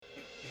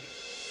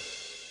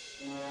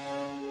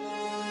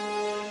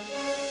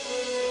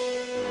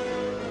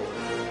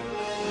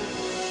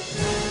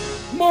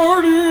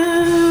Marty!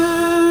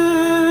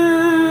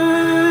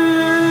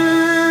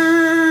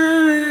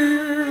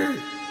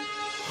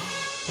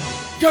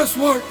 Guess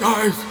what,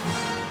 guys?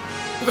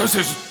 This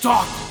is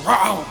Doc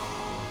Brown,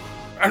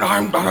 and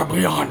I'm gonna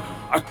be on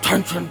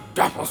attention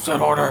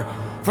deficit order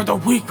for the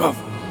week of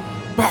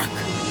Back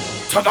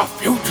to the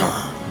Future.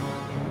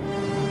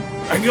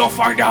 And you'll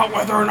find out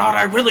whether or not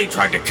I really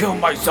tried to kill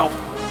myself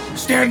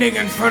standing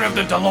in front of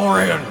the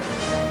DeLorean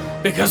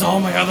because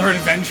all my other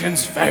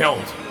inventions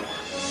failed.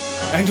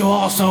 And you'll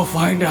also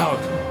find out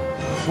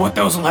what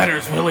those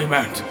letters really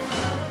meant.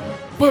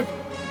 But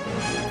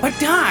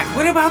Doc,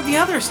 what about the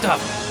other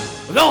stuff?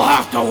 They'll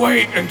have to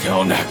wait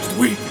until next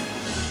week.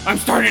 I'm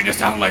starting to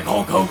sound like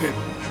Hulk Hogan.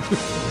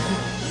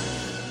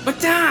 But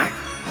Doc!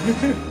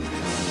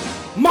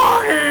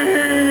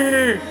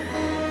 Marty!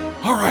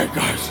 Alright,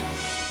 guys.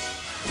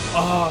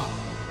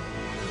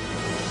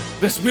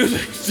 This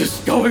music's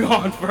just going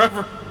on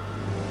forever.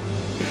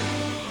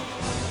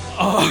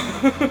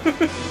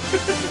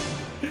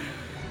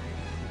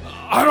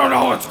 I don't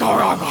know what's going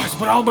on, guys,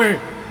 but I'll be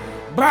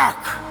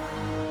back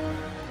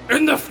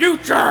in the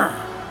future.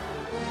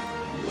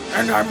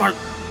 And I'm like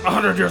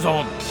 100 years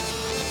old.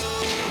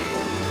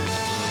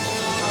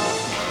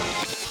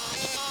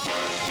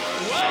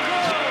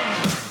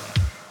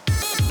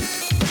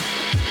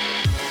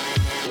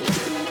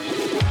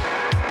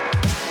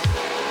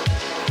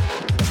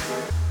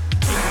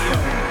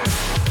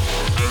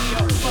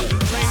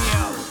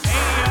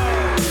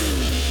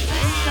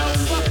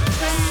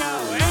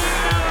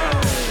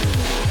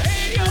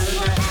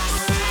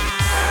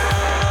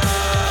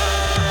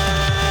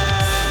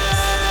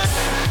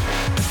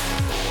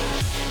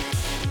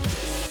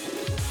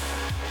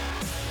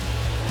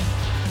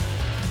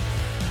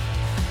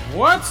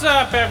 What's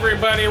up,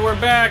 everybody? We're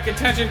back.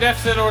 Attention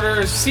Deficit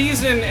Order,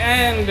 season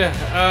end.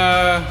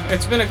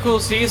 It's been a cool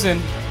season.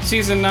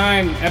 Season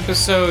 9,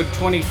 episode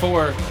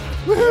 24.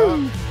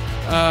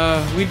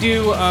 Woohoo! We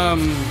do,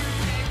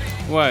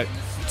 what?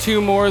 2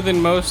 more than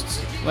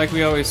most, like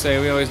we always say.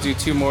 We always do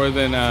 2 more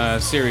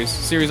than series.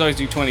 Series always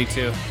do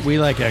 22. We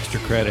like extra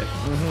credit.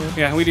 Mm-hmm.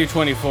 Yeah, we do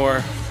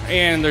 24.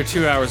 And they're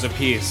 2 hours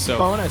apiece, so...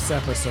 Bonus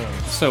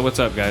episodes. So, what's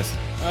up, guys?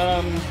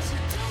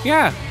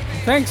 Yeah.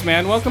 Thanks,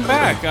 man. Welcome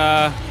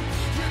back.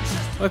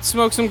 Let's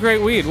smoke some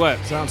great weed. What?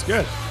 Sounds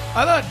good.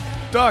 I thought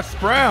Doc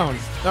Brown,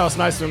 that was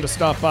nice of him to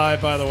stop by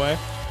the way.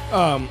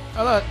 I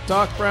thought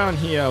Doc Brown,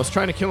 he was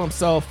trying to kill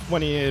himself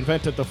when he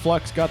invented the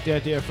flux, got the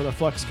idea for the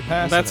flux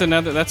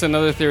capacitor. That's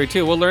another theory,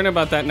 too. We'll learn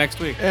about that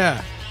next week.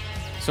 Yeah.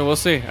 So we'll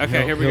see.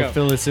 Okay, here we go. He'll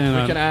fill us in We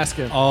on can ask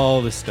him.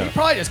 all the He stuff.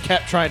 probably just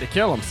kept trying to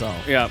kill himself.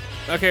 Yeah.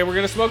 Okay, we're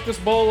gonna smoke this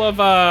bowl of.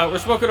 We're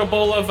smoking a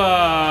bowl of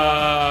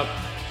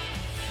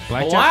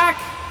Black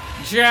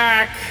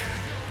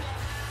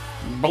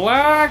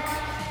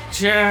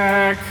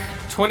Jack,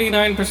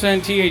 29%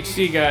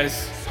 THC,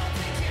 guys.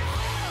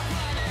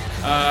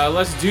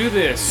 Let's do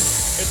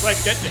this. It's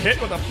like getting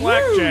hit with a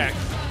blackjack.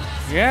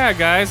 Yeah,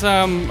 guys.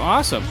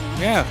 Awesome.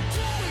 Yeah,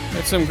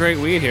 it's some great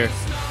weed here.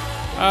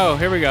 Oh,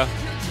 here we go.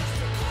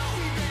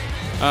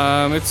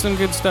 It's some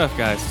good stuff,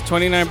 guys.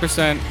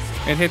 29%.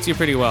 It hits you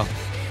pretty well.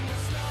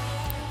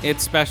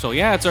 It's special.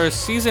 Yeah, it's our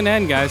season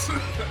end, guys.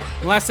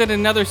 Lasted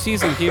another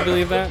season. Can you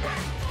believe that?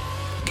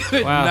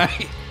 Good Wow.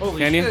 night. Holy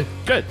Can you? shit.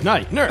 Good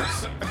night,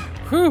 nurse.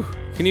 Whew.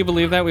 Can you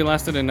believe that? We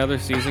lasted another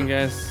season,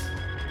 guys.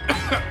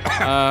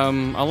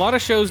 A lot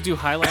of shows do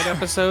highlight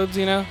episodes,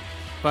 you know?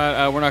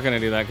 But we're not going to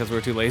do that because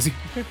we're too lazy.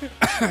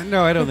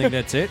 No, I don't think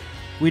that's it.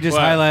 We just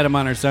What? highlight them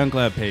on our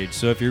SoundCloud page.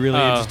 So if you're really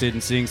interested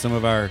in seeing some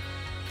of our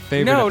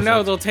favorite No,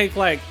 episodes, they'll take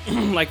like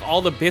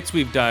all the bits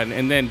we've done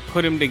and then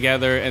put them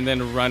together and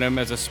then run them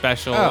as a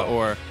special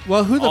or...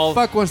 Well, who the all-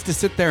 fuck wants to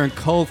sit there and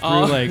cull through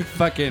all- like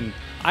fucking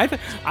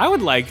I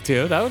would like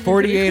to. That would be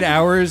 48 pretty cool.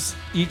 hours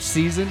each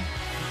season?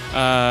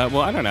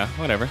 Well, I don't know.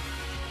 Whatever.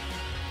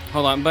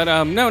 Hold on.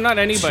 But no, not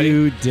anybody.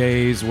 2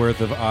 days worth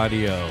of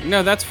audio.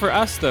 No, that's for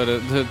us though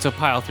to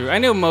pile through. I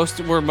know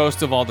where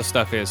most of all the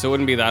stuff is, so it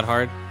wouldn't be that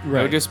hard. It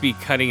Right. would just be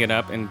cutting it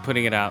up and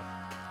putting it out.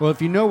 Well, if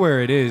you know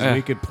where it is, Yeah.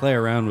 we could play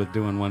around with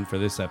doing one for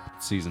this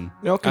season.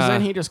 No, because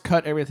then he just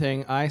cut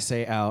everything I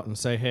say out and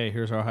say, hey,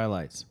 here's our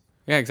highlights.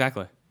 Yeah,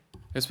 exactly.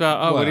 It's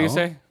about what do you Well,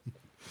 say?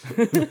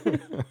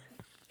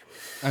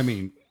 I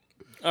mean,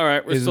 All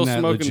right, we're isn't still that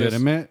smoking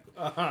legitimate? this.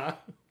 Oh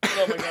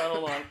my god,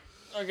 hold on.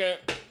 Okay,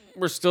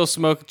 we're still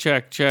smoking.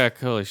 Check.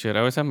 Holy shit! I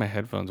always have my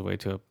headphones way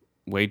too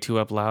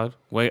up loud.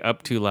 Way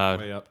up too loud.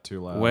 Way up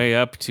too loud. Way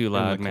up too In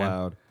loud, the man.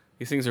 cloud.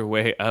 These things are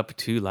way up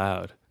too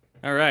loud.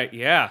 All right,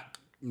 yeah.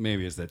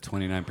 Maybe it's that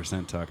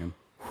 29% talking.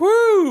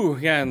 Woo!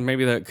 Yeah, and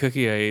maybe that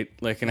cookie I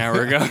ate like an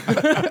hour ago.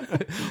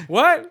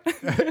 What?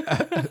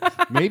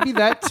 Maybe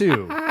that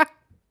too.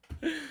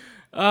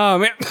 Oh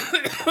man.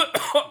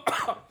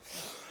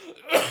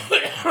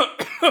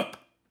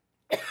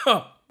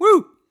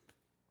 Woo!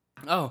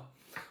 Oh,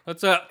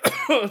 let's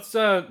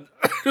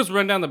just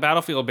run down the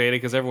Battlefield beta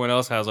because everyone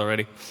else has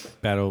already.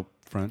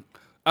 Battlefront.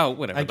 Oh,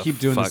 whatever. I keep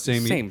doing the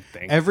same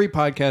thing. Every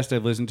podcast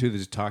I've listened to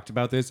that's talked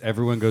about this,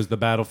 everyone goes the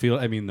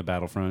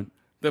Battlefront.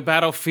 The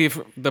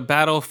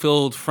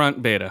Battlefield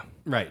front beta.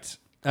 Right.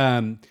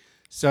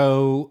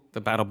 So The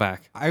battle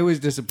back. I was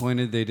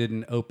disappointed they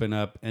didn't open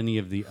up any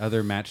of the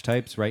other match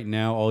types. Right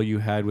now, all you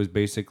had was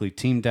basically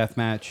team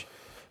deathmatch,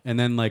 and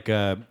then like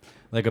a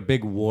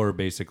big war,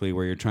 basically,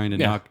 where you're trying to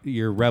knock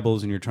your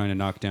rebels and you're trying to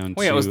knock down.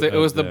 Well, yeah, it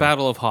was the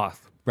Battle of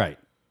Hoth. Right,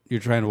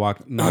 you're trying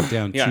to knock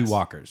down Yes. 2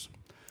 walkers.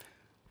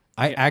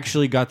 I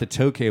actually got the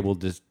tow cable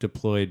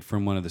deployed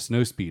from one of the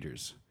snow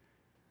speeders.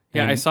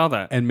 Yeah, I saw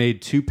that. And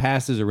made 2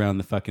 passes around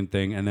the fucking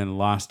thing, and then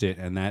lost it,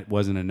 and that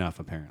wasn't enough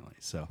apparently.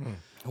 So.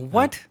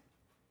 What?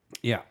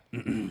 Yeah.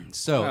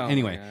 So Oh,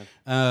 anyway,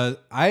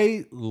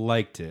 I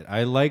liked it.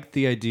 I liked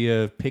the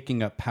idea of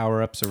picking up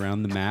power-ups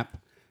around the map,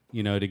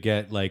 to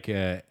get like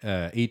a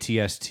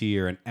ATST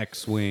or an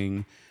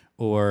X-Wing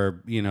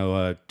or,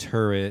 a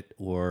turret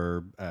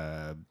or,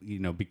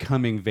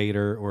 becoming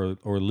Vader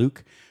or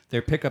Luke.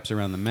 They're pickups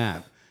around the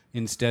map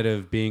instead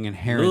of being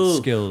inherent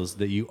skills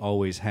that you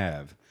always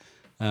have.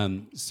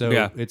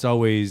 It's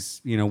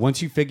always,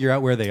 once you figure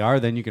out where they are,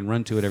 then you can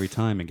run to it every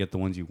time and get the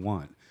ones you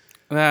want.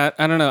 That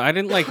I don't know. I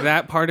didn't like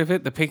that part of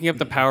it. The picking up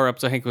the power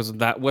ups, I think, wasn't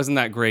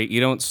that great.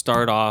 You don't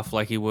start off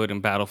like you would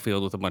in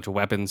Battlefield with a bunch of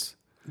weapons.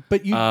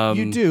 But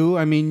you do.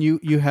 I mean,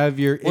 you have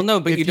your. Well, no,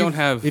 but you don't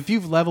have. If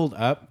you've leveled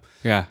up,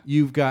 yeah,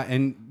 you've got,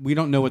 and we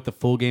don't know what the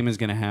full game is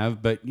going to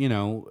have, but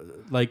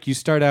like you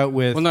start out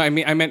with. Well, no, I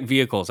meant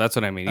vehicles. That's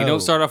what I mean. You don't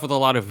start off with a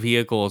lot of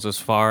vehicles as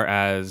far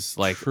as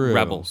like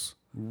rebels.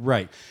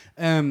 Right.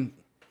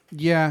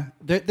 Yeah,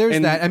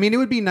 there's that. I mean, it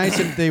would be nice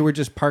if they were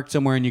just parked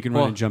somewhere and you can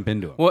run and jump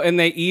into them. Well, and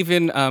they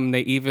even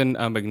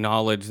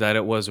acknowledged that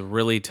it was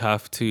really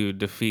tough to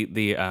defeat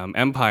the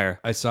Empire.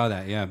 I saw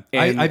that. Yeah,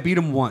 And- I beat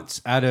them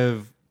once out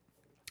of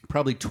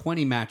probably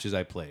 20 matches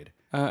I played.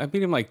 I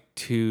beat him like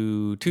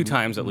two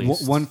times at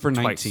least. One for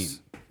Twice. 19.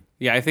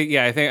 Yeah, I think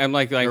I'm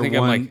like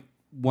Or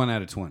one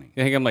out of 20.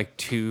 I think I'm like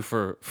 2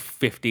 for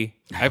 50.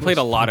 I played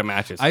a lot of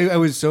matches. I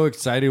was so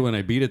excited when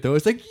I beat it though.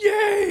 It's like,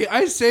 yay!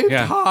 I saved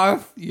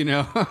Hoth.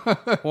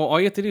 Well,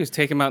 all you have to do is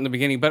take him out in the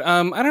beginning. But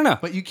I don't know.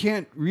 But you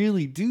can't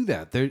really do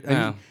that. I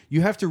mean,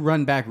 you have to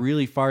run back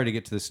really far to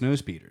get to the snow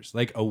speeders,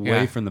 like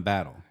away from the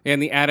battle.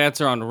 And the AT-ATs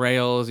are on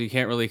rails. You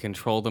can't really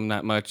control them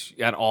that much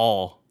at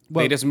all.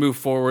 They just move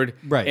forward.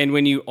 Right. And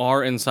when you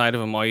are inside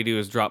of them, all you do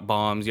is drop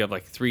bombs. You have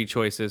like 3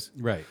 choices.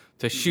 Right.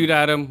 To shoot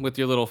at them with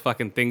your little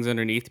fucking things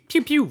underneath.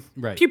 Pew, pew.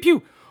 Right. Pew,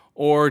 pew.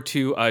 Or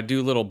to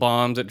do little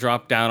bombs that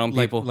drop down on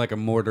people. Like a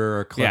mortar or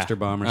a cluster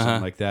bomb or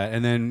something like that.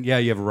 And then, you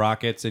have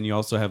rockets and you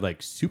also have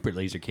like super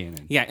laser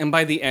cannon. Yeah, and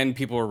by the end,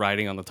 people were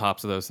riding on the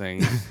tops of those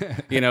things.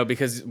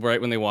 Because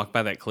right when they walk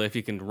by that cliff,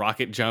 you can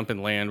rocket jump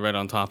and land right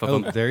on top of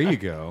them. Oh, there you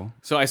go.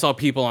 So I saw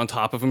people on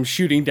top of them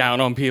shooting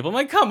down on people. I'm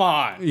like, come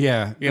on.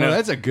 Yeah.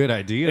 That's a good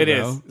idea, It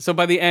is. So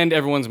by the end,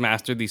 everyone's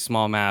mastered these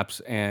small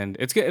maps, and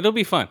it'll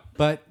be fun.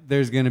 But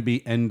there's going to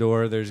be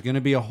Endor. There's going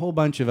to be a whole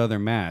bunch of other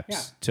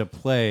maps to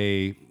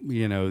play,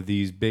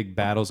 these big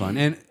battles on.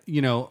 And,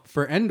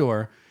 for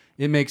Endor,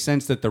 it makes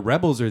sense that the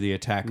rebels are the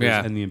attackers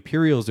and the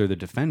Imperials are the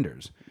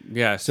defenders.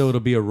 Yeah. So it'll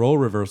be a role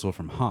reversal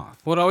from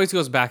Hoth. Well, it always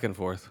goes back and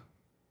forth.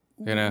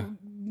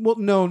 Well,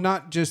 no,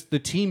 not just the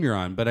team you're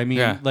on, but I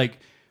mean, like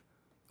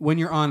when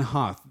you're on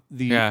Hoth,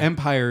 the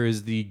Empire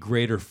is the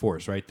greater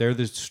force, right? They're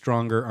the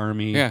stronger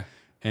army. Yeah.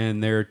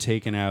 And they're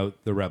taking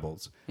out the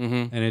rebels,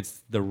 and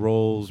it's the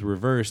roles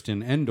reversed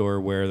in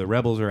Endor, where the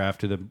rebels are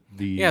after the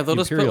they'll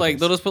just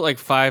put like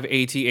 5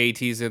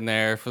 AT-ATs in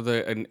there for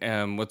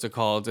the what's it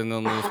called, and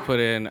then they'll just put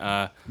in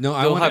I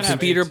they'll want have to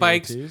speeder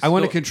bikes. I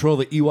want to control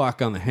the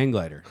Ewok on the hang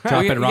glider,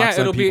 dropping rocks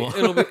on people.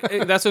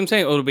 That's what I'm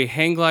saying. It'll be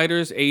hang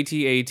gliders,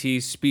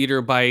 AT-ATs,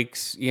 speeder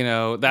bikes.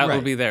 That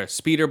will be there.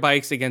 Speeder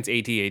bikes against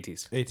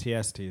AT-ATs,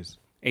 ATSTs.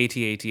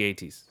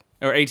 AT-ATs,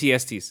 or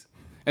ATSTs.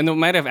 And they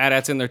might have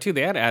AT-ATs in there too.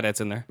 They had AT-ATs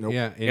in there. Nope.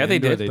 Yeah, they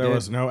did. There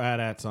was no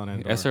AT-ATs on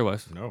Endor. Yes, there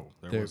was. No,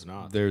 there was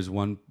not. There's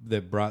one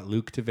that brought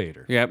Luke to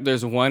Vader. Yeah,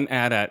 there's one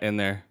AT-AT in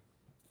there.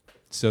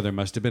 So there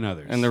must have been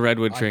others. And the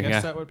redwood tree. I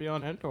guess that would be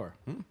on Endor.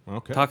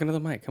 Okay. Talking to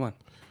the mic. Come on.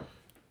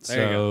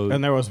 There you go.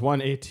 And there was one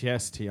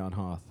ATST on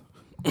Hoth.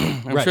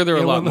 I'm sure there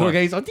were a lot more.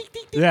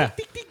 Yeah.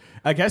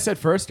 I guess at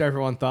first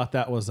everyone thought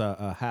that was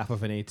a half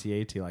of an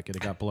AT-AT, like it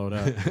got blown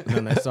up. And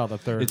then they saw the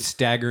third. It's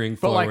staggering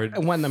but forward.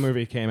 like when the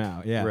movie came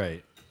out, yeah.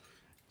 Right.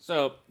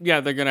 So,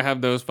 yeah, they're going to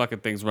have those fucking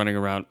things running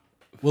around.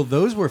 Well,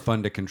 those were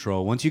fun to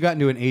control. Once you got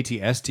into an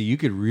AT-ST, you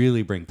could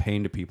really bring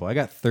pain to people. I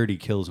got 30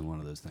 kills in one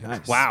of those things.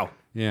 Nice. Wow.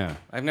 Yeah.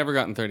 I've never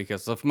gotten 30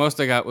 kills. So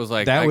most I got was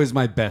like... That was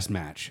my best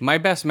match. My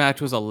best match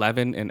was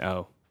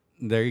 11-0.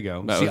 There you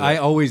go. That See, was I it.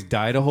 always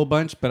died a whole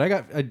bunch, but I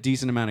got a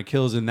decent amount of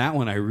kills. And that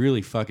one, I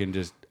really fucking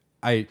just...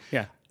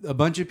 Yeah. A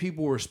bunch of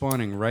people were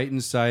spawning right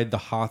inside the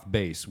Hoth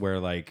base, where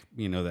like,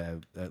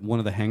 one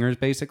of the hangars,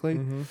 basically,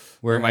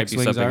 where There might be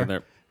X-Wings something are. in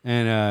there.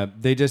 And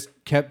they just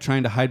kept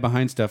trying to hide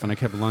behind stuff, and I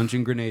kept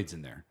launching grenades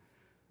in there.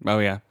 Oh,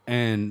 yeah.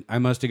 And I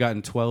must have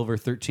gotten 12 or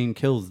 13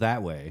 kills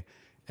that way.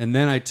 And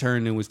then I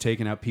turned and was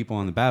taking out people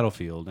on the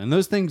battlefield. And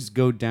those things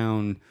go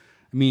down.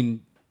 I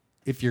mean,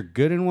 if you're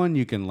good in one,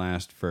 you can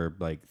last for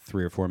like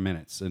 3 or 4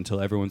 minutes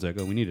until everyone's like,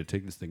 oh, we need to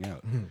take this thing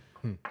out.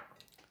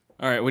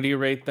 All right, what do you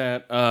rate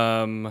that?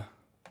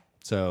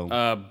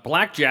 So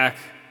Blackjack.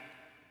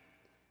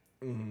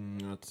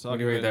 What do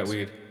you rate that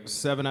weed?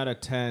 7 out of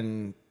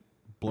 10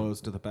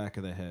 blows to the back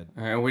of the head.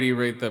 All right, what do you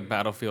rate the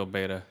Battlefield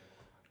beta?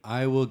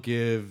 I will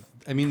give.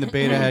 I mean, the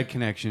beta had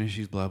connection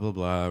issues, blah blah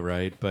blah,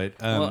 right? But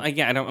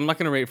I'm not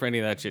gonna rate for any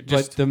of that shit.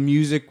 but the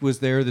music was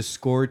there. The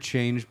score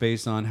changed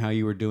based on how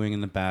you were doing in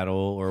the battle,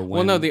 or when.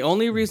 Well, no. The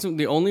only reason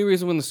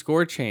when the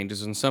score changed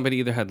is when somebody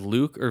either had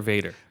Luke or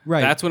Vader.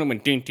 Right. That's when it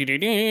went ding, ding, ding,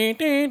 ding,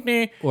 ding,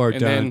 ding. or And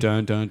dun, then-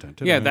 dun dun dun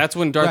dun. Yeah, dun. that's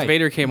when Darth Right.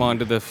 Vader came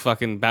onto the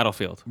fucking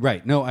battlefield.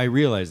 Right. No, I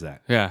realized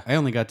that. Yeah. I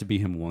only got to be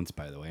him once,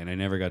 by the way, and I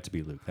never got to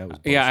be Luke. That was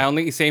bullshit.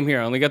 Yeah, same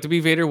here. I only got to be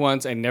Vader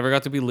once. I never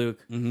got to be Luke.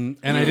 And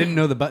I didn't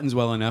know the buttons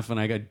well enough, and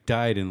I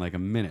died in like a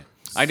minute.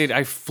 I did.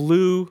 I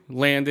flew,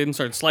 landed, and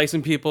started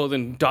slicing people,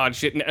 then dodged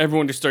shit, and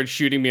everyone just started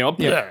shooting me up.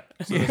 Yeah.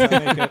 So does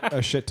that make it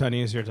a shit ton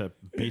easier to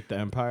beat the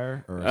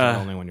Empire? Or is it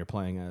only when you're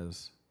playing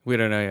as We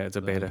don't know yet. It's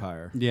a the beta.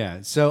 Empire? Yeah.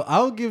 So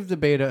I'll give the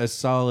beta a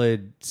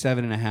solid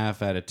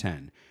 7.5 out of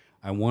 10.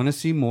 I want to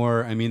see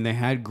more. I mean, they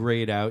had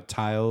grayed out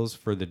tiles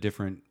for the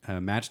different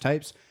match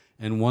types,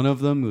 and one of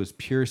them was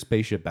pure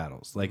spaceship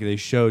battles. Like they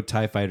showed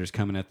TIE fighters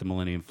coming at the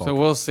Millennium Falcon. So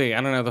we'll see.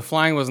 I don't know. The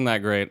flying wasn't that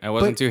great. I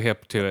wasn't But- too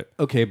hip to it.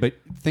 Okay, but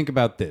think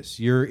about this.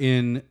 You're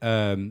in.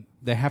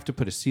 They have to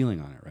put a ceiling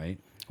on it, right?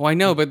 Well, I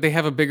know, but they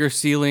have a bigger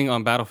ceiling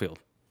on Battlefield.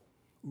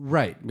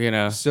 Right. You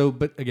know. So,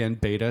 but again,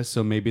 beta.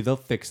 So maybe they'll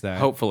fix that.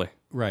 Hopefully.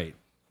 Right.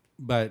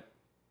 But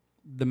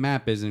the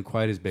map isn't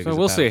quite as big. So as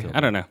we'll see. Battlefield. I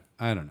don't know.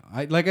 I don't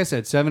know. Like I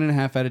said,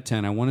 7.5 out of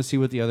 10. I want to see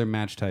what the other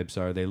match types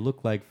are. They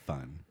look like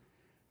fun,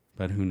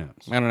 but who knows?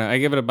 I don't know. I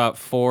give it about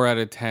 4 out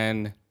of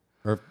 10.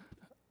 Or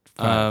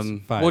fives.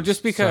 Well,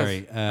 just because.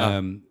 Sorry.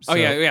 Oh,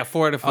 yeah,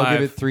 4 out of 5. I'll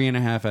give it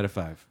 3.5 out of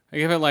 5. I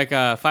give it like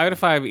 5 out of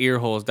 5 ear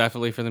holes,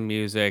 definitely for the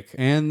music.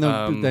 And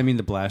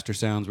the blaster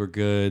sounds were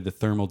good. The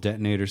thermal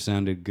detonator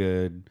sounded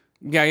good.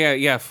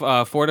 Yeah.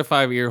 4 to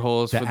 5 ear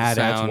holes The for the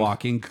AT-ATs sound.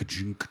 walking,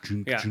 ka-chunk,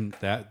 ka-chunk, Yeah. ka-chunk.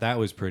 That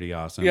was pretty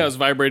awesome. Yeah, it was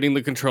vibrating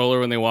the controller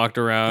when they walked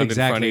around in front of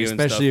exactly. you,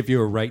 Especially and if you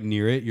were right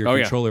near it, your Oh,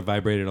 yeah. controller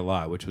vibrated a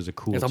lot, which was a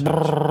cool. It's a touch.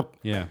 brrrr.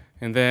 Yeah.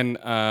 And then,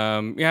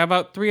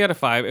 about 3 out of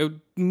 5. It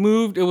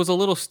moved. It was a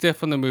little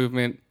stiff on the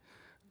movement.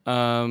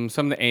 Some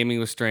of the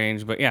aiming was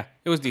strange, but yeah,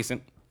 it was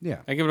decent. Yeah.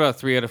 I give it about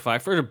 3 out of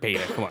 5 for a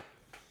beta. Come on.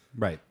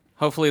 Right.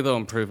 Hopefully they'll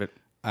improve it.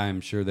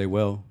 I'm sure they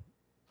will.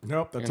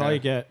 Nope, that's all you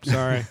get.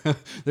 Sorry.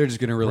 They're just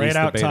going to release Grayed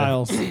out the beta.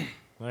 tiles.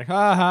 Like,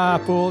 ha,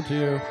 fooled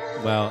you.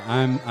 Well,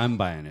 I'm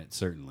buying it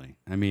certainly.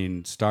 I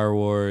mean, Star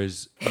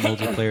Wars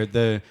multiplayer.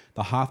 The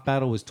Hoth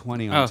battle was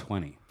 20 on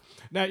 20.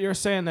 Now you're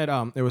saying that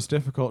it was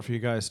difficult for you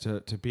guys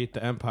to beat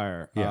the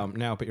Empire. Yeah.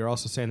 Now, but you're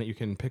also saying that you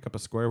can pick up a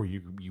square where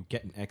you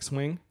get an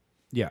X-wing.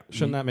 Yeah.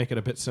 Shouldn't that make it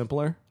a bit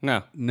simpler?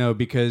 No,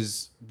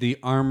 because the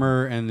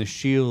armor and the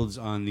shields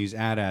on these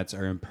AT-ATs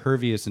are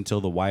impervious until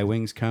the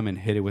Y-wings come and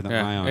hit it with an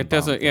ion It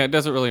doesn't. bomb. Yeah, it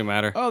doesn't really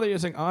matter. Oh, they're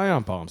using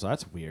ion bombs.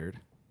 That's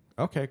weird.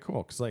 Okay,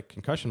 cool. Because like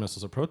concussion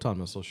missiles or proton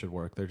missiles should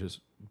work. They're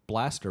just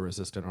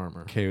blaster-resistant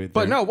armor. Okay,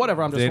 but no,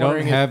 whatever. I'm just they don't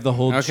wondering. have the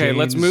whole. Okay,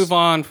 let's chains. move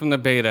on from the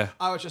beta.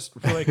 I was just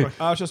really quick.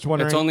 I was just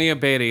wondering. It's only a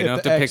beta. You if don't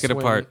have the to pick it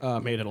X-wing,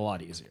 apart. Made it a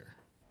lot easier.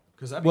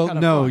 Well,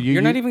 no,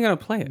 You're not even gonna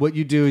play it. What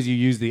you do is you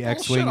use the Shit,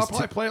 X-wings I'll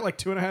probably play it like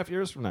 2.5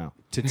 years from now.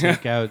 to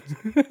take out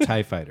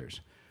TIE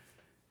fighters.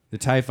 The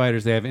TIE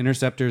fighters, they have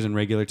interceptors and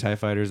regular TIE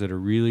fighters that are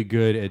really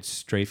good at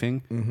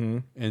strafing. Mm-hmm.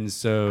 And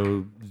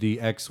so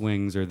the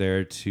X-wings are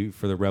there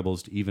for the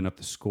rebels to even up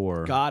the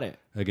score. Got it.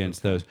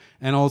 Against those.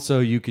 And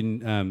also you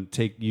can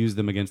use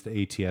them against the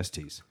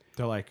ATSTs.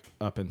 They're like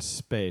up in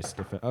space.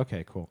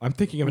 Okay, cool. I'm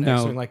thinking of an No.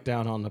 X-wing like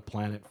down on the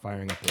planet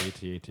firing up the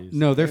AT-ATs.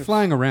 No, they're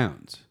flying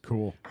around.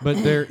 Cool.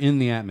 But they're in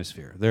the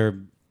atmosphere.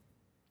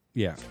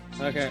 Yeah.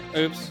 Okay.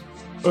 Oops.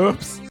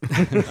 Oops. All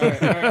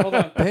right, hold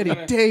on. Betty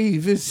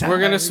Davis.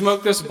 We're gonna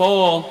smoke this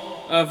bowl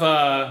of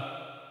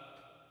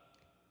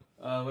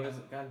what is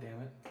it? God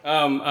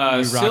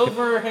damn it.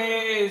 Silver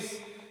Haze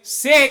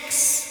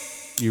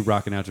 6. You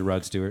rocking out to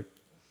Rod Stewart?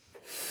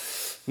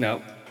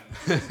 No.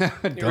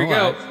 Here we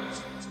go.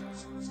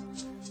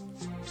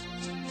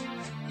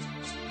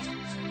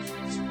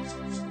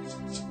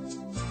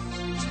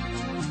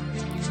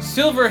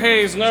 Silver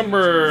Haze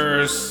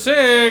number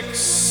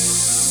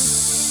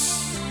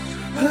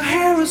 6. Her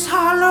hair is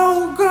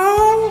hollow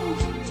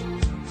gold.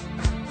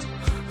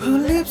 Her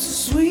lips a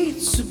sweet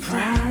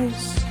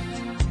surprise.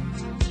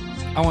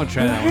 I want to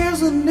try Her that one.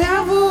 hair's a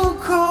never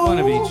cold. One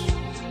of each.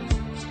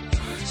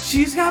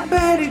 She's got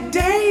Betty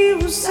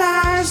Davis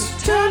eyes.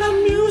 Turn the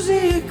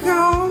music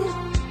on.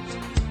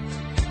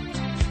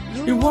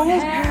 You won't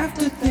have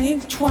to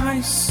think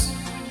twice.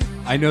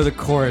 I know the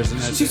chorus, and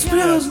that's She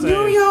smells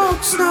New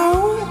York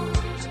snow.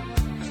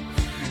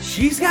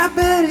 She's got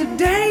Betty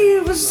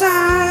Davis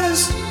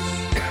eyes.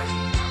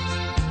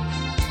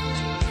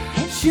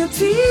 She'll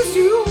tease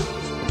you,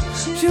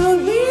 she'll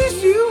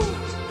tease you,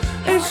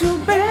 and she'll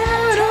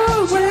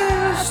better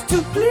rest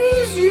to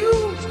please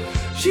you.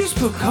 She's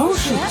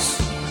precocious,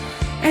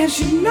 and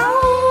she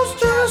knows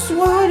just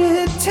what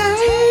it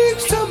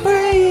takes to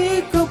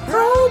break a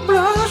pro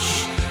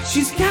blush.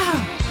 She's got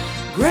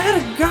Greta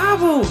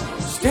Garbo,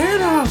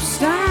 standoff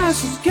style.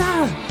 She's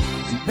got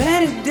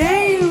Betty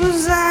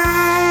Davis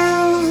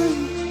eyes.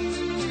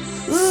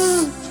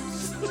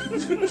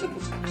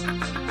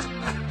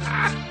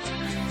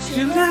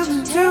 She left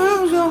the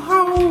doors at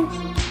home.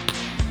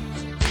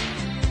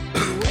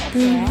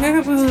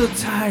 Remember the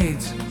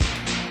tight.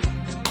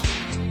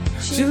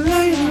 She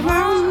lays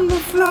around the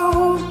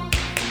floor.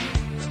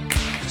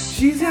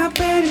 She's got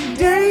Betty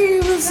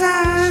Davis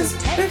eyes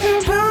that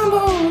can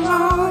tumble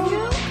along.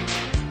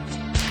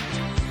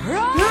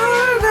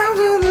 Going down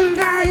to the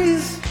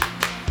dice.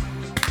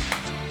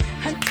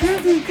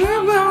 Let the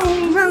come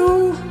on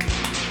road.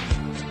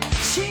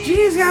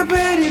 She's got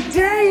Betty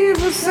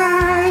Davis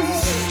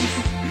eyes.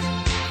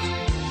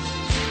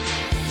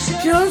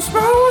 She'll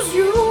expose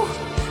you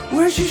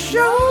when she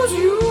shows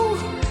you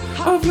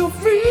of your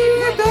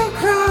feet that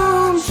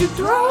comes. She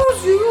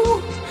throws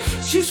you.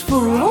 She's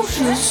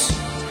ferocious.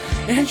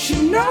 And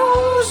she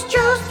knows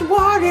just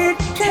what it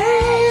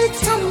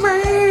takes to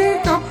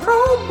make a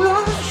pro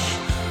blush.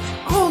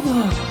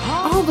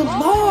 All the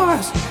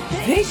boys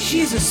think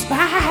she's a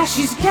spy.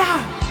 She's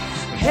got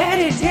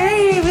Betty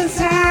Davis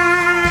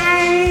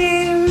eyes.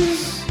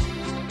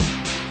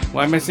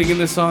 Why am I singing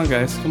this song,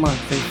 guys? Come on,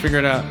 figure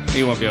it out.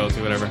 You won't be able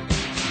to, whatever.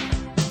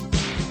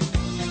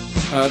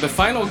 The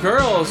Final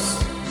Girls,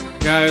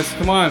 guys,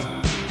 come on.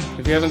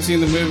 If you haven't seen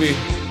the movie.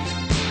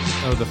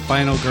 Oh, the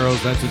Final Girls,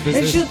 that's what And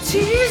this she'll is?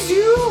 tease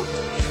you,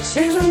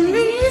 and she'll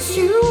lease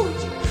you,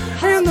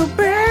 and the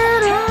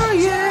better,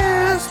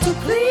 yes, to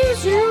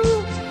please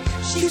you.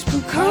 She's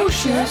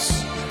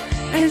precocious,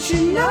 and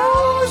she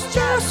knows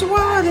just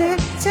what it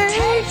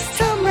takes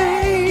to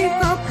make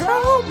a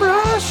pro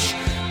blush.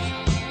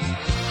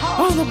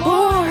 All the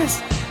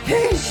boys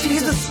think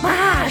she's a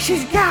spy.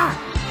 She's got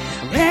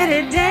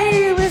Betty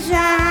Davis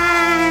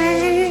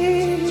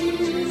eyes.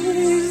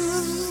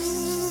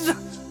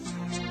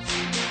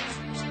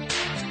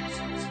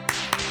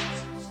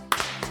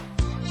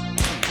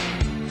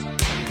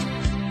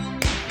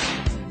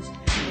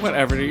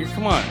 Whatever, dude.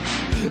 Come on.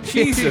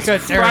 Jesus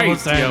got terrible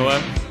Christ, timing.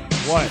 Yoa.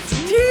 What?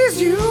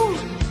 Tease you.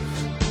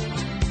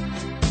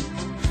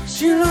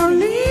 She'll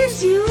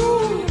unleash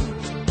you.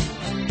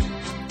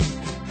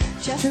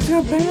 She's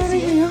got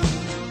Betty.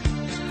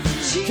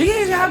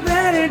 She's got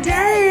Betty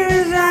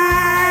Davis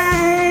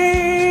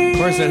eyes. Of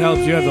course, it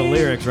helps you have the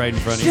lyrics right in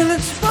front of you. She'll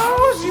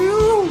expose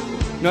you.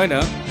 No, I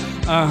don't.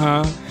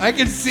 I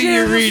can see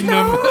you reading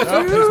them.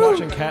 Oh, he's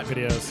watching cat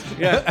videos.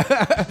 Yeah.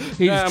 He's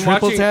Yeah, I'm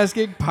triple watching-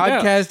 tasking,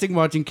 podcasting,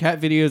 watching cat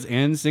videos,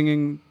 and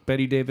singing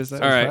Betty Davis. All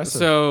right. Impressive.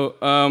 So,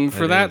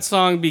 for that is.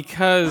 song,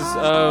 because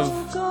of...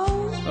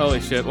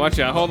 Holy shit. Watch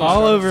out. Hold on.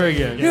 All over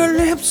again. Your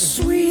lips,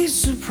 sweet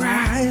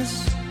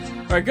surprise.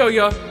 All right, go,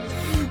 yo.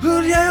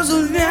 But there's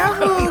a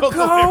never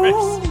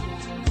go.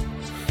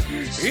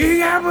 You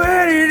got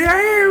Betty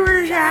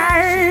Davis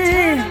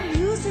eyes.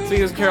 Sing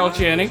this Carol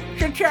Channing.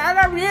 Okay.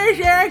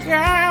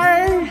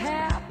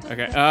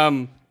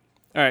 All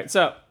right,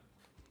 so...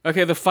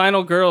 Okay, The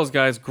Final Girls,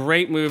 guys.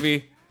 Great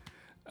movie.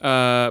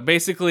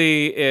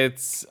 Basically,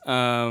 it's...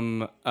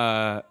 God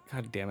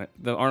damn it.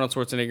 The Arnold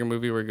Schwarzenegger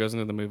movie where he goes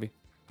into the movie.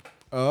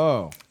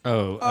 Oh.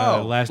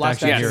 Last Last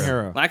Action Action Hero.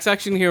 Hero. Last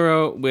Action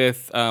Hero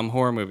with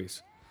horror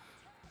movies.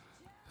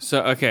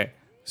 So, okay.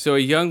 So a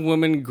young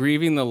woman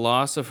grieving the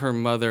loss of her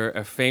mother,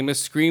 a famous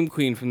scream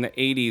queen from the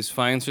 80s,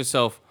 finds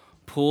herself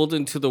pulled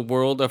into the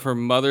world of her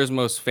mother's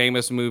most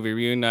famous movie,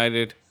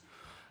 reunited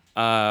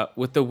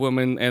with the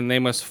woman, and they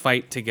must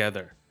fight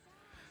together.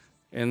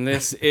 And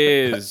this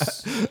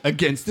is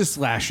Against the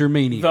slasher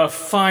mania. the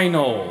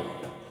final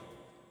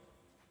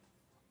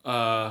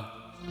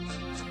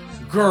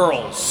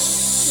Girls.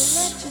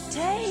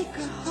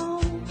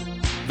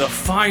 The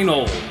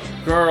Final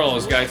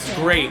Girls, guys.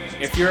 Great.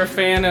 If you're a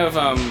fan of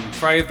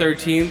Friday the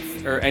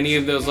 13th or any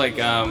of those, like,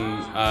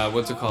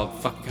 what's it called?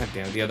 Fuck,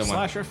 goddamn, the other one.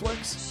 Slasher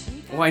flicks?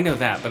 Well, I know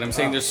that, but I'm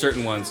saying there's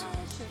certain ones.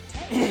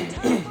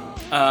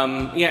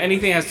 Yeah,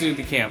 anything has to do with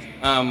the camp.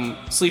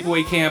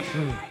 Sleepaway Camp.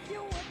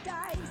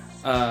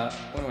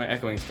 What am I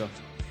echoing still?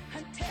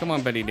 Come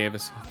on, Betty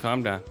Davis.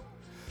 Calm down.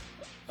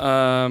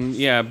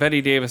 Yeah,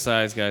 Betty Davis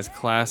eyes, guys.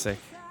 Classic.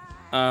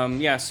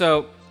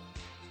 So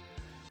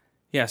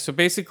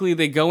basically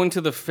they go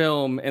into the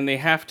film and they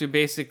have to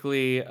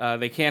basically,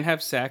 they can't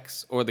have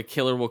sex or the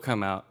killer will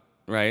come out,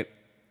 right?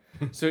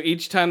 So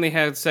each time they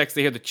had sex,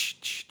 they hear the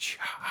ch-ch-ch.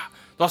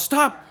 They'll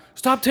stop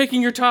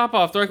taking your top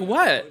off. They're like,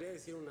 what?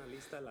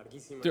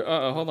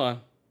 Hold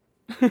on.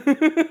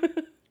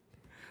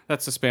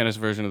 That's the Spanish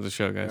version of the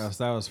show, guys. Yes,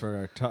 that was for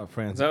our top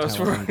fans. That was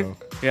for- Telemundo.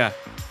 Yeah.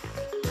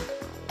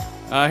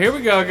 Here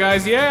we go,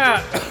 guys.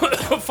 Yeah.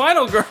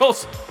 Final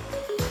Girls.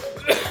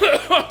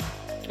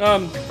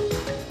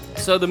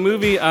 So the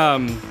movie,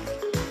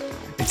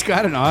 It's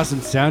got an awesome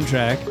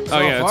soundtrack.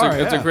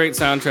 it's a great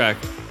soundtrack.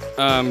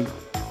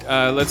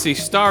 Let's see,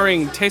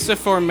 starring Tessa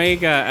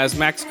Farmiga as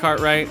Max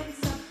Cartwright,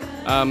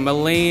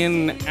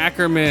 Melaine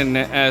Ackerman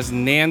as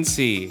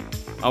Nancy,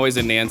 always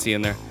a Nancy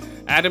in there,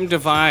 Adam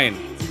Devine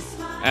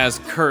as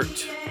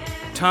Kurt,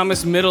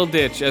 Thomas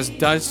Middleditch as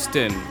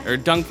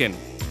Duncan,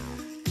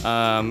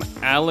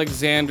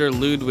 Alexander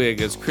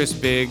Ludwig as Chris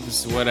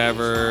Biggs,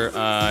 whatever.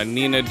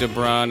 Nina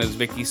Dobron as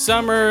Vicky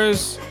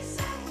Summers.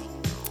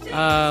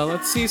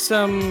 Let's see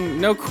some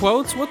no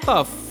quotes. What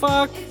the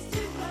fuck?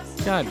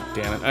 God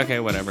damn it. Okay,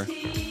 whatever.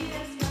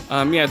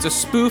 Yeah, it's a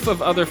spoof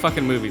of other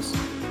fucking movies.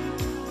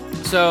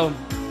 So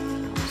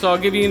I'll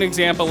give you an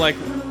example. Like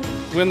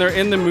when they're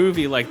in the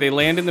movie, like they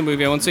land in the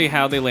movie. I won't say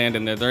how they land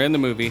in there. They're in the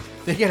movie.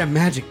 They get a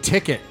magic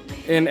ticket.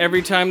 And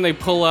every time they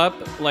pull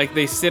up, like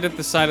they sit at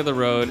the side of the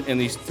road, and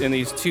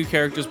these two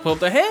characters pull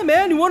up. Hey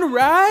man, you want to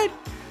ride?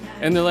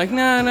 And they're like,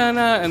 nah,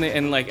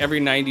 and like every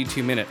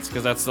 92 minutes,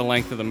 because that's the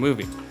length of the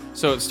movie.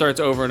 So it starts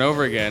over and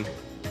over again.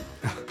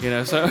 You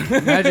know, so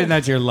imagine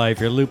that's your life.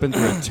 You're looping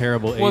through a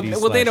terrible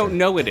 80s. Well, they don't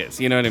know it is.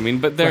 You know what I mean?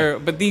 But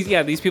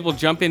these people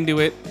jump into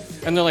it,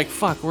 and they're like,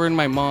 fuck, we're in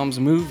my mom's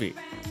movie.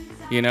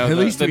 You know, at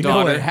least the we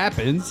daughter. know what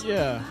happens.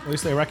 Yeah, at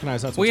least they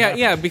recognize that's Well, what's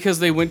happening. yeah, because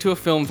they went to a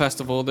film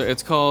festival.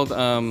 It's called,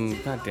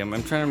 God damn,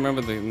 I'm trying to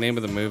remember the name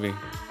of the movie,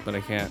 but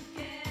I can't.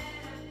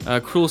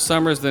 Cruel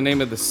Summer is the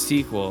name of the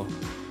sequel.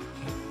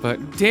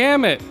 But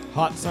damn it.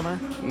 Hot Summer?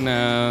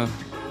 No.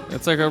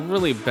 It's like a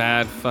really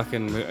bad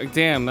fucking movie.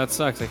 Damn, that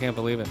sucks. I can't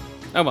believe it.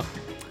 Oh, well.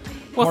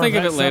 We'll think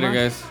of it later,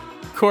 Summer? guys.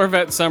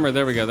 Corvette Summer.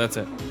 There we go. That's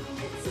it.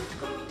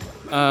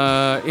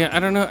 Yeah, I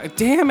don't know.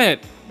 Damn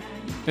it.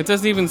 It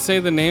doesn't even say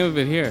the name of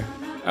it here.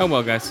 Oh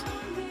well, guys.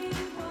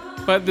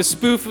 But the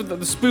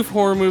spoof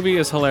horror movie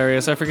is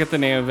hilarious. I forget the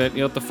name of it.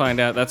 You'll have to find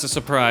out. That's a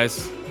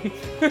surprise.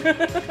 What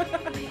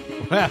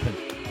happened?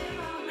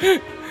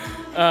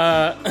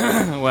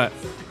 What?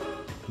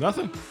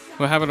 Nothing.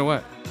 What happened to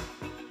what?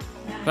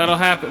 That'll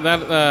happen.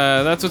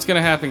 That's what's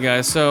gonna happen,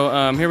 guys.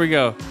 So here we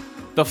go.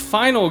 The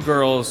Final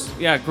Girls.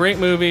 Yeah, great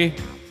movie.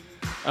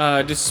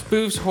 Just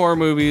spoofs horror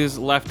movies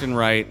left and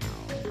right.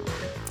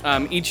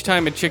 Each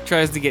time a chick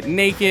tries to get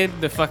naked,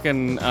 the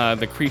fucking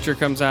the creature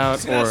comes out.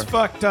 See, that's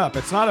fucked up.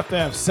 It's not if they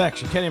have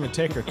sex. You can't even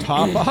take her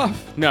top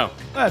off. No.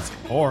 That's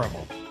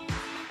horrible.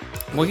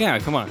 Well, yeah,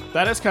 come on.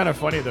 That is kind of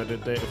funny though.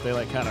 If they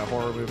like had a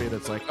horror movie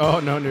that's like,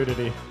 oh, no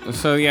nudity.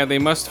 So yeah, they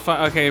must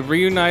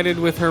reunited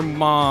with her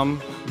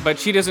mom, but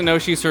she doesn't know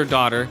she's her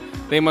daughter.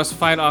 They must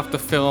fight off the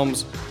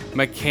film's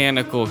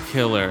mechanical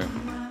killer,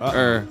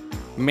 or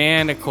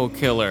maniacal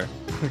killer,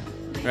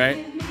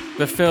 right?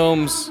 The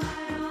film's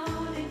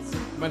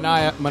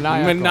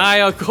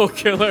maniacal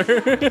killer.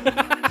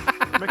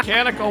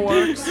 Mechanical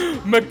works.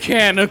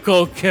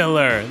 Mechanical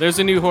Killer. There's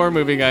a new horror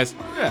movie, guys.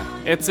 Yeah.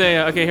 It's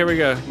okay, here we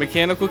go.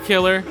 Mechanical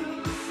Killer.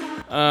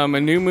 A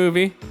new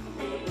movie.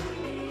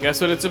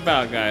 Guess what it's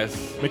about,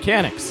 guys?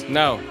 Mechanics.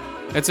 No.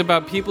 It's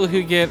about people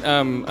who get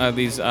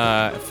these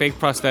fake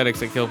prosthetics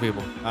that kill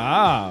people.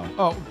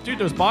 Oh, dude,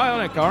 those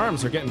bionic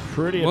arms are getting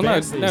pretty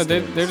advanced these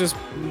days.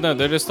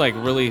 They're just like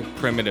really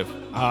primitive.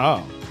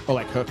 Oh,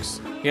 like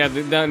hooks. Yeah,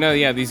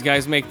 these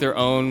guys make their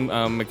own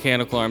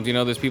mechanical arms. You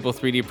know, there's people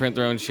 3D print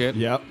their own shit.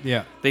 Yep.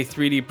 Yeah. They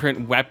 3D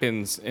print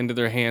weapons into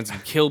their hands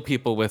and kill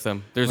people with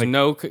them. There's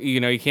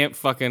you can't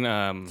fucking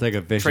it's like a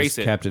vicious trace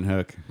it. Captain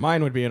Hook.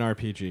 Mine would be an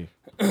RPG.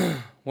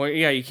 Well,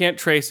 yeah, you can't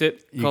trace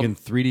it. You can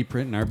 3D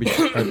print an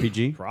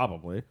RPG?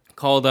 Probably.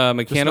 Called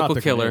Mechanical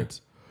Killer.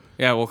 Grenades.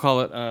 Yeah, we'll call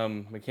it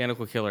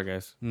Mechanical Killer,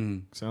 guys.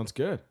 Sounds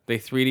good. They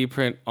 3D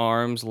print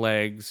arms,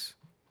 legs,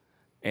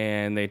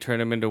 and they turn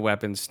them into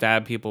weapons,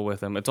 stab people with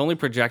them. It's only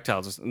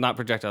projectiles. It's not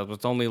projectiles, but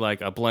it's only like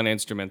blunt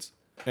instruments.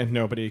 And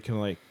nobody can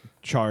like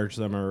charge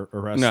them or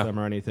arrest them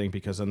or anything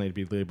because then they'd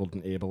be labeled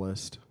an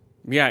ableist.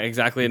 Yeah,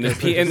 exactly. And it'd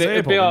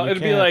disabled,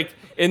 be like,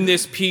 in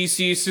this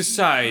PC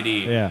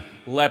society, Yeah.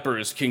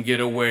 lepers can get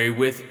away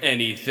with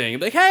anything.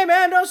 Like, hey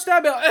man, don't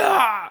stab me.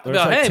 Ah! They're No,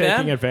 like hey taking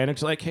man.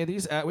 advantage. Like, hey,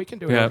 these we can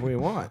do Yeah. whatever we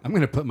want. I'm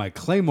going to put my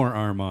Claymore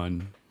arm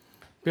on.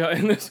 Yeah,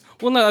 and no, that's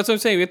what I'm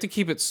saying. We have to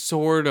keep it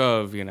sort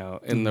of,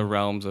 in the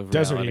realms of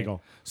Desert reality.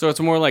 Eagle. So it's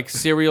more like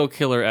serial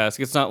killer-esque.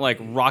 It's not like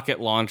rocket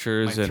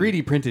launchers. My and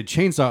 3D printed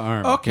chainsaw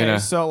arm. Okay, You know.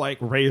 so like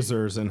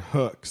razors and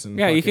hooks and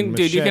Yeah, you fucking can,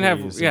 dude. You can have,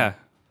 machetes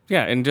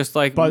and just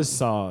like and buzz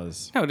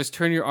saws. No, just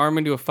turn your arm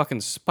into a fucking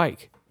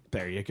spike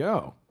There you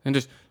go. and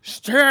just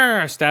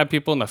stab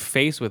people in the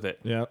face with it.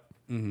 Yep.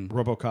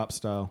 RoboCop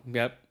style.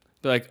 Yep,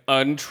 be like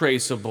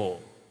untraceable.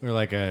 Or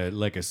like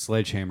a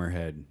sledgehammer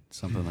head.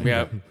 Something like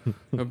Yep,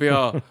 they'd be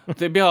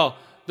all.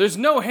 There's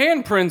no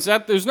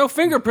handprints there's no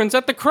fingerprints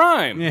at the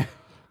crime. that. Yeah.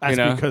 That's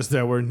know? because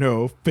there were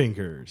no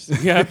fingers.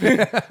 Yeah,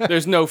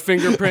 there's no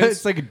fingerprints.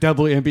 It's like a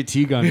double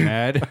amputee gone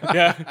mad.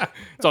 Yeah,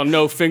 it's all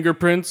no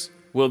fingerprints.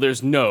 Well,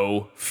 there's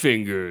no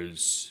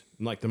fingers.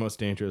 Like the most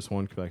dangerous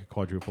one could be like a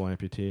quadruple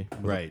amputee.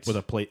 Right. With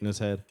a plate in his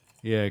head.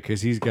 Yeah,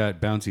 because he's got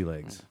bouncy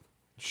legs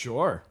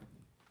Sure.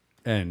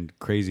 and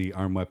crazy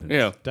arm weapons.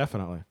 Yeah.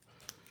 Definitely.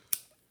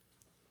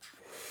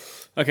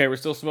 Okay, we're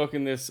still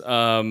smoking this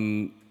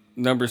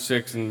number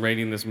 6 and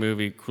rating this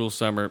movie, Cruel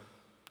Summer,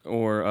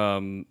 or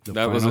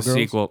that was Final a Girls?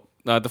 sequel.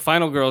 The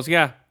Final Girls,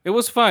 yeah. It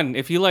was fun.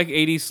 If you like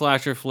 80s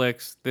slasher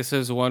flicks, this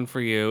is one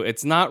for you.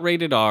 It's not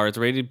rated R. It's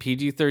rated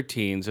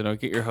PG-13, so don't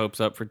get your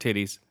hopes up for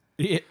titties.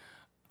 Yeah.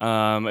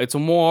 It's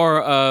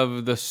more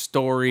of the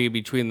story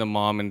between the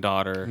mom and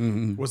daughter.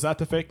 Was that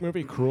the fake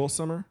movie, Cruel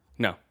Summer?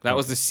 No, that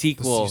was the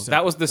sequel. sequel.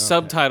 That was the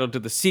subtitle to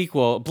the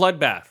sequel,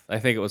 Bloodbath, I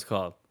think it was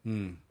called.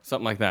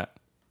 Something like that.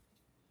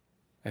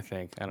 I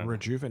think. I don't know.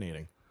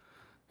 Rejuvenating.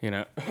 You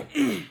know.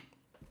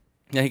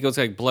 Yeah, he goes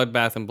like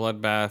Bloodbath and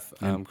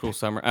Bloodbath, Cruel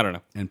Summer. I don't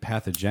know. And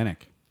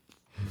pathogenic.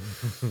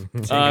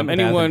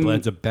 Anyone?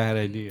 Blood's a bad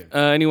idea.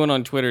 Anyone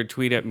on Twitter,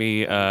 tweet at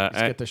me Let's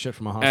at get this shit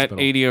from a at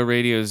hospital. ADO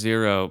Radio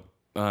 0.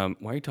 Why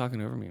are you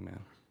talking over me, man?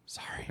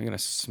 Sorry. I'm gonna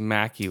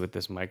smack you with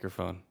this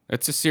microphone.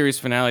 It's a series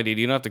finale, dude.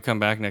 You don't have to come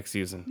back next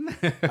season.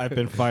 I've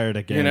been fired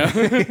again. You know,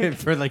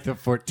 For like the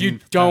 14th you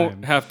don't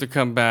time. have to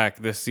come back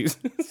this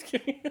season. Just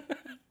kidding.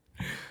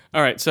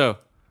 All right, so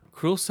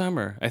Cruel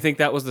Summer. I think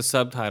that was the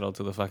subtitle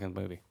to the fucking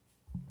movie.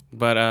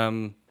 But I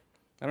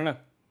don't know.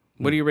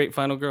 What do you rate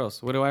Final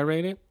Girls? What do I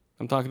rate it?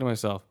 I'm talking to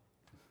myself.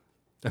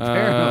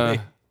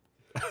 Apparently.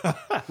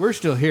 We're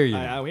still here, you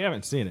know. We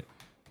haven't seen it.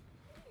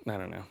 I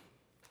don't know.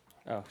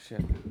 Oh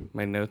shit,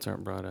 my notes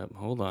aren't brought up.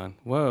 Hold on.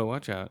 Whoa,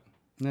 watch out.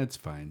 That's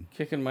fine.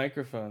 Kicking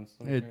microphones.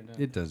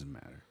 It doesn't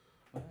matter.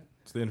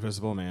 It's the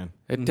Invisible Man.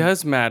 It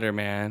does matter,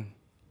 man.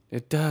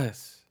 It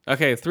does.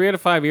 Okay, 3 out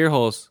of 5 ear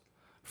holes,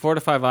 4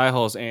 to 5 eye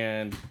holes,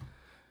 and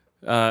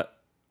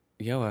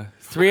Yoa.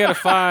 3 out of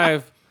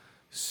 5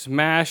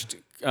 smashed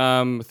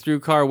through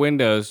car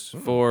windows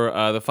for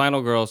the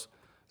Final Girls.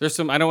 There's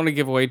some. I don't want to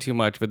give away too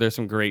much, but there's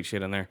some great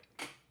shit in there.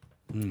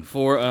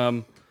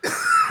 For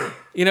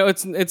you know,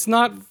 it's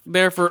not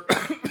there for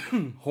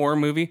horror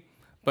movie,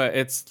 but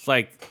it's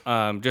like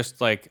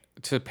just like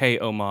to pay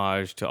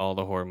homage to all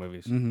the horror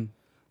movies. Mm-hmm.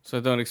 So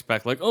don't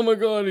expect like, oh my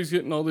god, he's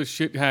getting all this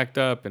shit hacked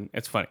up, and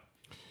it's funny.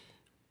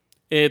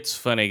 It's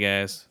funny,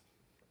 guys.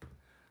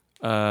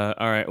 All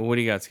right, what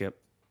do you got, Skip?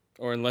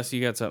 Or unless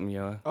you got something,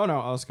 Yoa. Oh,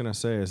 no, I was going to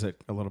say, is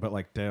it a little bit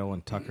like Dale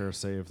and Tucker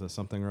save the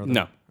something or other?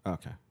 No.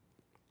 Okay.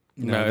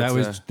 No,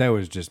 that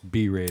was just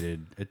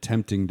B-rated,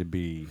 attempting to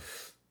be.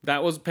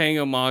 That was paying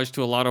homage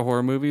to a lot of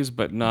horror movies,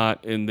 but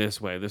not in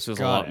this way. This is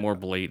a lot more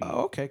blatant.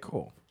 Oh, okay,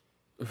 cool.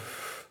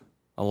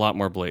 A lot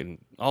more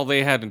blatant. All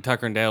they had in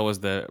Tucker and Dale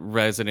was the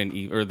Resident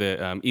Evil or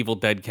the Evil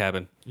Dead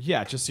cabin.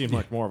 Yeah, it just seemed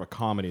like more of a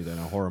comedy than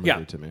a horror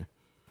movie to me.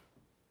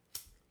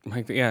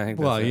 I think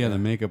Well, that's it, yeah, the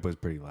makeup was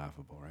pretty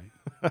laughable,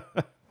 right?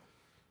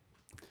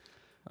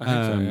 I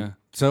think so, yeah.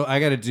 So I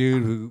got a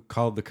dude who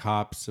called the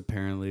cops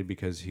apparently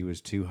because he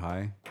was too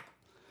high.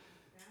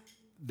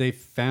 They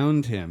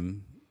found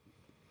him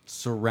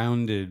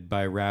surrounded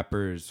by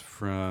rappers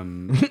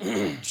from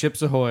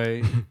Chips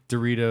Ahoy,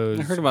 Doritos,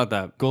 I heard about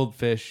that.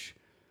 Goldfish,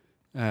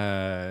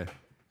 and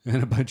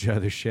a bunch of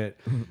other shit.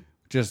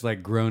 Just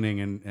like groaning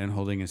and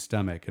holding his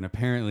stomach. And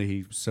apparently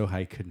he was so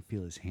high he couldn't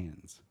feel his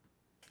hands.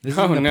 This is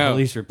in the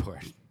police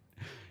report. Can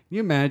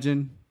you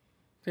imagine?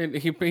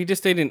 He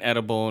just ate an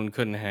edible and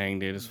couldn't hang,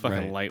 dude. It's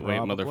fucking lightweight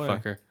Probably.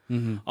 motherfucker.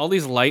 Mm-hmm. All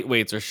these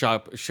lightweights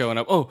are showing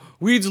up. Oh,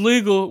 weed's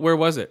legal. Where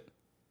was it?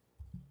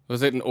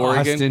 Was it in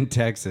Oregon? Austin,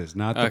 Texas.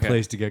 Not the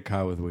place to get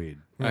caught with weed.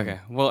 Okay.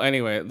 Well,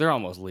 anyway, they're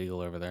almost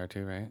legal over there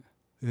too, right?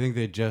 I think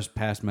they just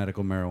passed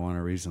medical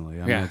marijuana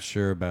recently. I'm not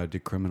sure about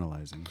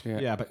decriminalizing.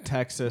 Yeah, but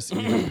Texas,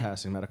 even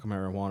passing medical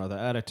marijuana, the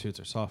attitudes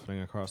are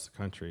softening across the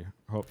country,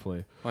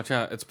 hopefully. Watch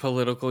out. It's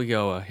political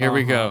Yoa. Here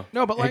we go.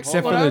 No, but like...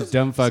 Except for those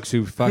dumb fucks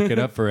who fuck it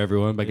up for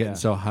everyone by getting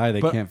so high they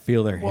can't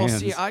feel their hands. Well,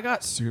 see, I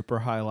got super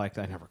high like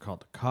that. I never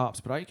called the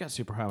cops, but I got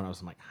super high when I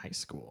was in like high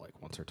school,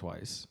 like once or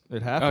twice.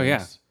 It happens. Oh,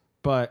 yeah.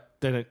 But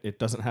then it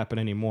doesn't happen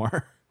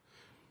anymore.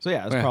 So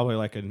yeah, it's probably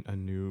like a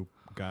new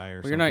guy or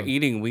something. You're not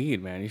eating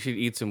weed, man. You should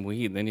eat some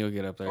weed, then you'll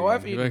get up there. Oh,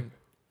 I've eaten.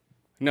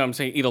 No, I'm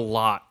saying eat a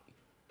lot.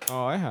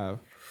 Oh, I have.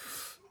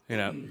 You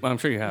know, well, I'm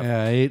sure you have.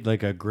 Yeah, I ate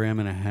like 1.5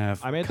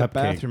 grams. I made the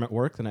bathroom at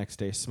work the next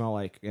day smell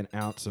like an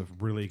ounce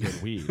of really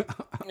good weed.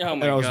 Oh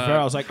my I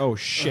god! was like, oh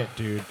shit,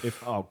 dude.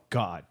 Oh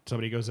god,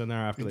 somebody goes in there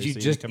after Did they you see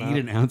just me eat come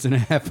an out.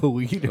 1.5 ounces of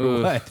weed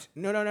or what?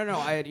 No.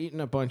 I had eaten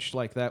a bunch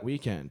like that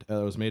weekend. It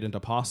was made into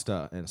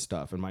pasta and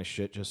stuff, and my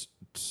shit just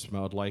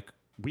smelled like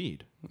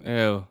weed.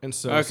 Ew. And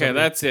so okay, somebody-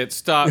 that's it.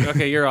 Stop.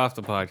 Okay, you're off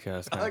the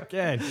podcast now.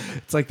 Again.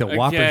 It's like the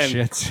Whopper Again.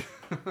 shits.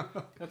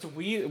 That's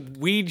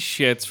weed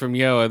shits from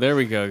Yoa. There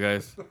we go,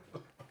 guys.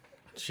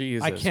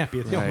 Jesus, I can't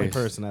be the only Christ.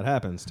 person that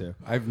happens to.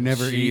 I've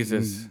never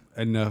Jesus. eaten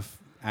enough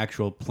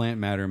actual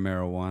plant matter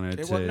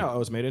marijuana to. No, it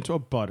was made into a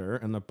butter,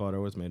 and the butter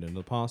was made into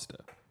the pasta.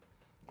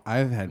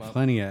 I've had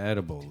plenty of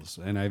edibles,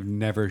 and I've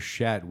never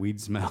shat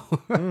weed smell.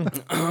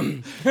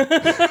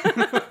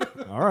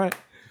 All right.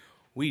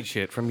 Weed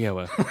shit from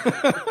Yoa.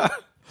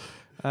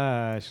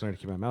 I should learn to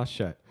keep my mouth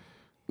shut.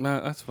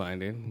 No, that's fine,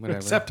 dude. Whatever.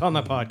 Except on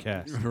the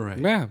podcast. Right.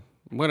 Yeah,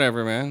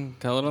 whatever, man.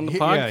 Tell it on the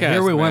podcast. Yeah,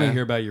 here we want to man.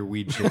 hear about your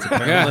weed shits.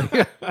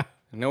 Apparently.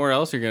 No one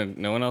else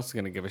is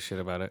gonna give a shit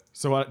about it.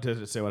 So what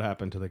did it say what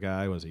happened to the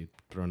guy? Was he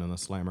thrown in the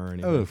slammer or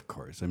anything? Oh, of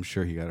course. I'm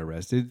sure he got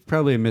arrested.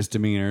 Probably a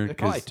misdemeanor. They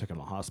probably 'cause- took him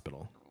to the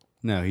hospital.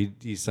 No,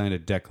 he signed a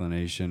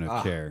declination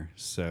of care.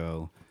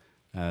 So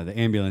the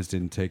ambulance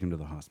didn't take him to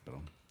the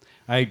hospital.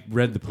 I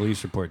read the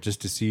police report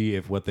just to see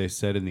if what they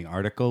said in the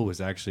article was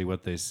actually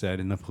what they said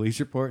in the police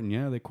report. And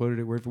yeah, they quoted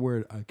it word for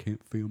word. I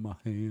can't feel my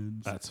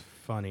hands. That's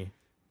funny.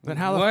 Then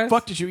how the What?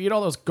 fuck did you eat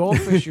all those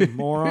goldfish, you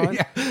moron?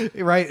 Yeah,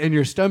 right. And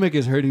your stomach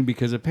is hurting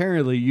because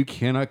apparently you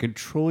cannot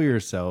control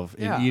yourself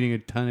in Yeah. eating a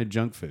ton of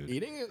junk food.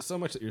 Eating it so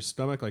much that your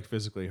stomach like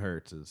physically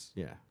hurts is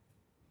You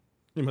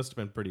must have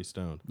been pretty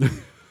stoned.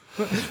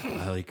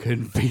 Well, he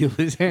couldn't feel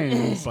his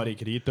hands. But he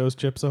could eat those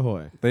Chips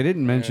Ahoy. They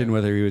didn't mention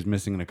whether he was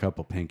missing a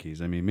couple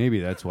pinkies. I mean, maybe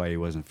that's why he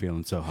wasn't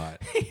feeling so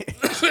hot.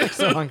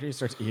 So hungry he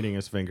starts eating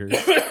his fingers.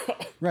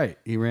 Right.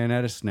 He ran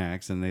out of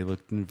snacks and they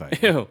looked inviting.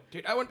 Ew.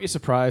 Dude, I wouldn't be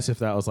surprised if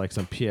that was like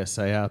some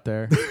PSA out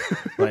there.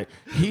 Like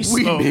he We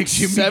smoked make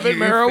you 7 eat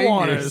your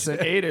marijuanas fingers. and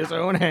ate his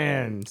own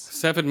hands.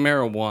 7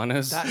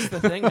 marijuanas. That's the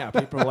thing now.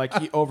 People are like,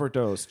 he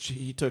overdosed.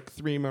 He took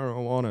 3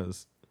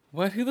 marijuanas.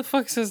 What? Who the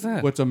fuck says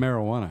that? What's a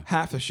marijuana?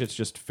 Half the shit's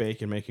just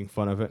fake and making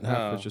fun of it, and half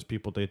of Oh. it's just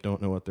people they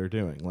don't know what they're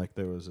doing. Like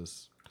there was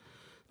this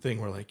thing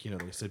where like, they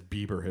said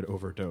Bieber had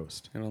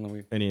overdosed. Get on the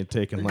weed. And he had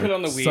taken like Get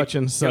on the weed. such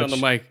and Get such on the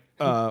mic.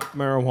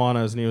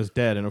 marijuanas and he was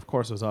dead. And of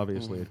course it was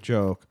obviously a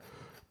joke.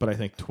 But I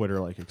think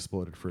Twitter like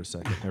exploded for a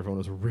second. Everyone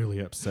was really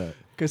upset.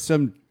 Because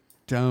some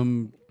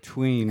dumb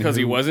tween. Because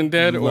he who wasn't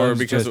dead or loves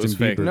because it was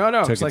Justin fake? Bieber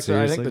No, took it's it like I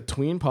think seriously. the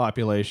tween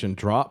population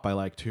dropped by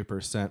like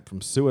 2%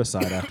 from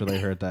suicide after they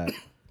heard that.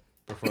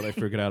 Before they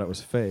figured out it was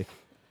fake.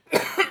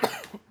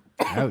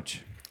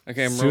 Ouch.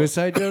 Okay,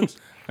 Suicide jokes?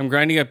 I'm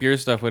grinding up your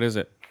stuff. What is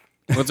it?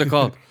 What's it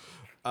called?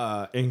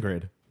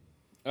 Ingrid.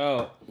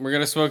 Oh, we're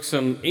gonna smoke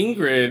some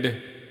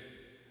Ingrid.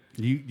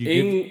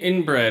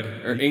 Inbred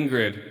or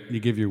Ingrid You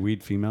give your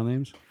weed female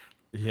names?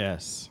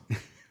 Yes.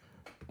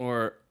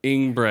 or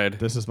Ingbred.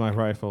 This is my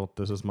rifle.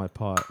 This is my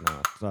pot.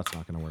 No, that's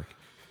not going to work.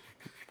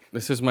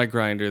 This is my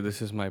grinder.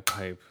 This is my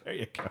pipe. There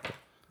you go.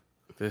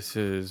 This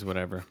is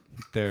whatever.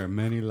 There are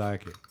many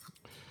like it.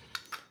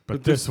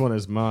 But this one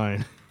is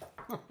mine.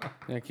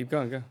 Yeah, keep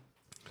going. Go.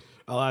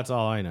 Oh, that's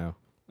all I know.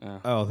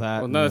 Oh, that.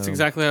 Well, no, that's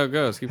exactly how it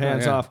goes. Keep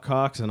Hands going. off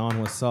cocks and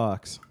on with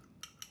socks.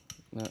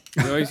 No.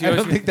 You always, you I don't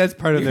always- think that's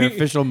part of their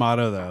official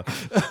motto, though.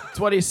 That's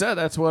what he said.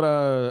 That's what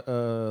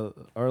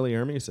Arlie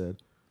Ermy said.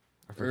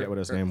 I forget what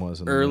his name was.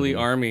 In the early movie.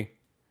 army.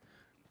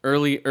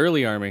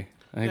 Early army.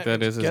 I think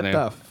that is his Get name.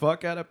 the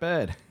fuck out of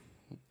bed.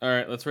 All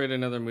right, let's rate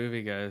another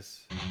movie,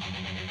 guys.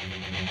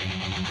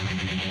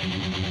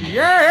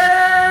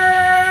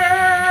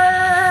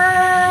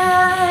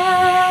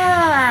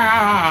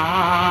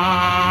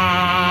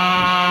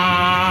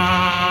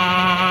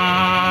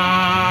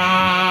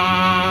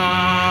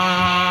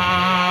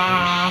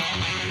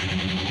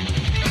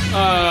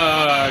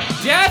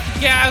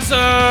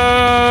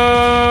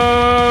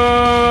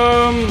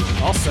 Deathgasm!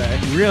 I'll say.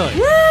 Really?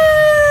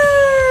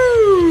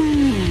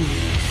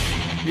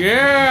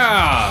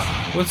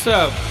 Yeah! What's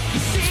up?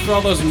 It's for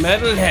all those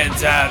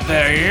metalheads out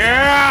there,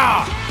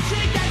 yeah!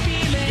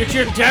 Get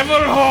your devil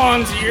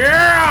horns,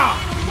 yeah!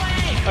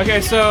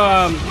 Okay, so,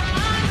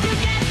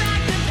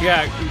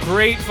 yeah,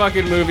 great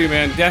fucking movie,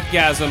 man.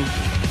 Deathgasm.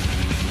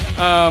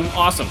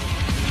 Awesome.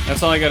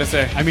 That's all I gotta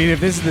say. I mean, if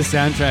this is the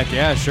soundtrack,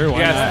 yeah, sure, why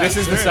Yes, not? this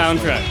is the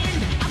soundtrack.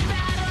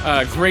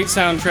 Great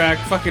soundtrack,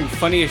 fucking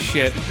funny as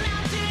shit.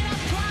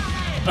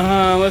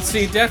 Let's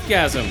see,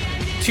 Deathgasm.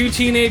 Two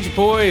teenage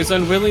boys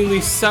unwillingly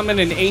summon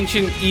an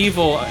ancient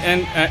evil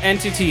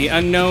entity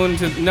known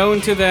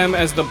to them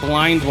as the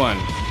Blind One.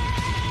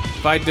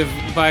 By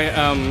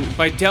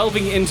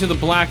delving into the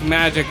black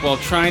magic while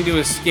trying to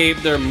escape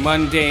their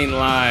mundane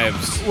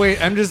lives.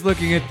 Wait, I'm just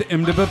looking at the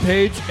IMDb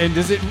page, and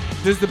does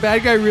the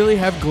bad guy really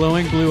have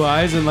glowing blue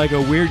eyes and like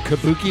a weird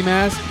kabuki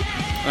mask?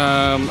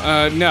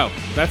 No,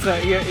 that's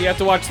not. You have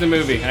to watch the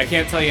movie. I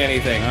can't tell you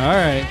anything. All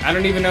right. I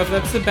don't even know if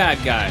that's the bad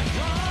guy.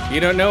 You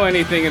don't know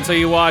anything until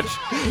you watch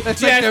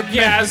That's like their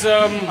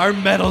Deathgasm. Our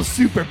metal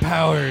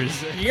superpowers.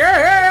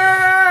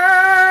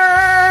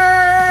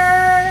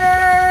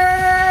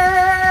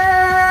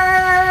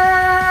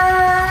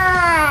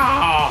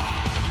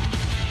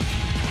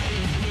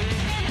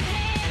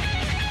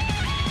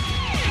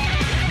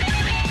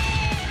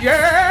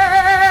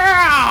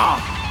 Yeah!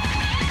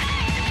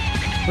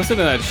 Listen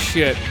to that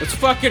shit. It's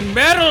fucking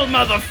metal,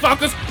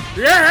 motherfuckers!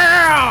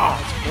 Yeah!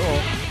 That's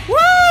cool.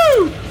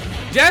 Woo!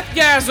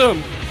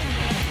 Deathgasm!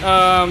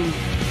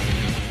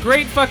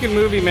 Great fucking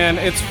movie, man.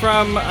 It's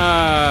from,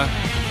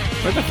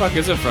 where the fuck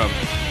is it from?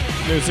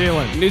 New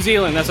Zealand. New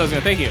Zealand, that's what I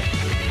was gonna, thank you.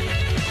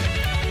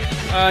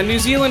 New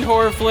Zealand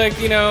horror flick,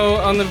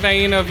 on the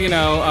vein of,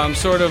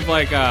 sort of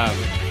like,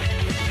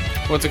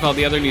 what's it called?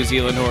 The other New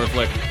Zealand horror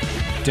flick.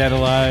 Dead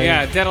Alive.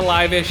 Yeah, Dead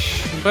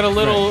Alive-ish, but a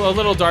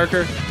little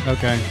darker.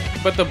 Okay.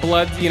 But the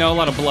blood, a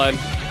lot of blood.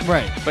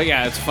 Right. But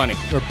yeah, it's funny.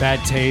 Or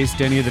Bad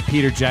Taste, any of the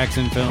Peter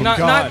Jackson films. Not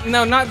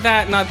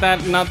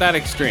that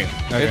extreme.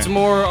 Okay. It's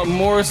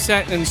more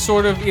set and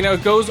sort of,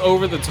 it goes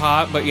over the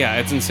top, but yeah,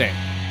 it's insane.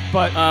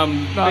 But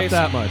not basi-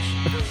 that much.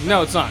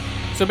 No, it's not.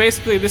 So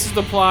basically, this is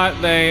the plot.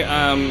 They,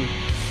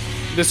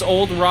 this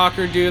old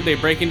rocker dude, they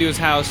break into his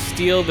house,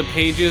 steal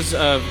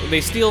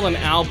they steal an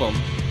album,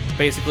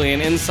 basically,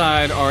 and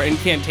inside are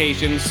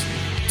incantations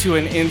to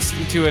an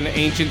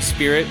ancient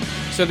spirit.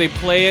 So they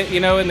play it,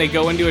 and they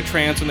go into a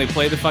trance when they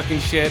play the fucking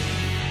shit.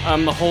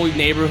 The whole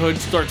neighborhood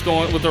starts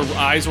going with their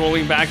eyes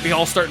rolling back. They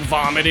all start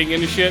vomiting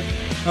and shit.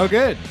 Oh,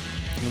 good.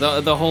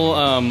 The whole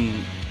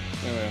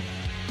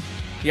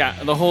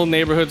the whole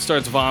neighborhood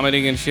starts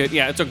vomiting and shit.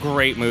 Yeah, it's a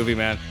great movie,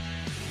 man.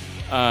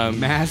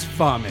 Mass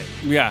vomit.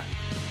 Yeah,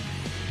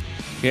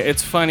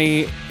 it's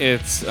funny.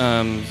 It's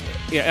I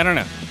don't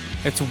know.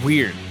 It's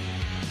weird.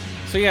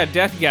 So yeah,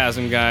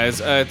 Deathgasm,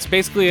 guys. It's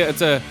basically if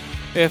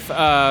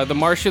The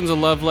Martian's a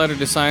love letter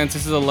to science,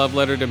 this is a love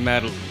letter to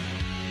metal.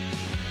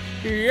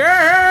 Who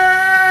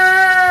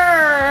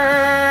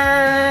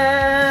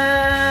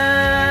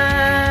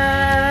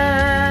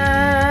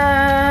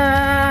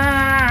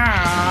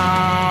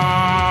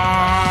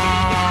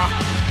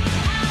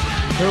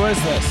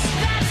is this?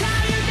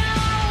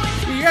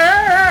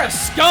 Yeah,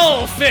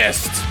 Skull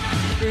Fist.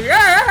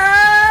 Yeah.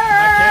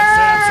 I can't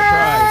say I'm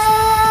surprised.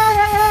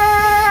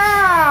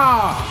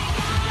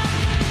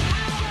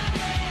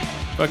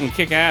 Fucking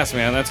kick ass,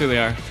 man. That's who they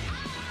are.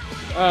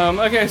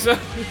 Okay, so.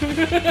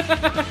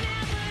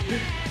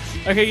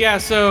 Okay, yeah,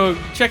 so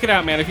check it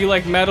out, man. If you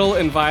like metal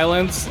and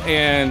violence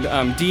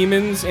and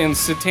demons and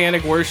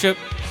satanic worship,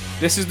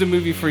 this is the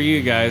movie for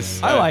you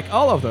guys. I like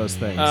all of those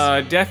things.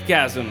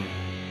 Deathgasm.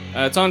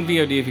 It's on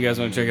VOD if you guys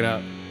want to check it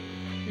out.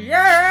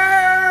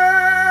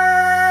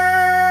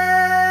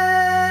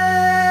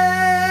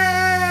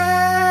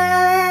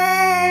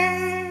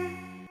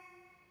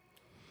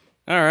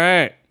 All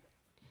right.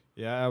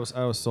 Yeah, I was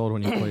sold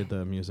when you played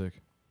the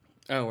music.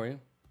 Oh, were you?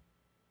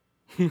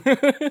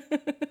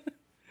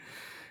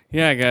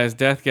 Yeah, guys,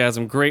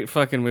 Deathgasm, great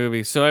fucking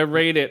movie. So I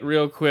rate it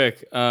real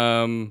quick.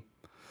 What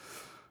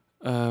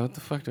the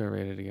fuck do I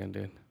rate it again,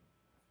 dude?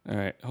 All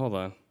right, hold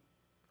on.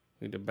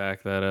 Need to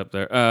back that up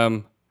there.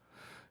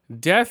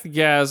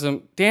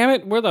 Deathgasm. Damn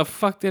it, where the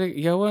fuck did it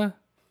Yoa?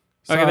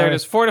 Okay, there it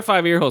is. 4 to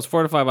 5 ear holes,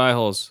 4 to 5 eye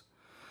holes.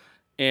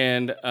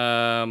 And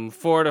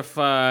 4 to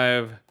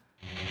 5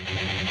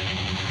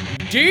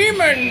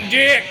 demon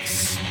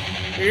dicks.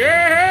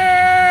 Yeah.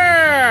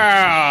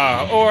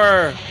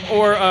 Or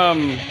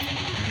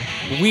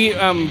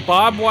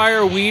barbed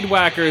wire weed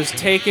whackers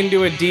taken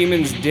to a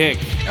demon's dick.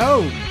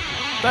 Oh,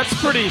 that's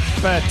pretty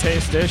bad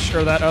taste-ish.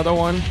 Or that other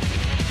one.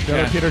 The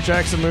other Peter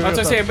Jackson movie. That's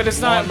what I'm saying, but it's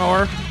not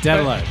more.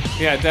 Dead Alive.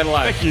 Yeah, Dead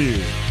Alive. Thank you.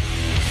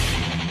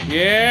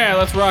 Yeah,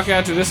 let's rock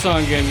out to this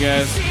song again,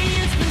 guys.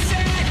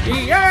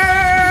 Yeah!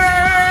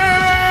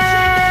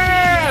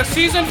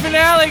 Season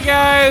finale,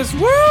 guys!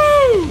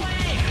 Woo!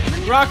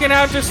 Rocking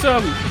out to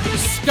some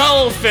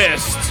Skull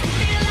Fist.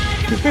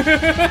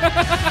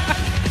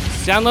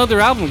 Download their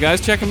album, guys.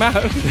 Check them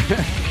out.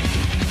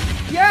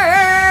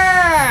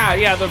 Yeah!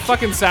 Yeah, the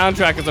fucking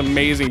soundtrack is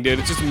amazing, dude.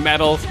 It's just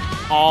metal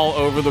all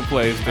over the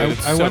place, dude.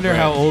 I wonder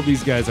how old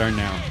these guys are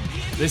now.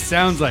 This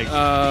sounds like...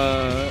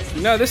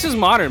 no, this is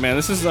modern, man.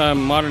 This is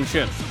modern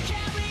shit.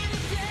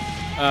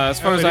 As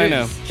far as I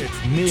know.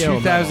 It's neo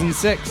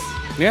 2006.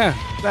 Yeah.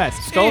 That's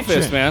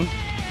Skullfist, man.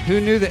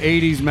 Who knew the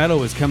 80s metal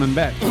was coming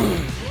back?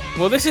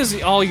 Well, this is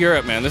all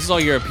Europe, man. This is all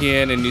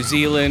European and New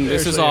Zealand.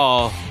 This is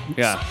all...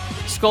 Yeah.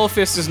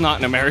 Skullfist is not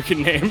an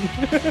American name.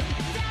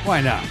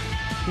 Why not?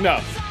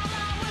 No.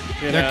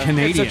 They're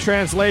Canadian. It's a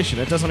translation.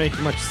 It doesn't make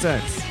much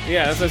sense.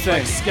 Yeah, that's what I'm saying.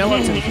 Like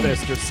skeleton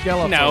fist or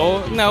skeleton.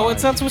 No,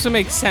 it's not supposed to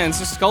make sense.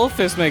 Just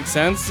Skullfist makes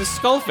sense. Just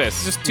Skullfist.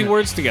 It's just two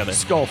words together.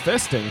 Skull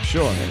fisting,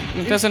 sure.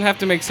 It doesn't have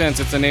to make sense.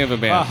 It's the name of a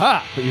band.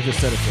 Aha! But you just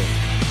said it did.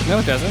 No,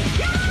 it doesn't.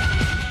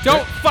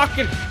 Don't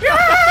fucking...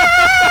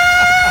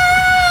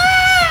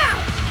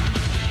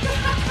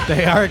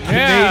 They are a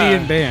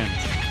Canadian band.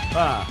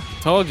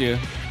 Told you.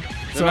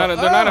 They're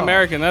not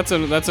American. That's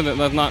not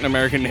an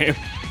American name.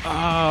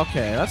 Oh,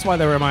 okay. That's why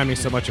they remind me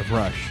so much of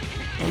Rush.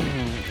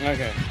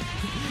 Okay.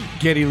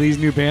 Geddy Lee's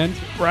new band.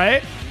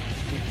 Right?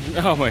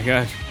 Oh my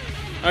gosh.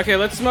 Okay,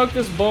 let's smoke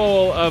this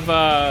bowl of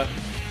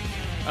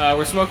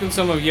we're smoking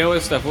some of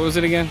Yoa's stuff. What was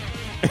it again?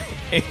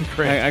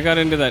 I got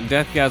into that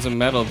Deathgasm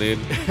metal, dude.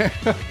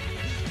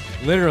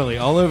 Literally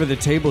all over the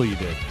table you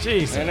did.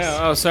 Jesus. I know.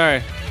 Oh,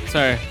 sorry.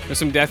 There's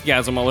some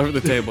Deathgasm all over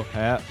the table.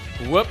 Yeah.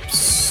 Whoops.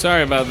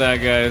 Sorry about that,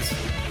 guys.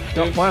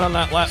 Don't point on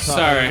that laptop.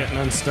 Sorry. Getting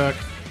unstuck.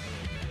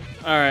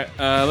 All right,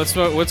 let's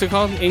smoke. What's it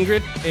called?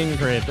 Ingrid?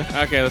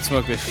 Okay, let's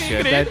smoke this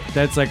shit.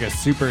 That's like a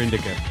super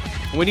indica.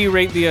 What do you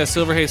rate the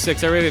Silver Haze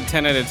 6? I rated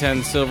 10 out of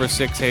 10 Silver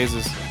 6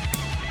 Hazes.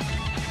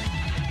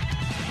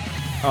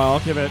 I'll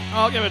give it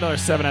another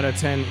 7 out of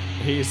 10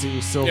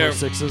 hazy silver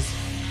 6s.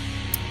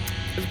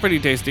 It's pretty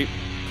tasty.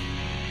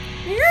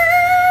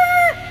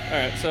 All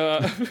right, so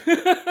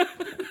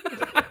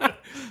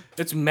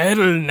it's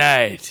Metal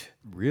Night.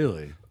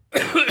 Really?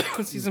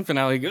 Season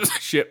finale gives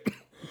a shit.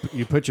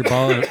 You put your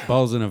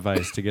balls in a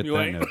vice to get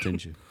that note,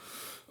 didn't you?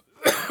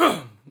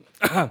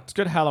 It's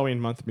good Halloween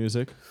month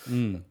music.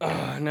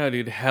 No,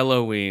 dude,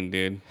 Halloween,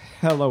 dude.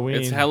 Halloween.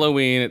 It's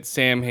Halloween. It's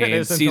Sam It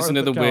Haines. is in Season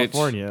of the Northern Witch.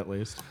 California, at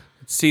least.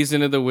 It's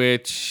Season of the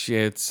Witch.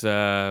 It's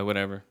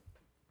whatever.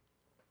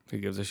 Who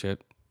gives a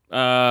shit?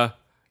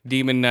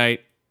 Demon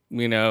Night.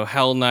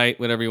 Hell Night,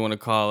 whatever you want to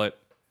call it.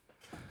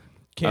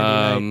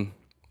 Candy Night.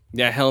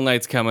 Yeah, Hell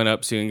Night's coming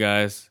up soon,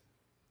 guys.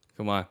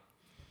 Come on.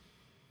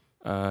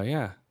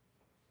 Yeah.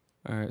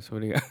 All right, so what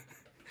do you got?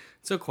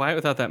 It's so quiet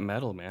without that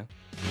metal, man.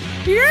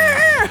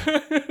 Yeah.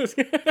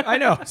 I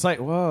know. It's like,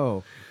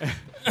 whoa.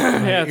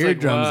 Yeah, it's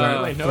Eardrums like,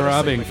 aren't Noticing,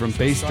 throbbing like, from so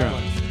bass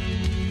silent. drums.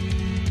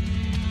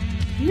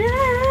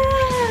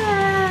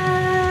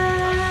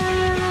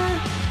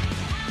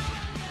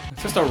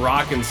 It's just a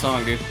rocking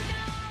song, dude.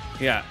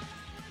 Yeah.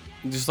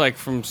 Just like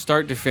from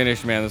start to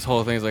finish, man, this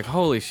whole thing is like,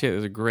 holy shit,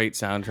 it's a great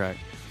soundtrack.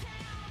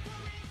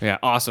 Yeah,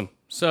 awesome.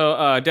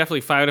 So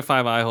definitely 5 out of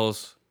 5 eye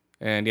holes.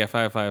 And yeah,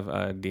 5 out of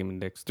 5 demon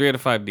dicks. 3 out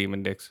of 5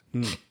 demon dicks.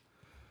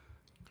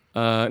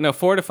 No,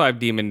 4 out of 5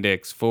 demon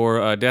dicks for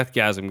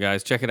Deathgasm,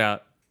 guys. Check it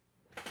out.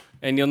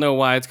 And you'll know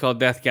why it's called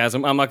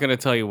Deathgasm. I'm not going to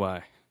tell you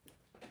why.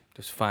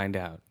 Just find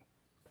out.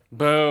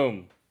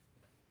 Boom.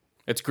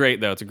 It's great,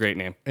 though. It's a great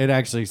name. It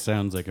actually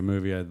sounds like a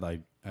movie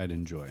I'd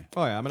enjoy.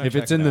 Oh, yeah. I'm going to If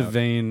it's in the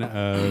vein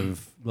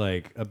of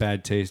like A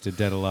Bad Taste of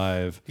Dead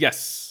Alive,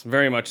 Yes,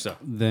 very much so.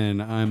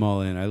 then I'm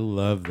all in. I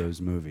love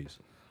those movies.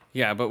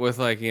 Yeah, but with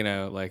like,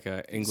 like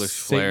a English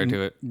flair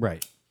to it.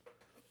 Right.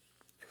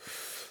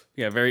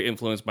 Yeah, very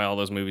influenced by all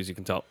those movies, you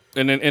can tell.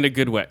 And in a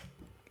good way.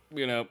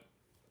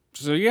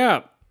 So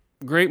yeah,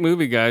 great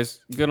movie, guys.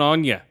 Good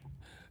on ya.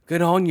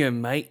 Good on ya,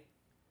 mate.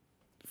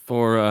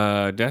 For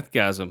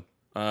Deathgasm.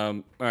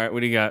 All right, what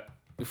do you got?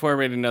 Before I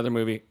rate another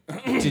movie.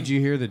 Did you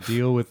hear the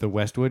deal with the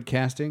Westwood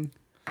casting?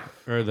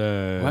 Or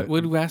the What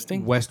wood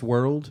casting?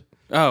 Westworld?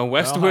 Oh, I'll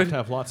Westwood.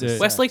 have lots of sex.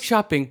 Westlake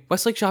Shopping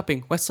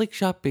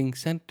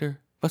Center.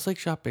 Westlake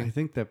I Shopping.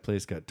 think that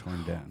place got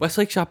torn down.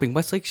 Westlake Shopping.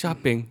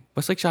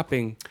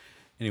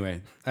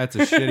 Anyway, that's a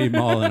shitty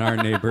mall in our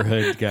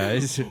neighborhood,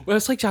 guys.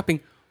 Westlake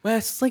Shopping.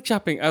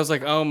 I was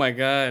like, oh my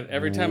God.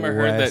 Every time I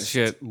heard that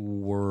shit.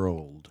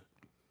 World.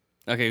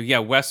 Okay, yeah,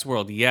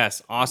 Westworld.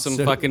 Yes. Awesome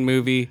So- fucking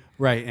movie.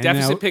 Right. And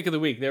Deficit now, pick of the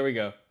week. There we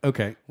go.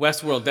 okay.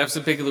 Westworld,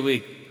 deficit pick of the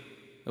week.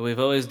 We've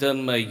always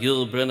done my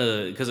Yul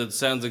Brynner because it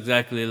sounds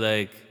exactly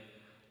like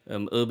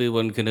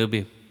Obi-Wan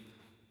Kenobi.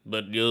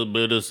 But Yul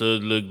Brynner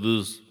sounds like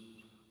this.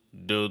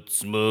 Don't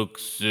smoke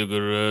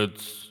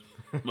cigarettes.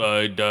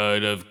 I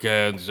died of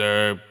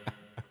cancer.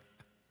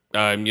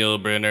 I'm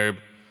Yul Brynner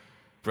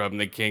from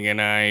The King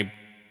and I.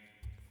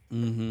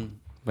 Mm-hmm.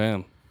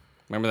 Bam.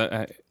 Remember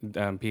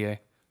that,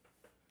 PA?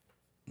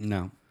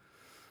 No,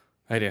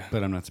 I do.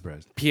 but I'm not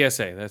surprised.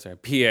 PSA, that's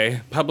right.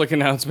 PA, public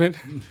announcement.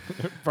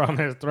 From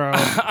his throne.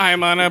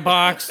 I'm on a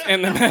box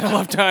in the middle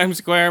of Times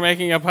Square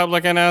making a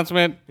public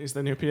announcement. He's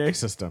the new PA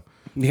system.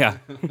 Yeah.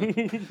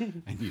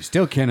 And you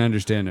still can't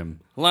understand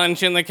him.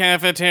 Lunch in the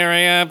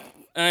cafeteria.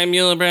 I'm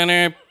Yul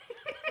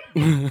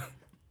Brynner.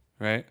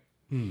 Right?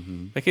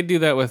 Mm-hmm. They could do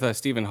that with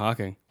Stephen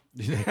Hawking.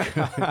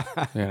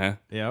 Yeah.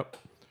 Yep.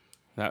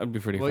 That would be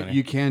pretty Well, funny.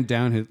 you can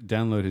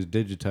download his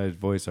digitized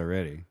voice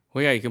already.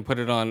 Well, yeah, you can put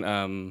it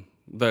on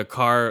the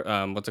car,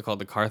 what's it called?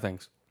 The car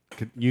things.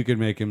 You could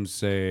make him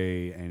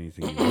say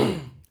anything you want.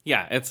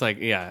 Yeah, it's like,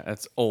 yeah,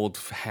 that's old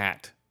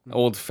fat.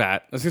 Old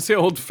fat. I was going to say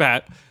old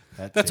fat.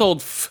 That's it.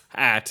 old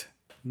fat.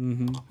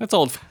 Mm-hmm. That's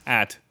old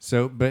fat.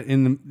 So, but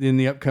in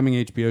the upcoming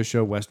HBO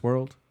show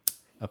Westworld,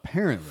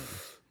 apparently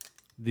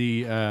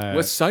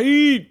West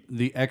Side.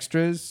 the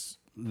extras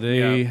they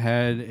Yeah.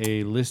 had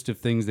a list of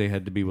things they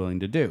had to be willing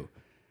to do,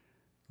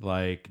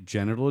 like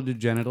genital to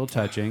genital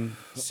touching,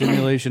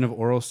 simulation of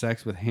oral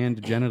sex with hand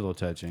to genital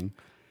touching,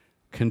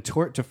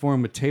 contort to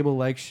form a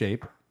table-like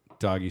shape,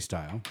 doggy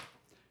style,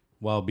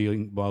 while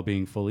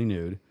being fully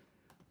nude,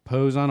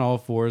 pose on all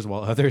fours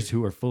while others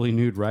who are fully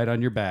nude ride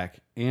on your back,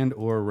 and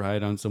or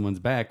ride on someone's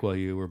back while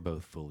you were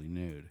both fully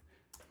nude.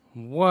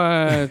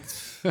 What?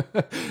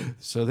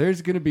 So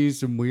there's going to be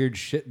some weird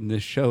shit in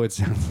this show, it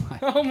sounds like.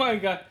 Oh my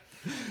God.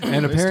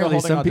 And Are they still apparently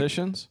holding some people...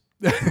 auditions?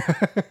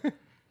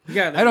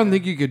 Yeah, I don't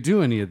think you could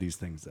do any of these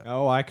things, though.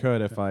 Oh, I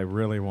could if I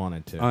really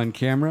wanted to. On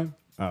camera?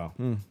 Oh.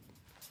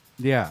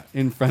 Yeah,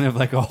 in front of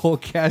like a whole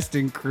cast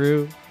and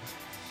crew.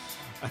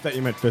 I thought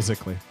you meant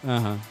physically.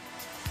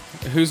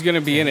 Who's going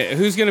to be in it?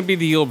 Who's going to be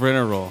the Yul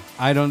Brynner role?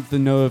 I don't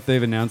know if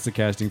they've announced the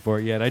casting for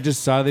it yet. I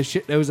just saw this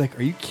shit. I was like,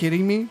 are you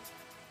kidding me?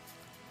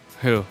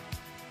 Who?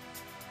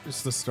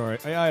 Just the story.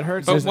 Yeah, I'd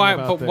heard But something why?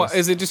 about But this. why,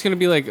 is it just going to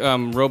be like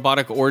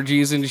robotic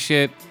orgies and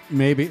shit?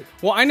 Maybe.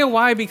 Well, I know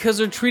why. Because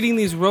they're treating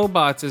these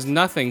robots as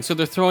nothing. So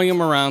they're throwing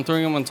them around,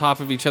 throwing them on top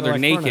of each other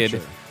like naked.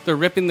 furniture. They're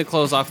ripping the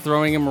clothes off,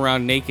 throwing them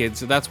around naked.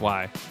 So that's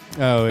why.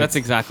 Oh, That's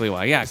exactly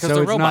why. Yeah, because so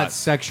they're it's not robots.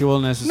 sexual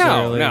No,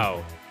 necessarily.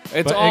 no.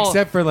 It's But all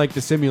except for like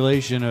the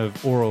simulation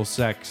of oral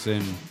sex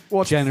and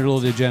Well, genital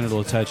to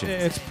genital touching.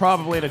 It's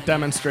probably to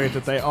demonstrate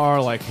that they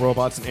are like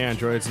robots and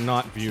androids,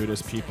 not viewed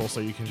as people, so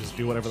you can just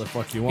do whatever the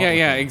fuck you want. Yeah, with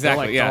yeah, them. They're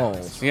exactly. like Yeah,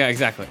 dolls. yeah,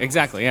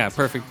 exactly. Yeah,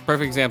 perfect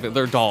example.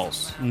 They're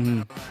dolls.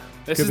 Mm-hmm.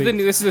 This Could is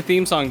be. this is the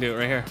theme song. Do it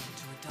right here.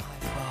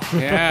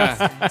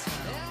 Yeah,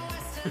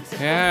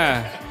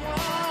 yeah.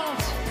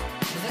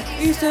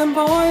 Eastern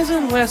boys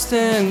and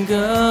Western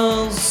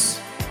girls.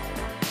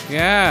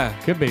 Yeah,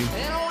 Could be.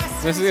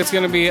 it's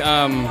gonna be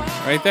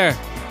right there.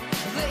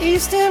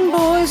 Eastern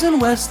boys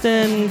and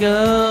Western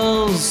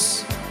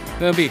girls.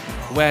 It'll be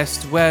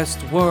West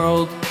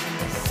World.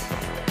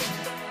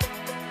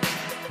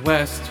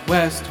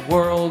 West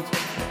World.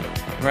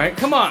 Right?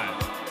 Come on.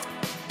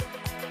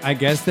 I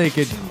guess they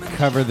could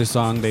cover the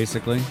song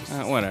basically.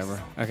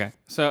 Whatever. Okay.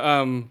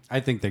 So I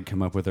think they'd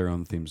come up with their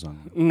own theme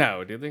song,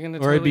 no, dude, they're gonna.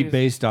 or it'd be totally-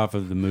 based off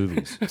of the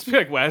movies. It's be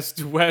like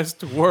West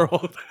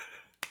World.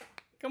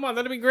 Come on,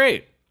 that'd be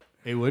great.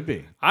 It would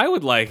be. I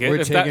would like it. We're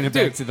if taking that, it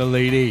back dude, to the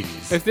late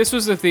 '80s. If this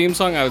was the theme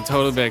song, I would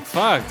totally be like,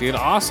 fuck, dude,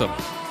 awesome.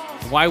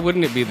 Why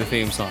wouldn't it be the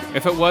theme song?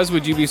 If it was,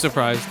 would you be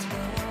surprised?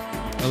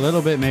 A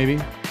little bit, maybe.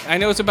 I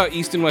know it's about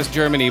East and West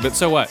Germany, but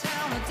so what?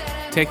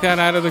 Take that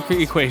out of the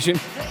equation.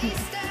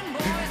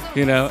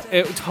 You know,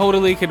 it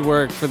totally could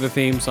work for the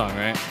theme song,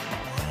 right?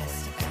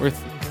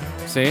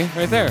 See?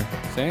 Right there.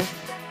 See?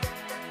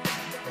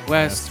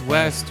 West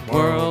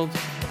World.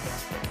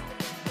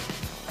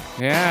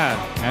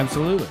 Yeah.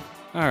 Absolutely.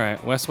 All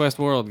right. West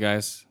World,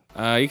 guys.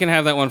 You can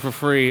have that one for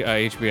free,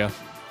 HBO.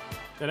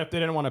 And if they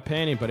didn't want to pay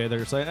anybody, they're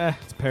just like,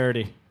 it's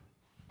parody.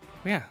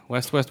 Yeah.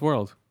 West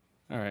World.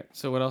 All right.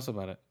 So what else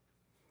about it?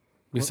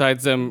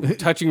 Besides them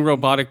touching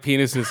robotic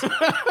penises.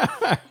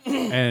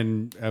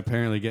 And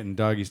apparently getting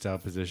doggy style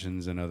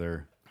positions and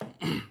other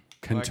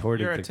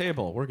contorted You're at a things.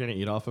 table. We're going to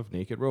eat off of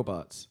naked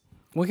robots.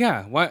 Well,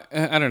 yeah. Why?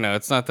 I don't know.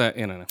 It's not that. I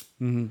don't know.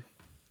 Mm-hmm.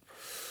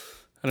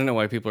 I don't know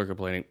why people are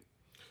complaining.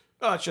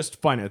 Oh, it's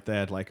just fun at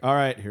that. Like, all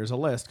right, here's a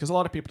list. Because a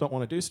lot of people don't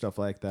want to do stuff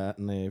like that.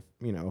 And they,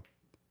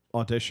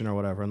 audition or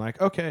whatever. And like,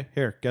 okay,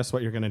 here, guess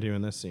what you're going to do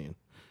in this scene.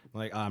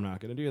 Like, I'm not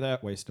going to do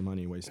that. Waste of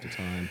money, waste of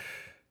time.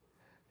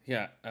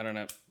 Yeah. I don't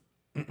know.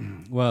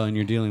 Well, and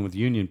you're dealing with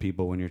union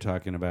people when you're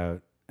talking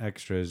about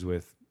extras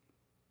with,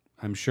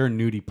 I'm sure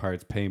nudie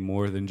parts pay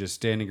more than just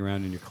standing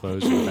around in your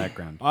clothes in the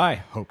background. I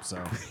hope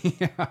so.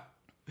 Yeah.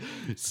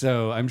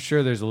 So I'm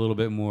sure there's a little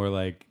bit more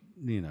like,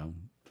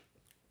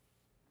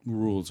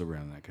 rules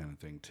around that kind of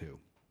thing too.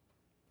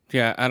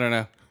 Yeah. I don't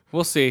know.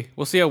 We'll see.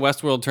 We'll see how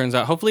Westworld turns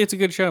out. Hopefully it's a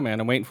good show, man.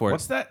 I'm waiting for it.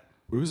 What's that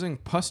oozing,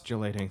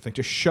 postulating thing?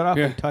 Just shut up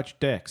and touch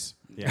dicks.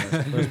 Yeah,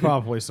 there's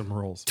probably some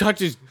rules. Touch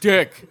his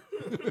dick.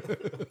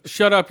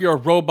 Shut up, you're a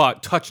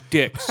robot. Touch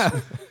dicks.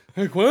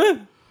 Like, what?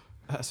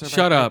 Sir,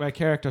 Shut up. My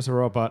character's a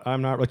robot.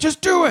 I'm not.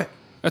 Just do it.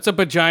 That's a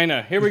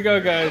vagina. Here we go,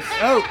 guys.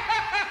 Oh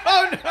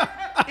no.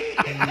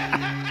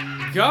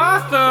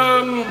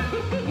 Gotham!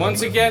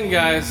 Once again,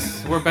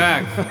 guys, we're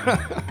back.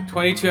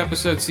 22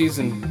 episode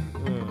season.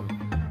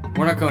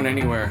 We're not going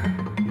anywhere.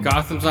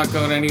 Gotham's not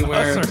going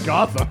anywhere. That's our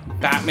Gotham.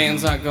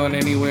 Batman's not going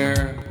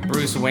anywhere.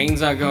 Bruce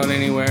Wayne's not going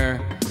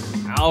anywhere.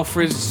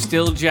 Alfred's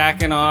still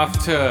jacking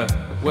off to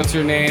what's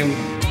her name?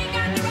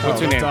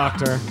 What's her name?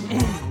 Doctor.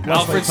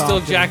 Alfred's still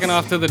jacking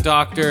off to the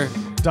doctor.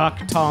 Doc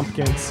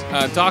Tompkins.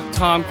 Doc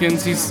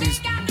Tompkins, he's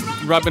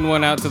rubbing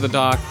one out to the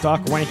doc.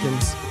 Doc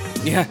Wankins.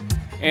 Yeah.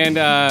 And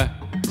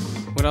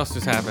what else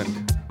just happened?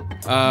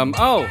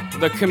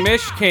 The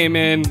commish came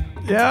in.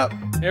 Yep.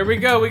 Here we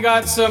go. We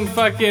got some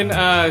fucking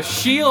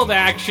shield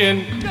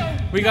action.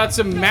 We got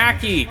some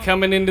Mackey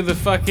coming into the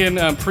fucking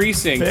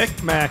precinct.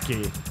 Vic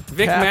Mackey.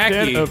 Vic Captain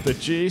Mackey. of the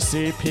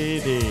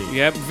GCPD.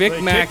 Yep, Vic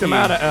They Mackey. kicked him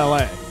out of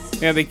L.A.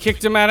 Yeah, they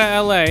kicked him out of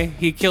L.A.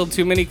 He killed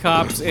too many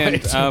cops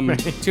and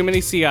too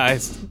many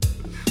CIs.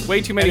 Way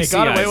too many And he CIs.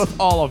 got away with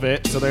all of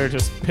it, so they're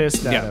just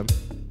pissed at Yeah. him.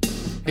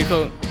 He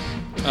killed,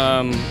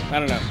 I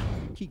don't know.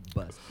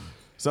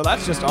 So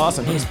that's just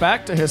awesome. He's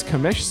back to his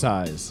commish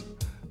size.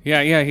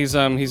 Yeah, he's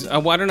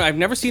well, I don't know. I've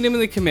never seen him in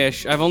the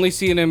commish. I've only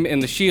seen him in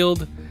the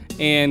Shield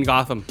and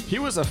Gotham. He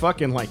was a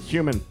fucking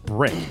human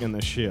brick in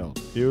the Shield.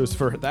 He was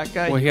for that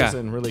guy. Well, he yeah. was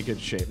in really good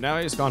shape. Now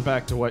he's gone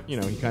back to what he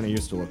kind of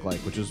used to look like,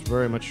 which is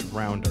very much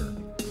rounder.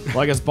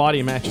 Like his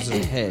body matches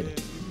his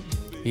head.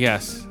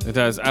 Yes, it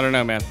does. I don't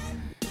know, man.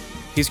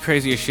 He's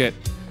crazy as shit.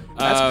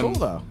 That's cool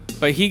though.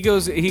 But he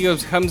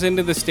comes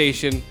into the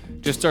station,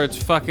 just starts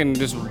fucking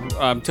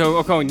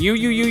going,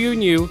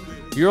 you.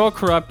 You're all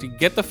corrupt.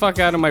 Get the fuck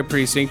out of my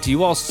precinct.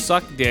 You all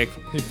suck dick.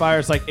 He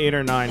fires 8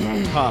 or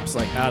 9 cops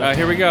out of.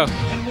 Here we go.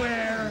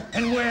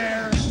 And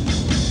where?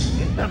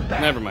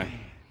 Never mind.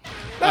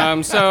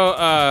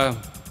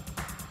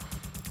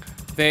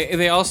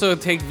 They also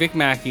take Vic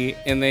Mackey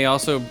and they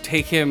also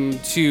take him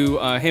to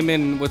him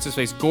and what's his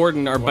face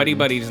Gordon are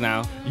buddies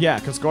now. Yeah,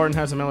 because Gordon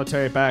has a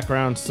military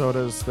background. So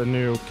does the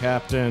new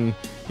captain.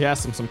 He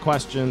asks him some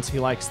questions. He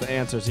likes the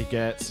answers he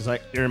gets. He's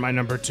like, "You're my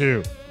number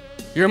 2."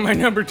 You're my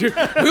number 2.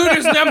 Who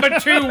does number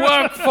 2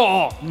 work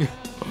for?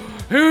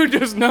 Who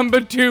does number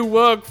 2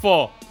 work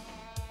for?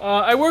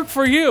 I work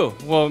for you.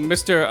 Well,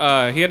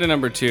 Mr. He had a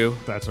number 2.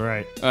 That's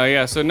right.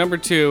 Yeah, so number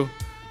 2,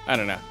 I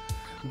don't know.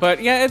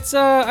 But yeah, it's,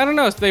 I don't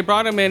know. They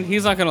brought him in.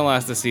 He's not going to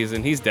last the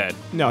season. He's dead.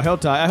 No, he'll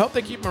die. I hope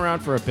they keep him around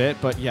for a bit,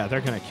 but yeah, they're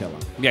going to kill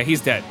him. Yeah,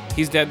 he's dead.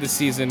 He's dead this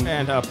season.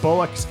 And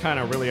Bullock's kind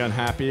of really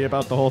unhappy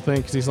about the whole thing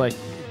because he's like,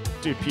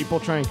 dude,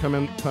 people try and come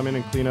in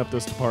and clean up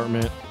this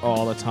department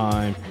all the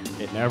time.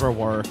 It never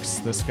works.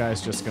 This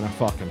guy's just going to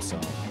fuck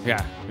himself.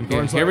 Yeah. And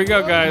Gordon's Here like, we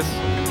go, guys.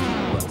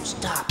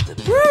 Stop the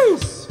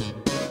press.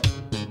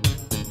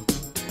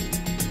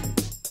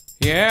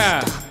 Yeah.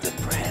 Stop the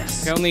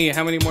press. How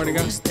many more to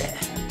go? Who's that?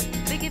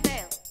 Vicky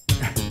Bell.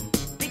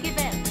 Vicky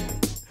Bell.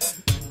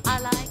 I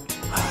like.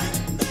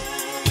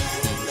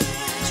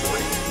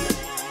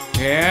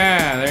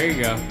 Yeah, there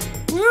you go.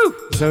 Woo!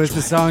 So is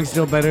the song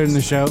still better than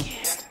the show?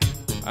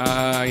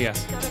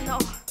 Yes. Gotta know.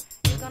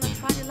 You're gonna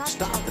try to like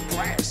Stop the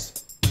press.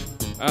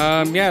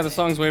 Yeah, the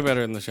song's way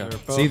better than the show.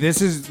 See,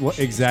 this is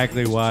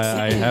exactly why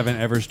I haven't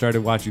ever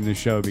started watching the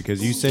show,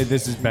 because you say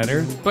this is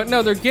better. But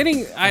no, they're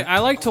getting. I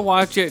like to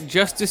watch it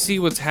just to see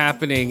what's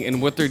happening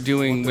and what they're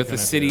doing with the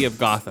city of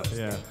Gotham.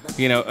 Yeah.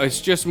 You know, it's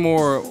just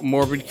more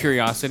morbid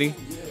curiosity.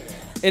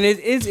 And it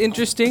is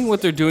interesting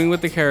what they're doing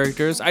with the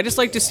characters. I just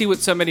like to see what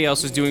somebody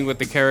else is doing with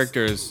the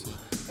characters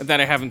that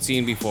I haven't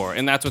seen before.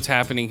 And that's what's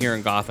happening here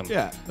in Gotham.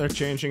 Yeah, they're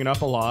changing it up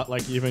a lot.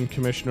 Like even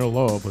Commissioner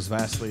Loeb was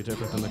vastly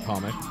different than the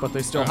comic, but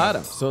they still had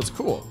him, so it's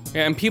cool.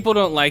 Yeah, and people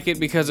don't like it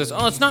because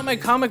it's not my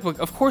comic book.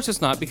 Of course it's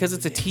not, because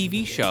it's a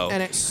TV show.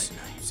 And it's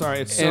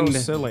so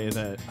silly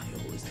that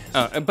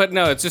But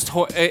no, it's just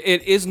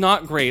it is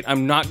not great.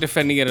 I'm not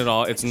defending it at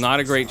all. It's not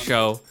a great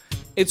show.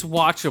 It's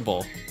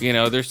watchable. You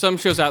know, there's some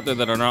shows out there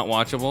that are not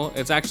watchable.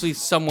 It's actually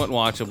somewhat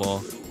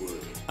watchable.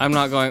 I'm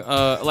not going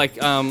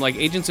like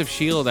Agents of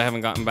S.H.I.E.L.D. I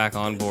haven't gotten back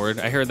on board.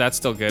 I heard that's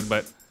still good,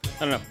 but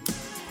I don't know.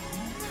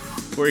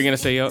 What were you gonna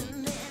say, Yo?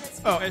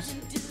 oh, it's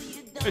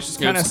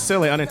just kind of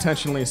silly,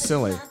 unintentionally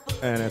silly,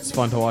 and it's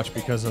fun to watch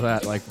because of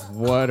that. Like,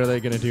 what are they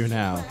gonna do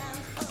now?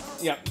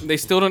 Yeah, they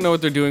still don't know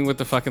what they're doing with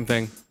the fucking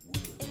thing.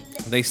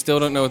 They still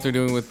don't know what they're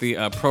doing with the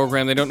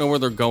program. They don't know where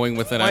they're going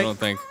with it, I Like, don't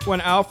think.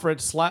 when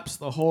Alfred slaps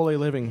the holy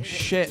living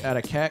shit out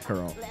of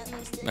Catgirl.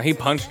 No, he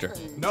punched her.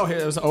 No,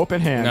 it was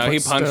open hand. No, but he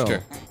punched still.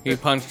 her. He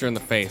punched her in the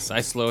face.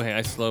 I slow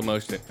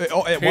motioned it.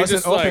 Oh, it He wasn't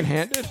just like-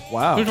 open-handed?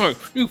 Wow. He's like,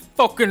 you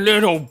fucking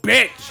little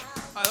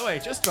bitch. By the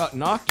way, just about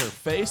knocked her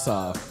face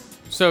off.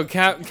 So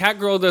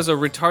Catgirl does a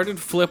retarded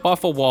flip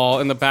off a wall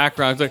in the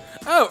background. It's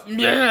like, oh,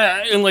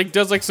 yeah, and like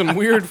does like some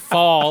weird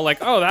fall. Like,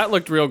 oh, that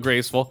looked real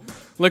graceful.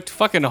 Looked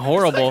fucking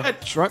horrible.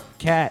 Like a drunk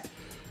cat.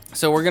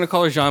 So we're gonna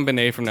call her Jean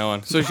Benet from now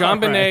on. So Jean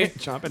Benet,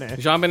 Jean Benet.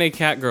 Jean Benet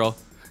Catgirl.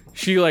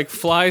 She like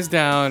flies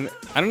down.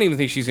 I don't even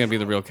think she's gonna be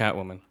the real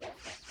Catwoman.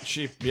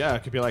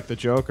 It could be like the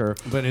Joker.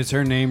 But is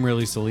her name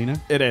really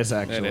Selena? It is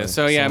actually. It is.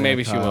 So yeah, Selena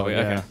maybe she will be.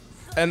 Kyle, Okay.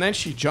 And then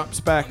she jumps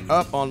back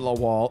up on the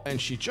wall, and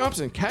she jumps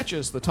and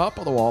catches the top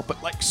of the wall,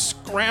 but like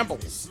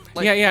scrambles.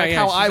 Like, Yeah. Like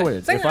how She's I like,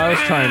 would if I was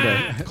trying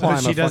to climb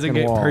But she a doesn't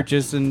fucking get wall.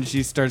 purchased and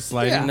she starts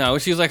sliding. Yeah. No,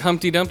 she's like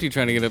Humpty Dumpty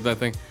trying to get up that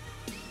thing.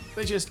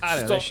 They just, I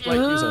don't know, they should like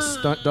use a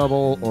stunt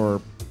double or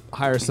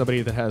hire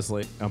somebody that has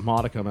like a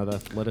modicum of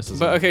athleticism.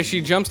 But okay, she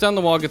jumps down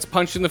the wall, gets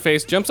punched in the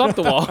face, jumps off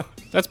the wall.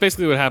 That's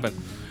basically what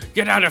happened.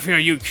 Get out of here!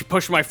 You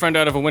push my friend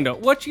out of a window.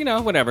 What,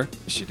 whatever.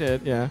 She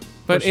did, yeah.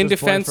 But Pushed in his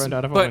defense, boyfriend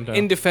out of a but window.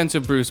 in defense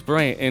of Bruce,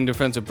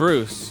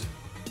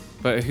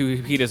 but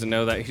he doesn't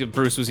know that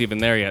Bruce was even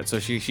there yet, so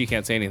she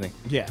can't say anything.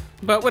 Yeah.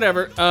 But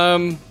whatever.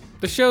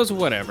 The show's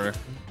whatever.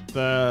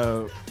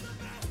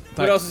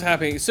 What else is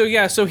happening? So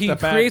yeah, so he The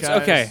bad creates.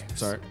 guys- Okay.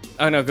 Sorry.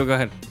 Oh no, go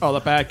ahead. Oh, the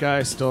bad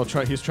guy still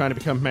he's trying to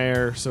become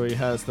mayor, so he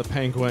has the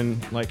Penguin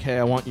like, hey,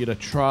 I want you to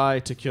try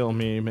to kill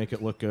me, make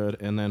it look good,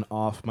 and then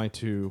off my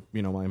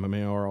my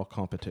mayoral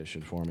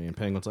competition for me. And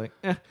Penguin's like,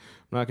 I'm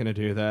not gonna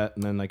do that.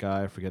 And then the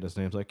guy, I forget his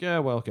name's like, yeah,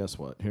 well, guess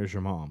what? Here's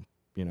your mom.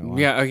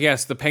 Yeah.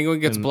 Yes, the Penguin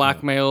gets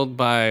blackmailed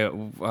by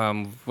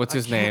what's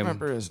his name?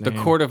 remember his The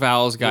name. Court of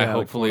Owls guy. Yeah, the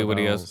Hopefully, Court what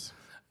of he Owls.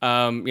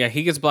 is.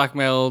 He gets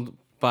blackmailed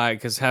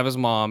because have his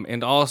mom,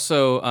 and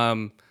also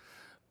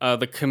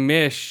the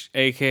commish,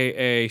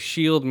 aka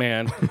Shield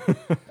Man,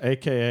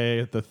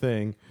 AKA the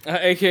Thing.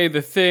 aka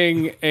the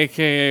Thing,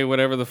 aka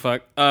whatever the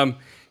fuck.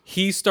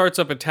 He starts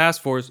up a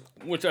task force,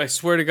 which I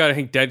swear to God, I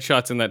think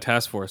Deadshot's in that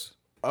task force.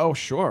 Oh,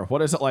 sure.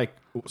 What is it like?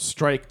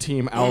 Strike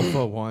Team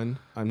Alpha 1?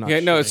 I'm not Yeah,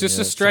 no, sure. it's just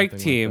Yeah, a strike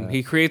something team. like that.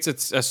 He creates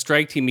a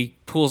strike team. He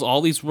pulls all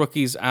these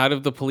rookies out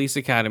of the police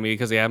academy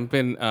because they haven't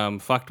been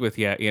fucked with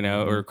yet,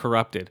 or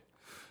corrupted.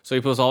 So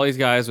he pulls all these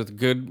guys with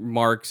good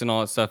marks and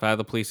all that stuff out of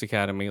the police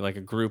academy, like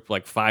a group,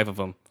 like 5 of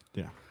them.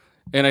 Yeah.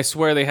 And I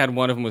swear they had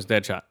one of them was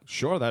Deadshot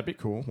Sure, that'd be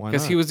cool. Why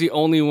because not? he was the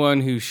only one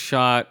who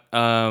shot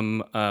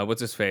what's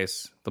his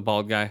face, the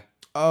bald guy.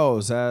 Oh,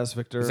 Zaz,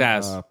 Victor.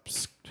 Zaz. God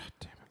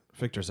damn it.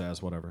 Victor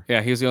Zaz, whatever.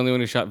 Yeah, he was the only one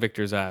who shot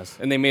Victor Zaz,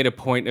 and they made a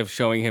point of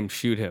showing him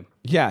shoot him.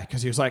 Yeah,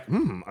 because he was like,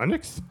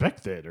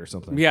 unexpected or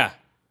something. Yeah,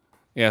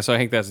 so I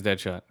think that's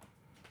Deadshot.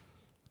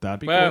 That'd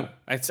be Well, cool.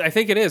 I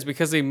think it is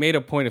because they made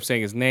a point of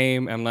saying his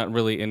name. I'm not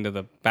really into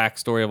the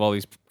backstory of all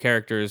these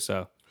characters,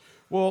 so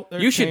Well,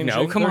 You should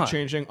know, come they're on.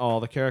 changing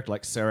all the characters.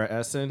 Like Sarah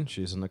Essen,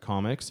 she's in the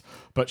comics,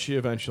 but she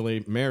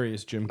eventually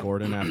marries Jim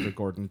Gordon after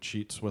Gordon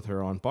cheats with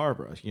her on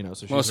Barbara. So she's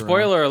Well, around,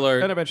 spoiler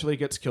alert. and eventually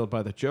gets killed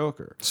by the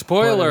Joker.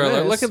 spoiler But in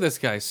alert. this, Look at this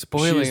guy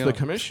spoiling. She's the it.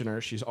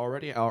 commissioner. She's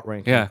already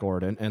outranking Yeah.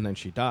 Gordon, and then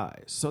she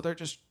dies. So they're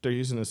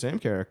using the same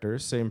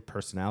characters, same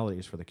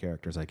personalities for the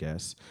characters, I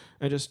guess,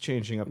 and just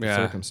changing up the Yeah.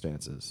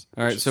 circumstances.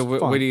 All right, which so is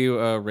what fun. do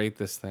you rate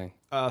this thing?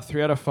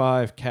 3 out of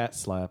 5 cat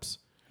slaps.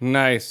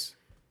 Nice.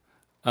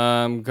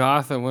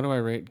 Gotham. What do I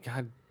rate?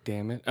 God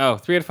damn it. Oh,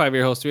 3 out of 5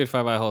 ear holes. 3 out of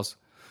 5 eye holes.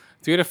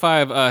 3 out of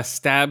 5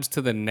 stabs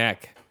to the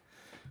neck.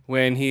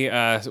 When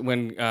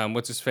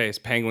what's his face?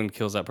 Penguin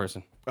kills that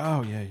person.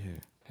 Oh yeah.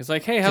 He's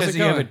like, hey, how's Does it he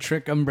going? have a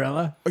trick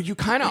umbrella? Oh, you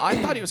kind of. I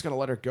thought he was gonna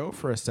let her go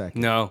for a second.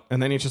 No.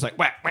 And then he's just like,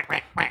 whack, whack,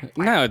 whack, whack.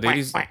 No,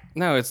 dude,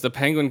 no, it's the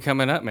penguin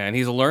coming up, man.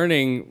 He's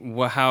learning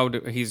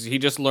he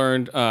just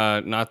learned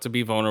not to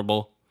be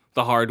vulnerable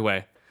the hard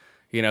way.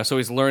 You know, so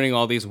he's learning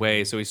all these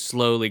ways, so he's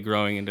slowly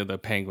growing into the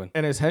penguin.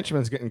 And his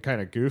henchman's getting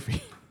kind of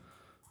goofy.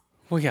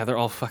 Well, yeah, they're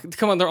all fucking.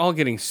 Come on, they're all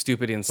getting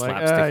stupid and Like,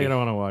 slapsticky. you don't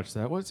want to watch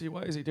that. Why is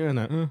he doing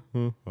that? I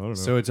don't know.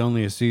 So it's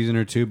only a season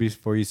or two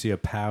before you see a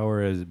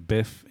power as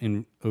Biff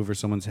in over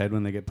someone's head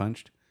when they get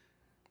punched.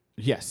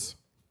 Yes.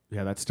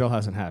 Yeah, that still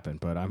hasn't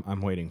happened, but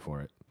I'm waiting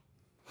for it.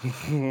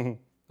 All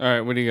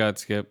right, what do you got,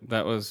 Skip?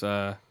 That was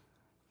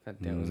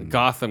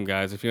Gotham,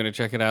 guys. If you want to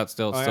check it out,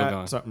 still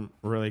going. Something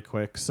really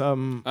quick.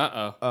 Some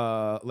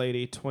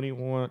lady,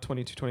 21,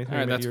 22, 23 All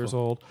right, that's years cool.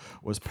 old,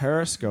 was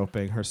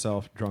periscoping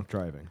herself drunk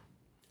driving.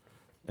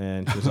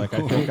 And she was like, I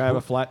think I have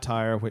a flat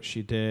tire, which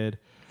she did.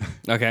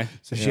 Okay.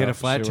 So she had a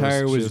flat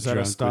tire, was at a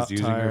drunk, stop was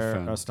using tire, her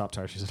phone. a stop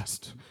tire. She's at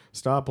a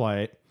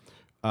stoplight,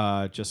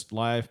 just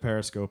live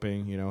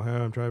periscoping. You know, hey,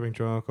 I'm driving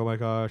drunk. Oh my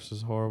gosh, this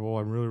is horrible.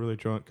 I'm really, really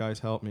drunk. Guys,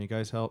 help me.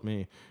 Guys, help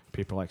me.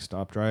 People are like,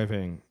 stop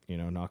driving. You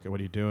know, knock it. What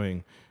are you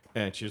doing?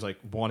 And she was like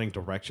wanting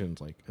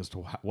directions, like as to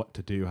what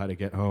to do, how to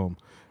get home.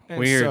 And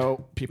Weird.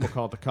 So people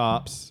called the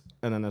cops,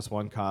 and then this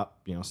one cop,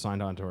 you know,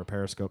 signed on to her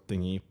periscope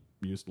thingy,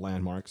 used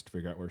landmarks to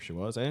figure out where she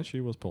was, and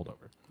she was pulled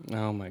over.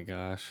 Oh my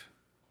gosh,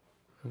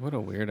 what a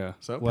weirdo.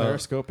 So Well-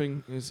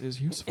 periscoping is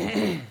useful.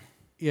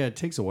 Yeah, it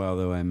takes a while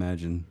though, I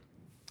imagine.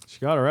 She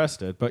got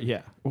arrested, but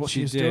yeah, well, She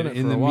she was did. doing it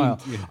In for the a while.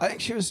 yeah. I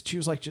think she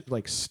was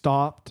like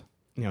stopped,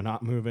 you know,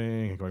 not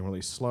moving and going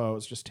really slow. It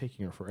was just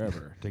taking her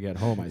forever to get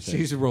home. I think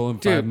She's rolling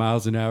Dude. 5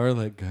 miles an hour.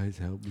 Like, guys,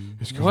 help me.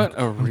 What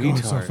a I'm going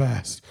so retard.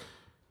 fast.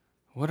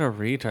 What a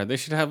retard. They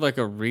should have like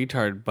a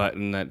retard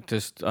button that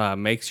just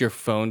makes your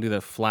phone do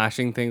the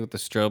flashing thing with the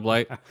strobe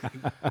light.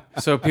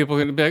 So people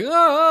can be like,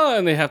 oh,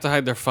 and they have to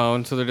hide their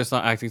phone. So they're just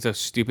not acting so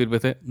stupid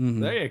with it.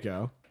 There you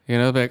go. You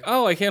know, they'll be like,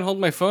 oh, I can't hold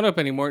my phone up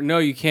anymore. No,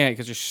 you can't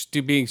because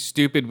you're being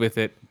stupid with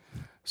it.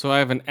 So I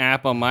have an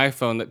app on my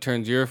phone that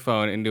turns your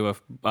phone into a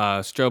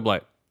strobe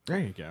light. There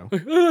you go.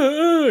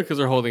 Because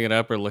they're holding it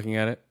up or looking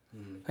at it.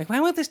 Like, why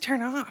won't this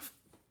turn off?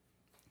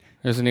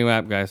 There's a new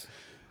app, guys.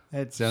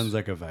 That sounds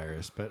like a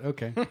virus, but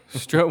okay.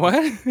 What?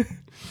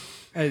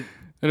 I-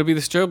 It'll be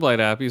the strobe light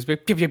app. You just be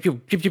pew, pew, pew,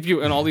 pew, pew,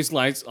 pew, and all these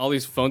lights, all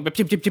these phones,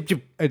 pew, pew, pew,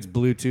 pew. It's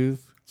Bluetooth,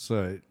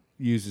 so it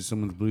uses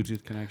someone's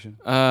Bluetooth connection.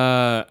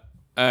 Yeah,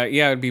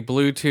 it'd be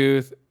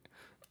Bluetooth.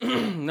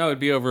 No, it'd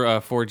be over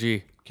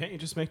 4G. Can't you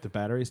just make the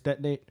batteries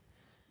detonate?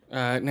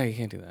 No, you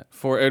can't do that.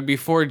 It would be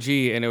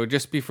 4G, and it would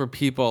just be for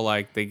people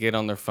like they get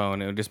on their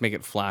phone. It would just make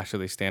it flash so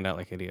they stand out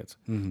like idiots.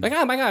 Like,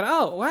 oh my god,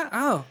 oh what,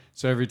 oh.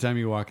 So every time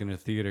you walk in a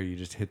theater, you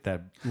just hit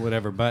that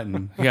whatever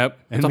button. Yep.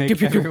 And It's all make pew,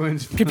 pew, pew.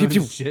 everyone's Pew, pew, pew.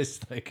 phones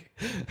just like...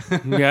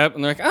 Yep,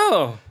 and they're like,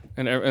 oh,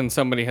 and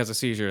somebody has a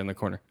seizure in the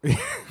corner.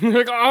 You're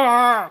like,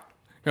 ah,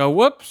 go,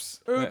 whoops,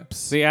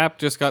 Oops. The app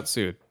just got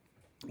sued.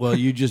 Well,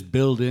 you just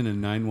build in a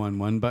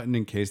 911 button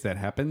in case that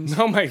happens.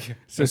 Oh my god,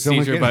 So a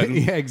someone seizure can, button.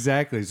 Yeah,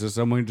 exactly. So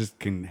someone just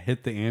can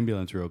hit the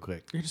ambulance real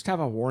quick. You just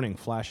have a warning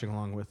flashing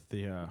along with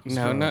the. No,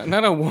 strobe.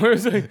 not a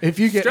warning. If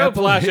you get strobe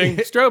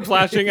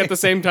flashing at the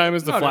same time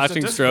as the No, just a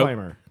flashing strobe.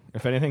 disclaimer.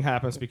 If anything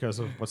happens because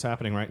of what's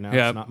happening right now,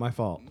 Yeah. it's not my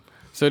fault.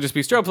 So just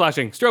be strobe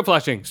flashing, strobe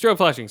flashing, strobe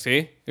flashing.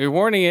 See, you're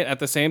warning it at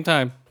the same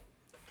time.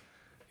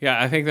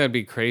 Yeah, I think that'd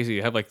be crazy.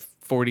 You have like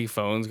 40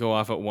 phones go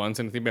off at once,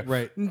 and it'd be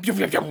Right.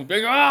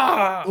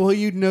 Ah! Well,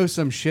 you'd know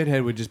some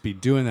shithead would just be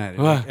doing that at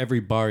like every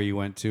bar you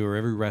went to or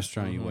every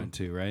restaurant you went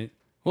to, right?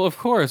 Well, of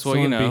course. Well,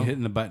 Someone you be know,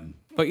 hitting the button.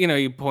 but you know,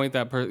 you point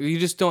that person. You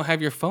just don't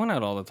have your phone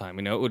out all the time.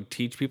 You know, it would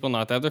teach people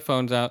not to have their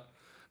phones out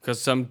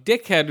because some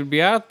dickhead would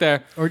be out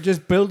there, Or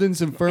just build in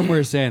some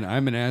firmware saying,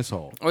 I'm an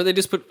asshole. or they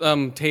just put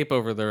tape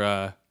over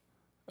their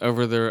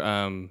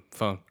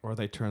phone. Or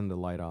they turn the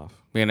light off.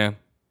 You know,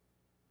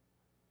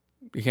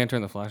 you can't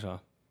turn the flash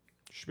off.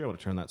 You should be able to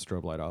turn that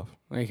strobe light off.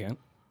 No, you can't.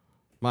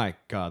 My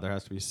God, there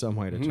has to be some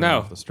way to turn No.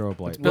 off the strobe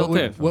light. built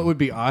in. What would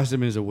be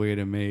awesome is a way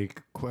to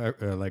make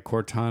like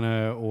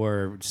Cortana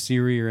or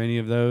Siri or any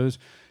of those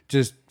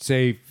just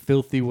say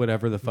filthy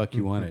whatever the fuck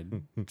you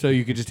wanted. So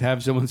you could just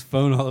have someone's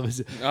phone all of a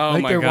sudden. Oh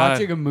like my they're God.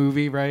 watching a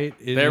movie, right?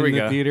 There we in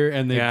the go. theater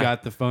and they've Yeah.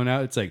 got the phone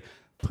out. It's like,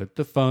 put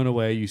the phone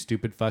away, you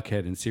stupid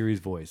fuckhead, in Siri's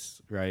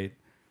voice, right?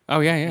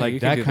 Oh yeah, yeah. Like you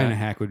could that do kind of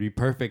hack would be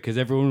perfect because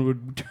everyone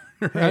would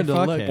turn around to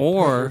look. Fuckhead,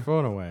 Or- put your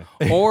phone away.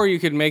 Or you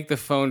could make the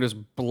phone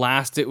just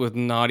blast it with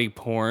naughty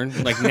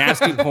porn, like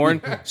nasty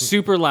porn,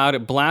 super loud.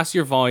 It blasts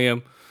your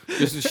volume.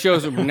 Just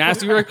shows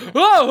nasty. You're like,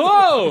 whoa,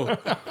 whoa,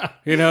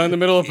 you know, in the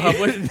middle of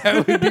public.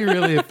 That would be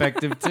really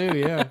effective too.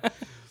 Yeah.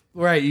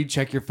 Right. You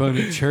check your phone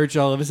at church,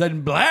 all of a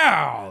sudden,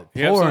 blow.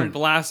 You have someone Porn.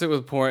 blast it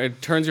with porn.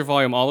 It turns your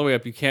volume all the way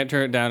up. You can't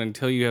turn it down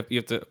until you have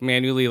to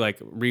manually like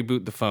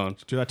reboot the phone.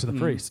 Do that to the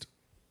priest.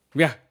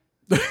 Yeah,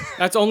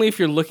 that's only if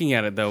you're looking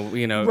at it though.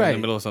 You know, in Right. the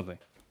middle of something.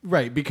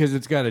 Right, because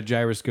it's got a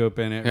gyroscope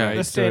in it. Yeah. Right.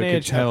 This So day and it could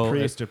age, a tell.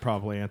 priest would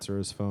probably answer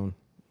his phone,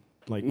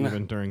 like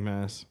even during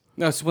mass.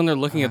 No, it's when they're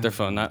looking at their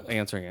phone, not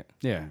answering it.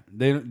 Yeah.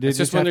 They It's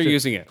just when have they're to-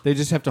 using it. They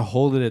just have to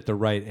hold it at the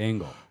right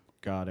angle.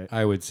 Got it.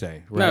 I would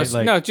say. No,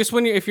 Right? no, just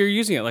if you're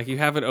using it, like you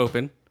have it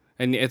open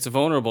and it's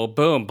vulnerable,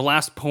 boom,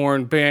 blast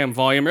porn, bam,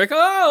 volume, you're like,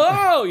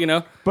 oh, you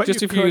know. But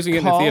just you if you're could using it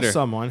in the call theater.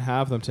 someone,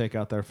 have them take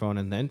out their phone,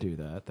 and then do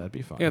that. That'd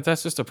be fun. Yeah,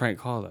 that's just a prank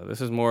call though.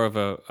 This is more of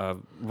a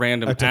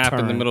random A app in the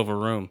deterrent. middle of a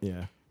room.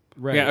 Yeah.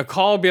 Right. Yeah, a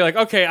call would be like,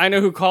 okay, I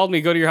know who called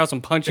me. Go to your house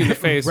and punch you in the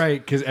face.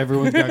 Right, because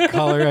everyone's got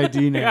caller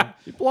ID now. Yeah.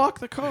 You block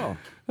the call.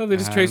 No, they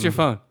just trace your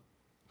phone.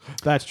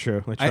 That's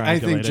true. They I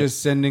think triangulate it.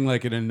 just sending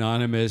like an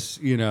anonymous,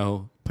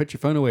 put your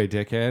phone away,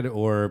 dickhead,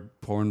 or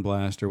porn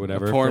blast or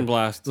whatever. porn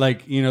blast.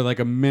 Like, like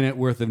a minute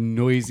worth of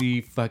noisy,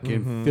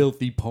 fucking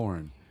filthy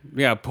porn.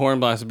 Yeah, porn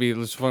blast would be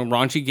just fucking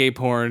raunchy gay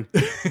porn.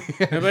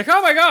 They'd be like,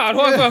 oh my God,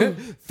 what the?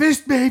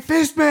 Fist me,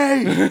 fist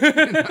me!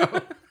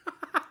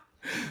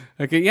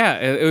 Okay, yeah,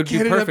 it would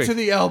Get be it up perfect. to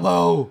the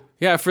elbow.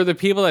 Yeah, for the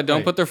people that don't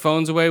Right. put their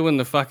phones away when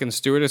the fucking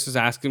stewardess is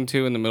asking them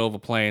to in the middle of a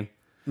plane.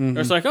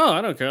 It's like, oh,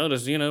 I don't care. I'll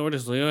just, we're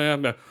just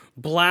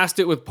blast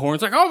it with porn.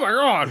 It's like, oh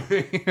my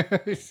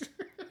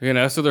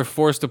God. So they're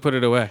forced to put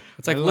it away.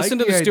 It's like, listen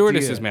to the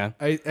stewardesses, man.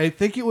 I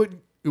think it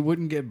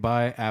wouldn't get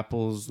by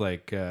Apple's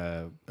like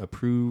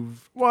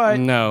approve. What?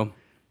 No.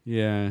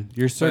 Yeah,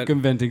 you're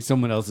circumventing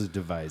someone else's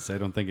device. I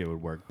don't think it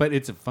would work, but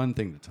it's a fun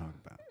thing to talk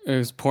about. It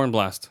was porn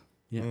blast.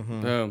 Yeah.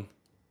 Boom.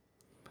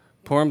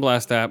 Porn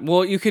blast app.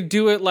 Well, you could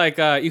do it like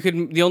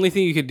the only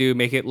thing you could do,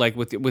 make it like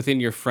within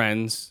your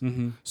friends.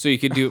 So you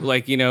could do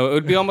like it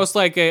would be almost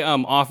like a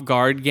off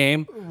guard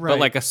game, but Right.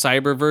 like a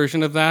cyber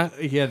version of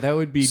that. Yeah, that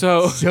would be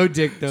So- so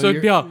dick though. So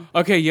it'd be all,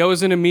 okay, yo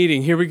is in a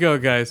meeting. Here we go,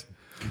 guys.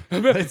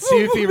 Let's see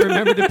if he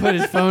remembered to put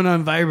his phone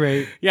on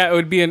vibrate. Yeah, it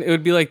would be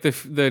like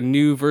the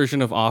new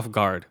version of off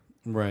guard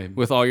Right.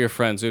 with all your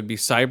friends. It would be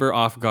cyber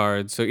off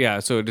guard. So yeah,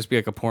 so it'd just be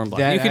like a porn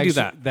blast. You could do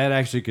that. That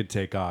actually could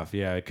take off.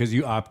 Yeah, because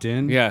you opt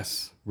in.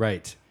 Yes.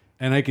 Right.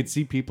 And I could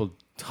see people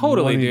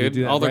Totally, wanting to dude.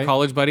 do that, All their right?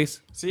 college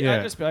buddies. See, Yeah.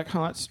 I'd just be like,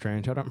 oh, that's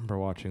strange. I don't remember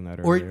watching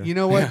that Or earlier. you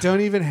know what? Don't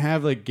even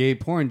have like gay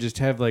porn. Just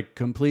have like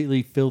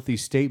completely filthy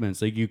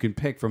statements. Like you can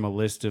pick from a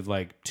list of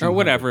like 200, Or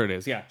whatever it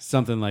is, yeah.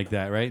 something like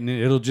that, right? And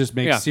it'll just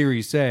make Yeah.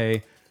 Siri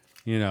say,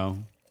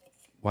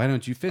 why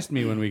don't you fist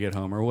me when we get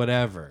home or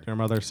whatever. Your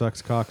mother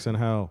sucks cocks in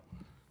hell.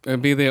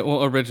 It'd be the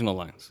original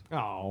lines.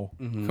 Oh.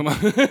 Come on.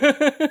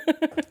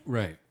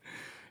 Right.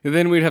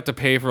 Then we'd have to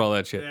pay for all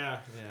that shit. Yeah.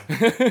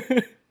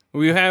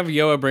 We have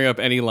Yoa bring up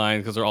any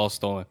lines because they're all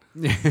stolen.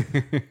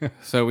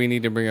 So we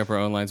need to bring up our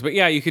own lines. But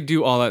yeah, you could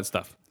do all that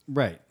stuff.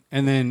 Right.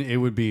 And then it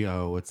would be,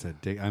 what's that?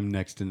 I'm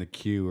next in the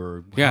queue,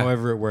 or Yeah.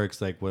 however it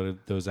works. Like, what are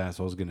those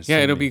assholes going to say? Yeah,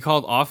 it'll be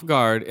called off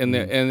guard, and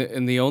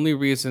the only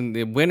reason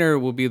the winner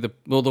will be the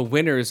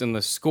winners in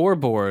the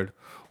scoreboard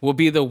will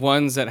be the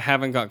ones that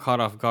haven't got caught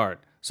off guard.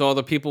 So all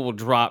the people will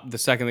drop the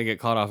second they get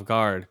caught off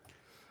guard.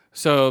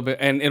 So,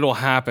 and it'll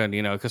happen,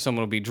 because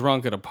someone will be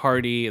drunk at a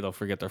party, they'll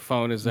forget their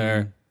phone is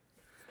there,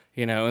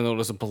 and they'll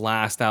just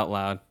blast out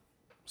loud.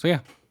 So yeah,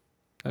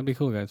 that'd be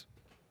cool, guys.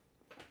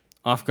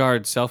 Off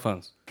guard cell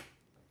phones.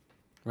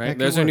 Right? That could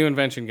There's our work. new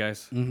invention,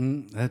 guys.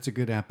 That's a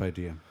good app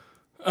idea.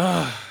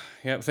 Yep,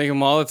 think of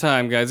them all the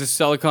time, guys. This is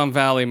Silicon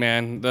Valley,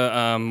 man.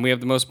 We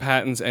have the most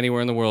patents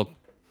anywhere in the world.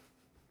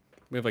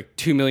 We have like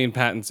 2 million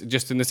patents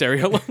just in this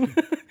area alone.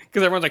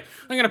 Because everyone's like,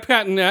 I'm going to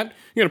patent that. I'm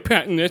going to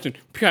patent this and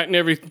patent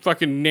every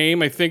fucking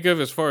name I think of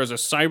as far as a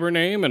cyber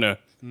name and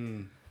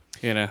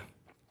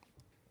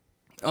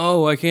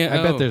Oh, I can't.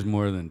 I bet there's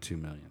more than 2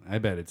 million. I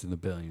bet it's in the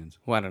billions.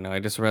 Well, I don't know. I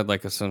just read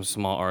like some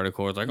small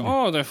article. It's like,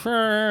 oh,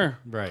 the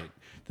Right.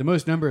 The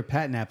most number of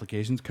patent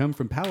applications come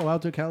from Palo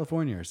Alto,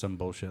 California, or some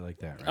bullshit like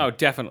that, right? Oh,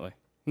 definitely.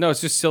 No,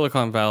 it's just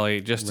Silicon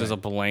Valley, just as a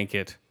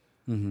blanket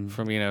from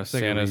like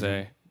San a Jose.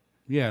 region.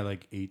 Yeah,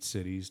 like 8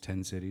 cities,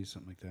 10 cities,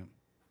 something like that.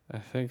 I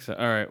think so.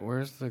 All right,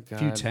 where's the guy? A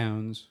few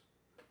towns.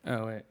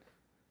 Oh wait,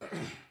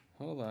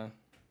 hold on.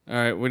 All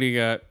right, what do you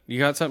got? You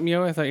got something,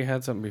 Yo? I thought you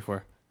had something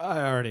before. I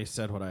already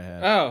said what I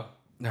had. Oh,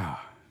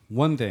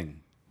 One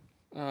thing.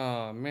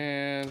 oh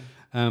man.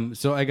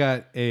 So I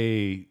got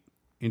a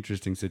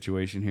interesting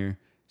situation here.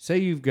 Say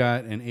you've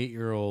got an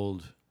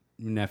 8-year-old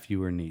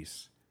nephew or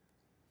niece,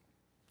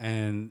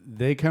 and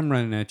they come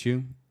running at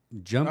you,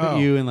 jump at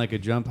you in like a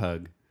jump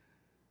hug,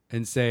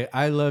 and say,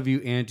 "I love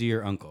you, auntie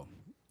or uncle."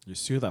 You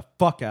sue the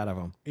fuck out of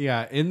them.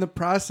 Yeah, in the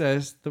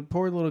process, the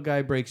poor little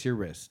guy breaks your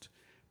wrist.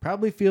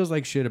 Probably feels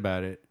like shit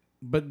about it,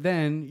 but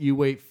then you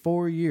wait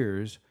 4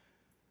 years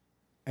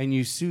and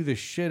you sue the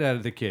shit out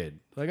of the kid.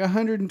 Like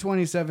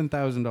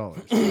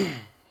 $127,000.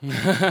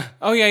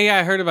 Oh yeah.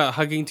 I heard about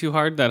hugging too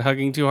hard. That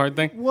hugging too hard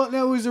thing. Well,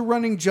 no, it was a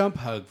running jump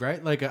hug,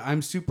 right? Like a,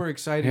 I'm super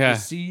excited Yeah. to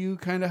see you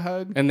kind of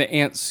hug. And the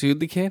aunt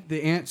sued the kid.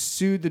 The aunt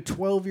sued the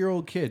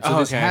 12-year-old kid. So Oh,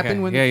 this okay, happened okay.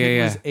 when Yeah, the kid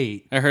yeah, was yeah.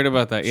 8. I heard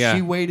about that. Yeah.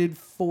 She waited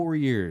 4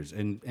 years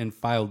and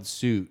filed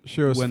suit.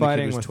 She was when the kid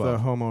fighting was with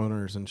 12. the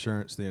homeowner's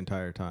insurance the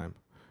entire time.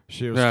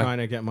 She was Yeah. trying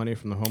to get money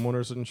from the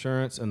homeowner's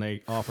insurance, and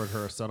they offered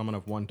her a settlement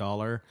of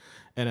 $1.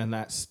 And in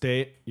that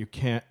state, you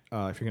can't,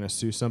 if you're going to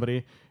sue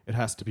somebody, it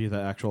has to be the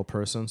actual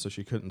person. So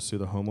she couldn't sue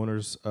the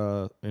homeowner's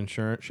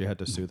insurance. She had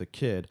to sue the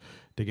kid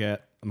to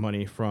get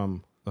money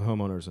from the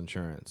homeowner's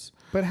insurance.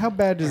 But how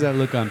bad does that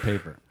look on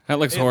paper? That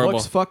looks It horrible.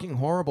 looks fucking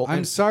horrible. I'm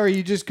And sorry.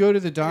 You just go to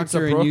the it's a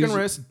doctor and broken use.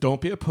 wrist. Don't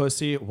be a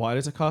pussy. Why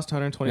does it cost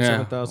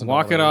 $127,000?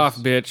 Walk it off,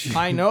 bitch.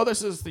 I know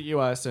this is the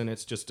U.S. and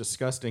it's just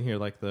disgusting here,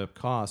 like the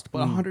cost,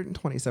 but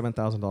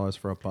 $127,000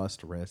 for a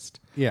bust wrist.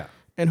 Yeah.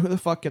 And who the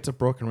fuck gets a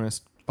broken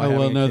wrist? By Oh,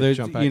 well, having a no, kid there's-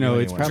 jump at you know,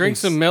 anyway? it's probably- Drink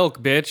some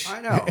milk, bitch.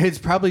 I know. It's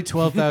probably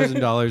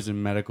 $12,000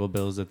 in medical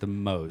bills at the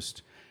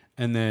most,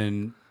 and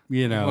then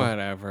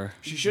Whatever.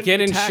 She shouldn't Get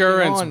be tacking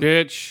insurance, on-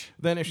 bitch.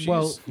 Then if she's,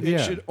 Well,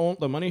 yeah.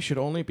 the money should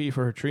only be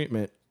for her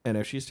treatment. And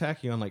if she's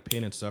tacking on like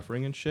pain and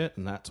suffering and shit,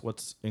 and that's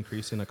what's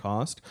increasing the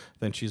cost,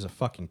 then she's a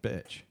fucking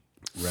bitch.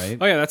 right.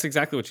 Oh yeah, that's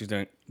exactly what she's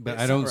doing. But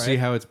I don't see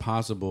how it's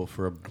possible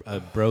for a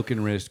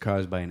broken wrist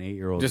caused by an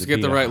 8-year-old Just to get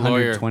be the right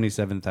lawyer.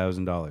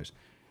 $127,000.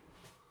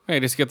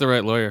 Hey, just get the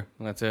right lawyer.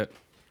 That's it.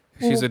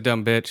 She's a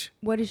dumb bitch.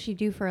 What does she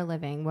do for a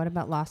living? What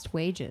about lost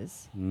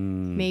wages?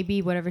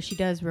 Maybe whatever she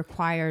does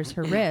requires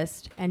her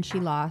wrist, and she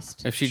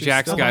lost. If she She's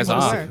jacks still guys a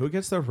pussy. off. Who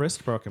gets their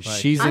wrist broken by?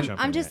 She's a an- kid I'm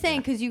jumping just at saying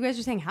you? because you guys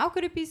are saying how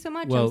could it be so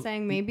much? Well, I'm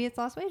saying maybe it's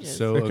lost wages.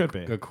 So It could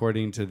be.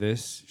 according to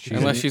this, she's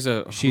Unless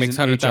an, she's makes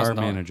an HR $100,000.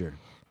 manager.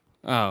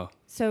 Oh.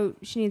 So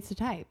she needs to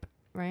type,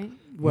 right?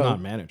 Well,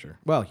 not manager.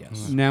 Well,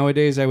 yes.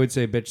 Nowadays, I would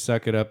say, bitch,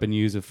 suck it up and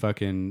use a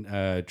fucking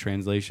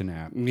translation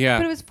app. Yeah.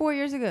 But it was 4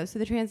 years ago, so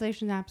the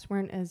translation apps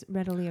weren't as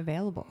readily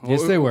available.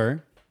 Yes, they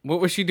were.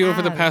 What was she doing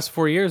for the As. past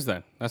 4 years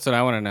then? That's what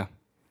I want to know.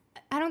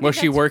 I don't Was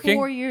think she that's working?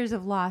 4 years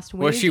of lost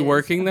wages. Was she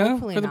working though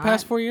Hopefully for the not.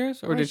 past 4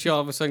 years, or Well, did she she's-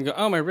 all of a sudden go,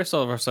 "Oh, my wrist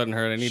all of a sudden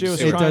hurt. I need She to was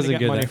sue." It trying to doesn't get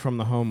get money that. from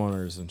the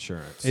homeowner's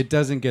insurance. It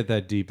doesn't get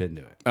that deep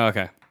into it. Oh,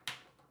 okay,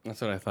 that's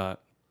what I thought.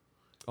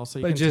 Also,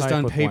 you But can just type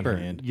on with one paper,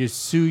 hand. you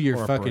sue your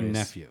Or a fucking brace.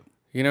 nephew.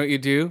 You know what you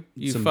do?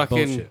 You Some fucking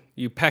bullshit.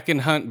 you peck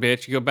and hunt,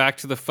 bitch. You go back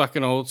to the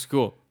fucking old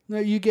school. No,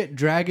 you get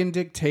Dragon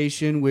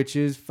Dictation, which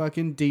is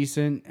fucking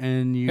decent,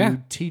 and you Yeah.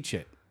 teach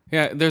it.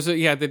 Yeah,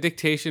 the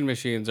dictation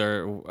machines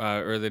are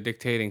or the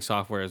dictating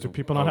software is Do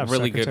people not have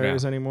really good now.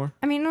 secretaries anymore?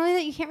 I mean, not only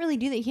that, you can't really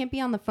do that. You can't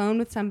be on the phone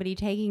with somebody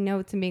taking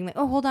notes and being like,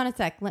 "Oh, hold on a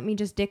sec, let me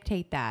just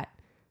dictate that."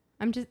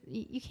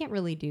 You can't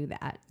really do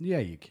that. Yeah,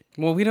 you can.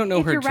 Well, we don't know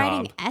If her you're job.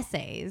 writing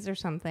essays or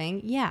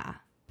something, yeah,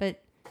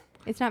 but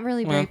it's not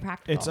really very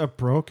practical. It's a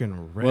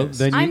broken wrist. Well,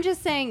 then I'm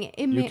just saying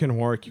You can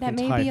work, you that can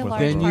may type be a with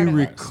large it. then part you of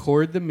it.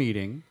 record the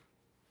meeting,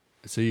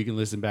 so you can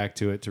listen back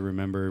to it to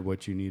remember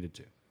what you needed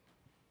to.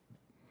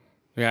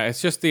 Yeah,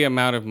 it's just the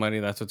amount of money.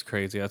 That's what's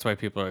crazy. That's why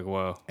people are like,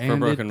 "Whoa!" for a And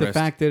broken the wrist.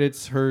 fact that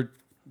it's her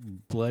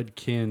blood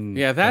kin.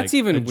 Yeah, that's like,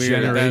 even a weird.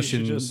 That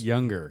Generation she just-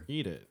 younger.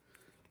 Eat it.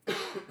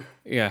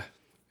 yeah,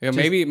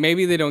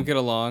 maybe they don't get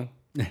along.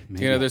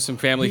 You know, there's some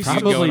family feud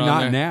Probably going on not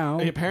there. now.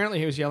 Apparently,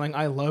 he was yelling,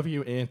 "I love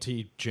you,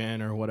 Auntie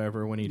Jen," or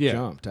whatever when he Yeah.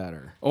 jumped at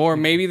her. Or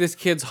maybe this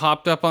kid's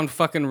hopped up on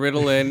fucking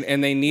Ritalin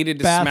and they needed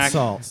to Bath smack.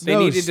 salts. They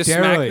No, needed to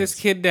smack steroids. this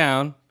kid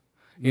down.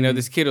 You know,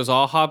 this kid was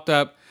all hopped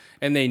up,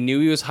 and they knew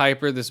he was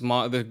hyper.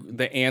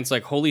 The aunt's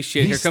like, "Holy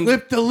shit! He Here comes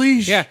slipped the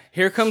leash. yeah,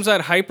 here comes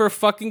that hyper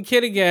fucking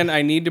kid again.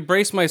 I need to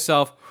brace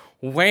myself."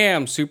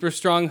 Wham! Super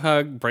strong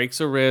hug, breaks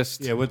a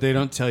wrist, Yeah, what they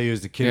don't tell you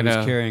is the kid You know.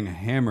 was carrying a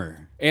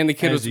hammer. and the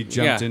kid as was he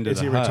jumped yeah, into Is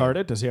the he hug.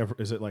 retarded? Does he have?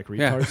 Is it like retard?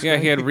 Yeah,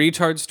 strength? he had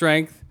retard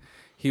strength.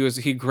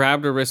 He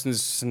grabbed her wrist and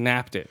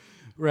snapped it.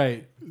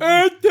 Right.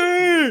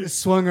 Andy!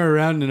 Swung her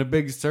around in a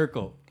big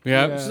circle.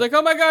 Yeah. She's like,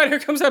 "Oh my god, here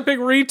comes that big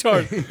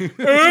retard."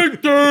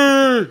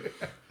 Hector!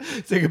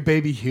 It's like a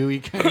baby Huey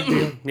kind of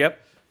deal.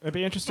 Yep. It'd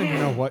be interesting to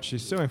know what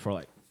she's suing for,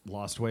 like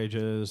lost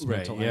wages, Right.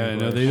 mental Yeah,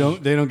 no, anguish.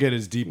 they don't get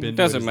as deep into It it.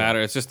 doesn't as matter.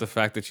 It's just the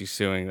fact that she's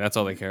suing. That's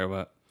all they care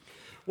about.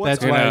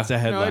 That's You why know. it's a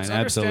headline. No, it's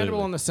understandable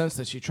absolutely. in the sense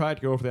that she tried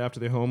to go after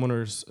the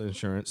homeowner's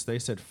insurance. They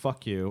said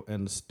 "fuck you,"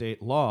 and the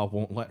state law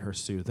won't let her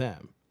sue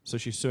them. So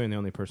she's suing the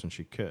only person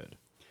she could.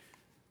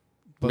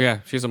 Yeah,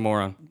 she's a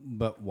moron.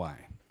 But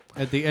why?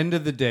 At the end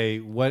of the day,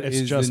 what It's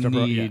is just the a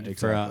need yeah, for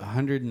exactly.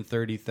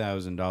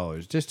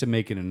 $130,000 just to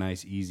make it a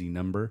nice, easy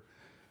number?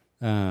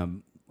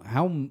 You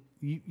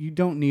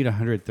don't need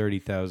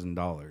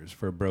 $130,000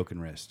 for a broken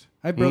wrist.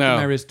 I broke No.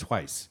 my wrist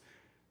twice.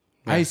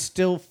 I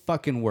still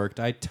fucking worked.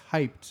 I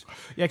typed.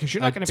 Yeah, because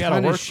you're not a going to be able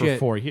ton to of work for shit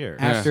 4 years.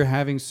 after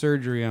having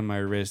surgery on my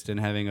wrist and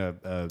having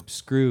a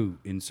screw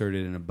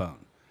inserted in a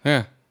bone.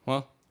 Yeah.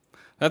 Well,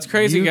 that's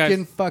crazy, You guys.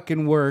 can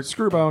fucking work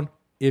Screwbone.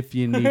 if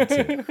you need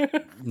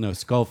to. No,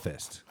 skull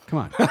fist. Come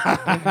on.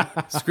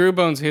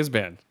 Screwbone's his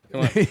band.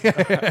 Come on.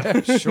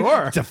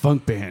 Sure. It's a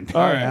funk band.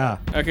 All right. Yeah.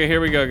 Okay, here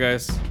we go,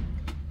 guys.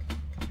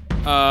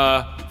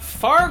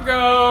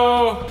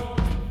 Fargo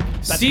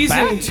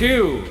season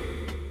 2.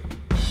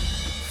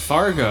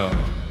 Fargo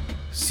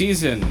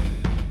season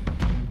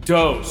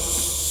dos.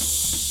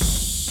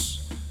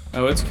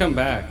 Oh, it's come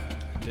back,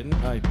 Didn't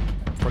I?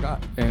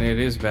 Forgot. and it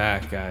is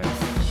back, guys.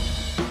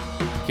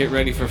 Get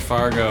ready for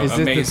Fargo. Is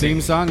Amazing. this the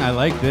theme song? I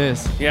like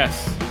this.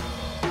 Yes.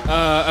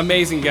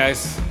 Amazing,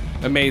 guys.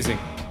 Amazing.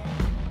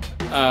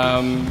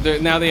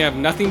 Now they have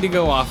nothing to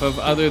go off of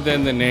other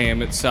than the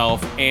name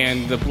itself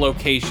and the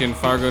location,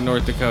 Fargo,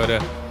 North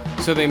Dakota.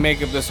 So they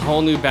make up this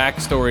whole new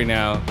backstory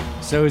now.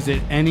 So is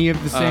it any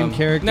of the same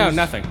characters? No,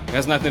 nothing. It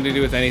has nothing to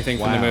do with anything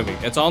from the Wow. movie.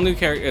 It's all new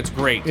characters. It's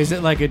great. Is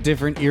it like a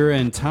different era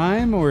and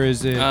time, or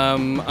is it?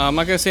 I'm not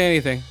gonna say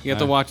anything. You have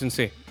to watch and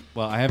see.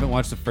 Well, I haven't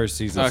watched the first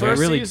season, so Okay. it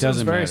really Season's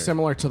doesn't very matter.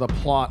 similar to the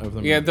plot of the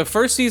movie. Yeah, the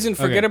first season.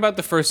 Forget Okay. about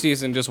the first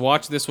season. Just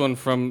watch this one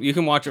from. You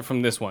can watch it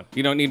from this one.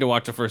 You don't need to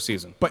watch the first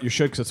season. But you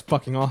should because it's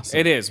fucking awesome.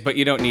 It is, but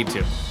you don't need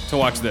to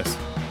watch this.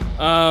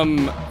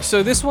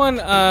 So this one,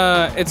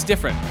 it's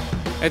different.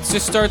 It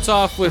just starts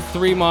off with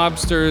 3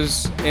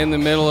 mobsters in the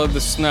middle of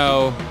the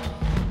snow.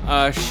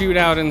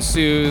 Shootout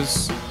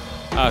ensues.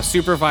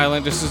 Super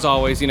violent, just as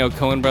always. You know,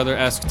 Coen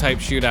Brother-esque type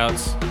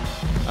shootouts.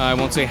 I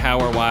won't say how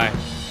or why.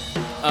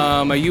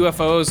 A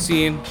UFO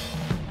scene.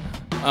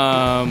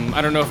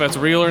 I don't know if that's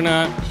real or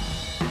not.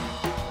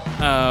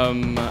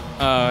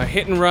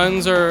 Hit and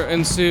runs are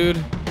ensued.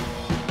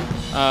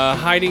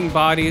 Hiding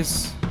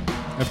bodies.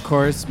 Of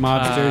course,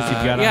 mobsters.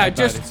 You've got to Yeah, hide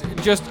bodies.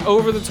 just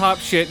over the top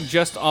shit,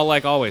 just all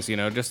like always,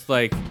 just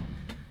like,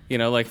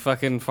 like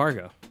fucking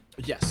Fargo.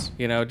 Yes.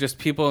 Just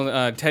people.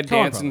 Ted Coen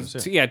Danson.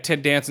 Brothers, Yeah,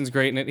 Ted Danson's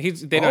great in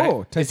it. They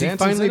don't. Ted Is he Danson's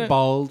finally in it?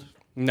 bald?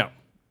 No.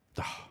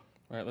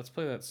 All right, let's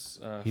play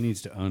that. He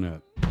needs to own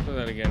up. Play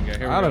that again, guy.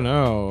 Here we I go. don't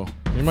know.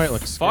 You might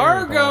look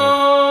scared.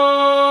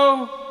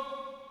 Fargo.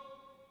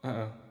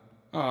 Uh-oh.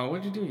 Oh,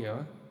 what'd you do,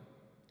 Yoa?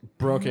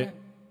 Broke it.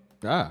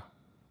 Ah.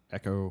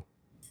 Echo.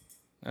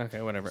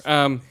 Okay, whatever.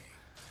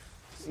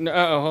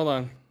 No, hold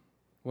on.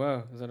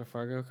 Whoa, is that a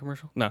Fargo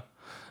commercial? No.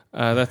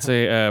 That's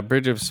a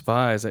Bridge of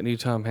Spies, that new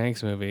Tom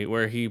Hanks movie,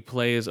 where he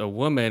plays a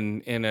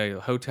woman in a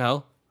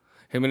hotel.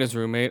 Him and his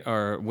roommate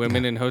are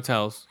women in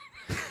hotels,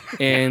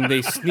 and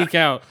they sneak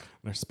out.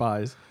 They're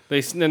spies.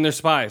 They're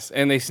spies,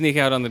 and they sneak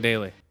out on the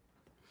daily.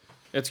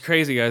 It's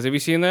crazy, guys. Have you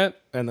seen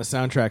that? And the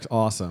soundtrack's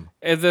awesome.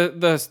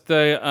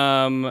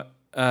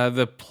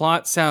 The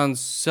plot sounds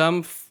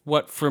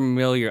somewhat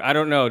familiar. I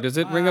don't know. Does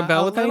it ring a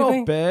bell with A little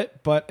anything? bit,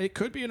 but it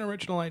could be an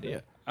original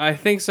idea. I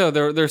think so.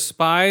 They're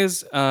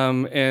spies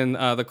in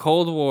the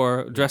Cold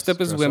War, dressed up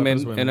as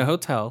women in a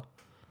hotel.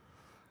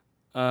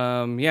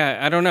 Yeah,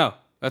 I don't know.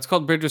 That's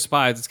called Bridge of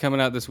Spies. It's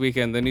coming out this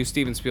weekend. The new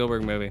Steven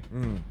Spielberg movie.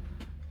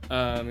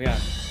 Yeah.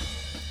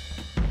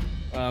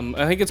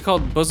 I think it's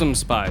called Bosom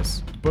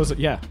Spies.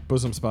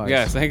 Bosom Spies.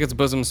 Yes, I think it's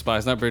Bosom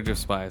Spies, not Bridge of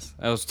Spies.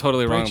 I was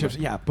totally wrong.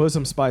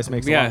 Bosom Spies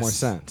makes a lot more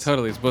sense.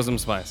 Totally, it's Bosom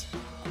Spies.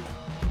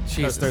 Because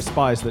Jesus. they're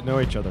spies that know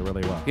each other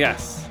really well.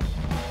 Yes.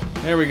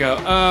 There we go.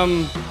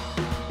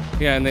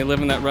 Yeah, and they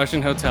live in that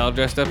Russian hotel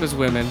dressed up as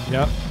women.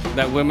 Yep.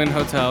 That women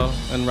hotel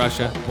in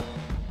Russia.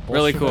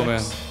 Really cool, man.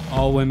 Bolsheviks.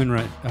 All women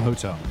rent a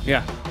hotel.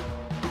 Yeah.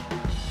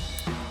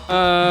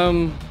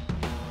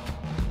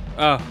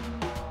 Oh.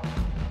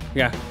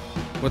 Yeah.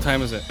 What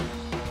time is it?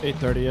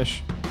 8:30ish.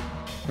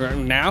 Right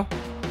now?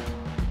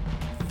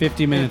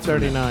 50 minutes.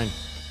 from now. 39.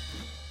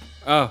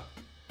 Oh.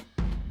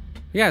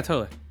 Yeah,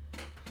 totally.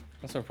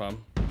 That's no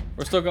problem.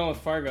 We're still going with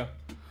Fargo.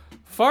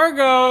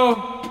 Fargo!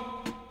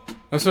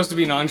 I'm supposed to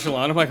be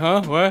nonchalant. I'm like,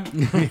 huh? What?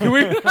 Can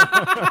we?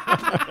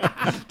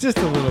 Just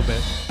a little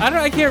bit.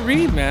 I can't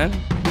read, man.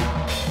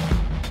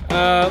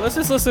 Let's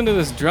just listen to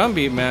this drum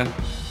beat, man.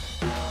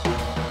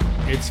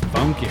 It's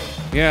funky.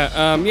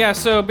 Yeah,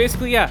 so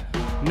basically, yeah.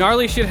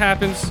 Gnarly shit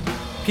happens.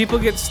 People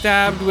get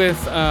stabbed with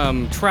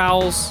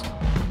trowels.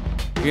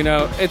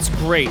 It's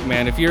great,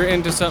 man. If you're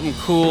into something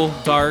cool,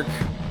 dark,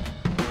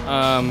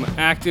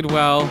 acted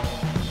well,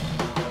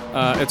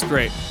 it's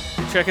great.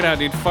 Check it out,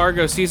 dude.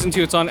 Fargo Season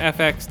 2, it's on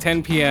FX,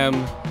 10 p.m.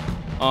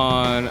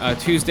 on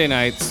Tuesday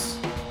nights.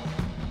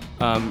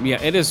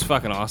 Yeah, it is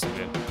fucking awesome,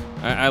 dude.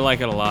 I like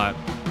it a lot.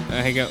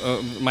 I think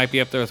it might be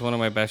up there with one of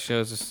my best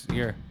shows this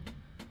year.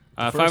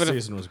 First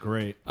season was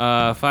great.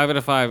 5 out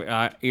of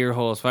 5 ear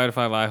holes, 5 out of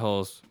 5 eye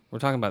holes. We're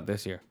talking about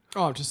this year.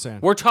 Oh, I'm just saying.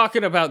 We're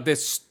talking about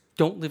this.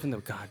 Don't live in the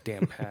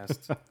goddamn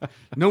past.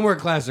 No more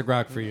classic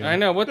rock for you. I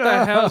know. What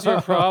the hell's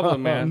your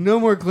problem, man? No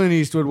more Clint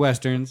Eastwood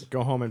westerns.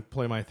 Go home and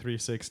play my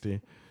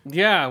 360.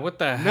 Yeah, what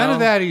the hell? None of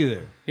that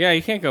either. Yeah,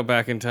 you can't go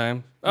back in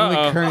time. Only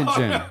Uh-oh. current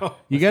gen.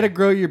 You got to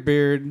grow your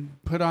beard,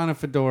 put on a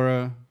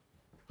fedora.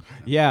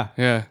 Yeah.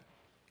 Yeah.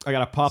 I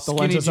gotta pop the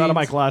Skinny lenses out of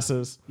my jeans.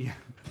 glasses.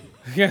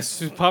 Yes,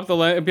 just pop the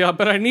lens.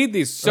 But I need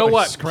these. So Like,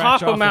 what? Scratch Pop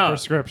off them the out.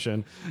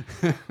 prescription.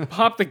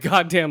 Pop the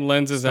goddamn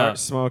lenses Start out.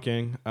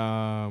 smoking.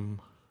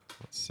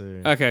 Let's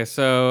see. Okay,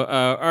 so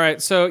all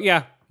right, so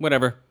yeah,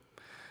 whatever.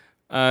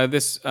 What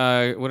did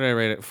I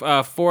rate it?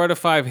 4 out of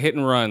 5 hit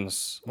and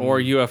runs or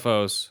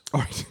UFOs.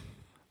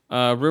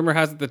 Rumor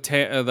has it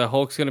the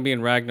Hulk's gonna be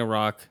in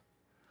Ragnarok.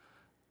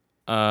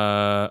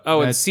 It's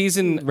That's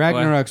season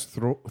Ragnarok's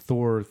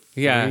Thor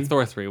 3. Yeah,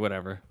 Thor 3,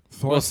 whatever.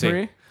 Thor We'll see.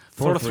 3?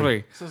 Thor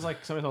 3. This is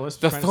like something the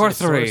list The trying Thor to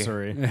say 3.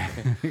 sorcery.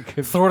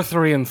 Thor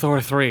 3 and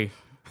Thor 3.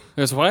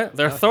 There's what?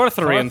 They're Thor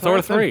 3 and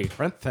Thor 3.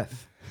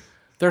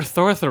 They're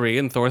Thor 3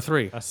 and Thor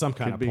 3. That's some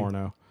kind of be.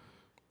 porno.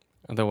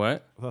 The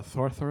what? The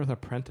Thor the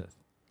Apprentice.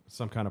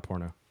 Some kind of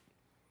porno.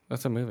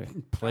 That's a movie.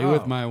 Play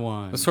with my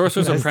wand. The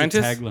Sorcerer's That's the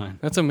Apprentice? tagline.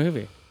 That's a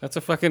movie. That's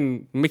a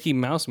fucking Mickey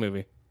Mouse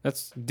movie.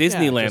 That's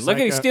Disneyland. just Look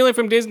like at he's a- stealing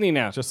from Disney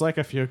now. Just like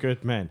A Few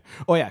Good Men.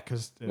 Oh, yeah,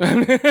 because...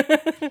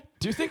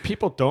 do you think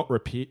people don't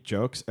repeat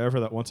jokes ever,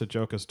 that once a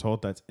joke is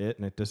told, that's it,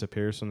 and it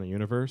disappears from the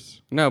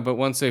universe? No, but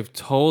once they've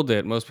told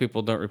it, most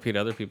people don't repeat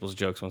other people's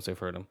jokes once they've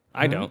heard them.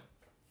 I don't.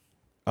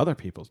 Other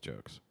people's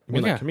jokes. You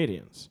mean Well, yeah. like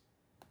comedians?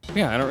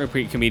 Yeah, I don't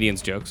repeat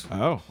comedians' jokes.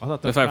 Oh, I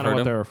thought that's If I've kind of heard what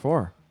them. they were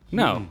for.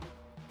 No,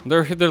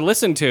 they're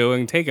listened to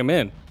and take them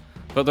in,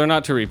 but they're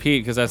not to repeat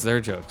because that's their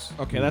jokes.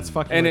 Okay, that's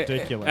fucking And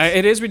ridiculous.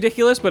 it is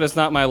ridiculous, but it's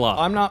not my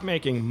law. I'm not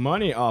making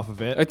money off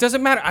of it. It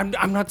doesn't matter.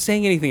 I'm not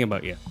saying anything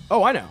about you.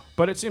 Oh, I know.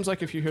 But it seems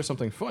like if you hear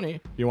something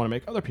funny, you want to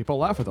make other people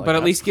laugh with it. Like, But at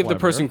that's least give the clever.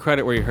 person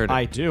credit where you heard it.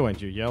 I do,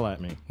 and you yell at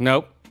me.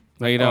 Nope.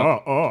 No, you don't.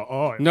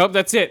 Oh. Nope,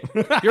 that's it.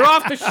 You're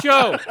off the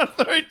show.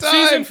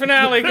 Season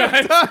finale,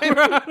 guys.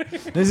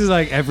 This is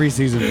like every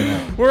season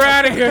finale. We're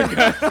out of here,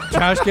 guys.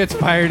 Josh gets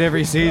fired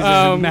every season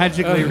and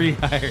magically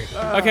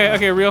rehired.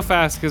 Okay, real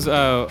fast, because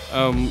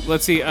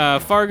let's see.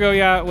 Fargo,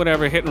 yeah,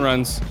 whatever, hit and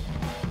runs.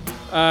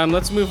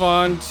 Let's move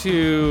on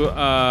to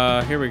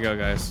here we go,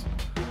 guys.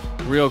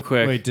 Real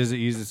quick. Wait, does it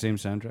use the same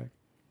soundtrack?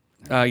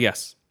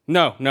 Yes.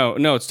 No,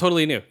 it's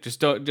totally new.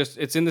 Just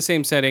it's in the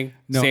same setting,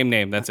 same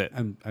name. That's it.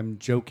 I'm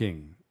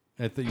joking.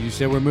 I thought you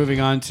said we're moving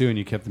on to, and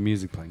you kept the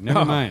music playing.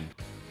 Never mind.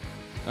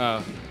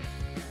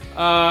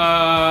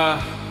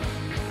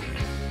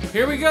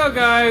 Here we go,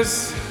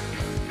 guys.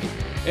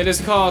 It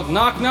is called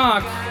Knock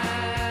Knock.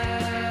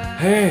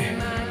 Hey,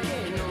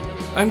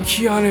 I'm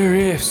Keanu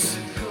Reeves.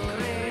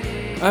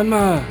 I'm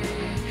a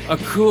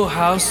cool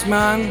house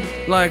man.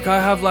 Like,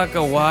 I have like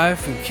a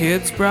wife and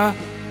kids, bruh.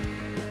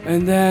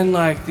 And then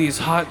like these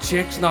hot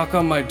chicks knock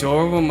on my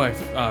door when my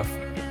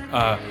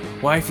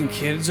wife and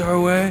kids are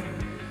away.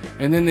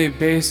 And then they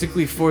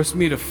basically force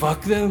me to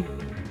fuck them.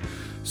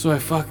 So I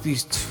fuck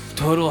these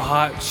total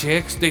hot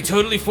chicks. They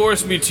totally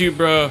forced me to,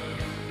 bro.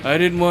 I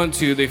didn't want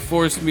to. They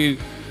forced me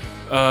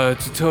to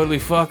totally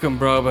fuck them,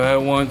 bro, but I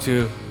didn't want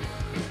to.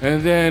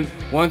 And then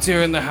once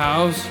they're in the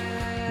house,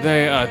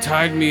 they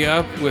tied me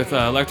up with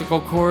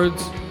electrical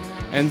cords,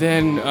 and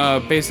then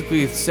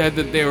basically said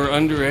that they were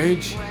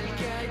underage,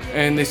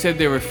 and they said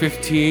they were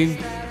 15.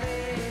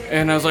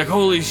 And I was like,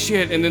 holy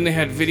shit. And then they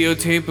had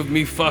videotape of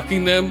me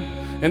fucking them,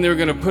 and they were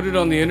gonna put it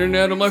on the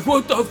internet. I'm like,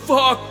 what the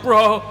fuck,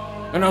 bro?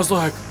 And I was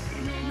like,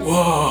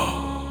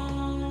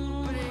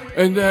 whoa.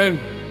 And then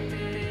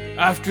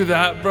after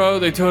that, bro,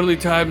 they totally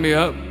tied me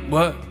up.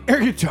 What?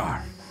 Air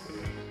guitar.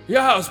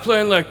 Yeah, I was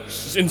playing like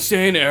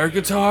insane air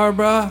guitar,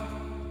 bro.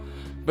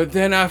 But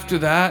then after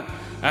that,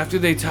 after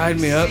they tied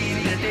me up,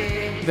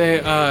 they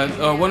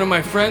one of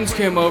my friends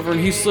came over and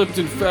he slipped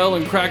and fell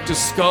and cracked his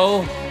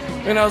skull.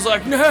 And I was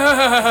like,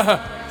 nah.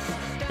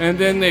 And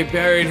then they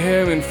buried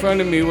him in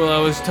front of me while I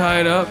was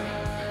tied up.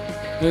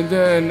 And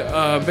then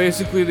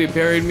basically they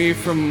buried me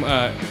from,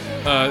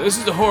 this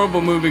is a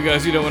horrible movie,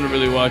 guys. You don't want to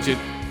really watch it.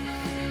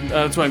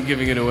 That's why I'm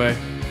giving it away.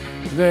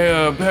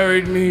 They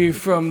buried me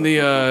from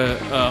the,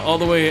 all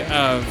the way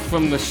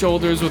from the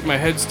shoulders with my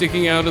head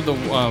sticking out of the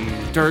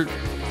dirt,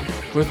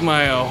 with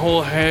my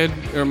whole head,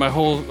 or my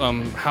whole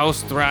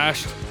house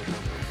thrashed.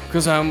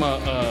 Because I'm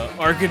an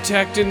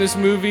architect in this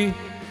movie,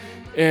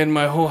 and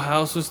my whole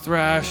house was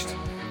thrashed.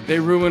 They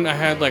ruined, I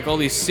had like all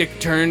these sick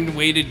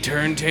weighted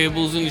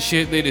turntables and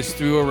shit they just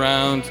threw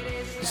around.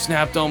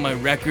 Snapped all my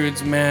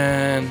records,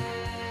 man.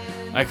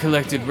 I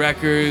collected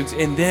records,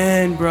 and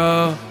then,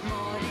 bro,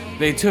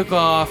 they took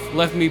off,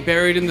 left me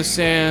buried in the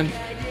sand,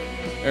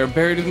 or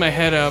buried with my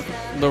head up,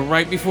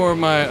 right before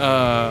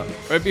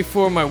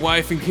my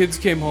wife and kids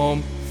came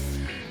home.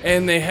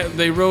 And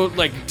they wrote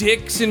like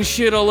dicks and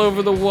shit all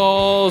over the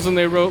walls, and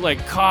they wrote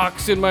like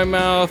cocks in my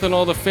mouth and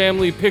all the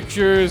family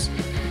pictures.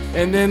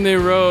 And then they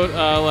wrote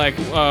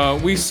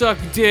we suck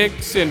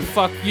dicks and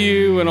fuck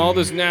you and all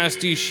this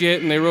nasty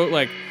shit. And they wrote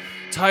like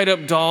tied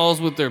up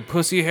dolls with their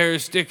pussy hair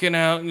sticking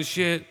out and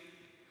shit.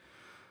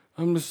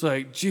 I'm just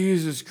like,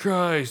 Jesus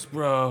Christ,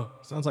 bro.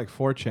 Sounds like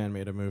 4chan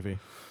made a movie.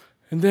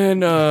 And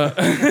then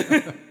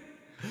I'm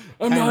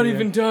not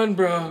even done,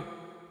 bro.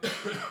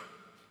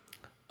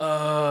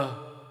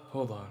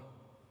 Hold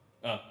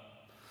on.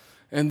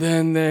 And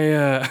then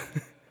they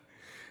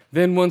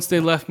then once they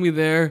left me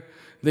there,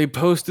 they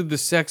posted the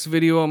sex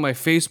video on my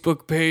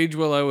Facebook page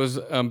while I was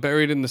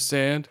buried in the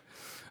sand.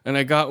 And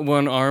I got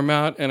one arm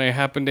out, and I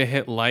happened to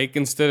hit like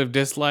instead of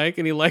dislike,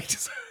 and he liked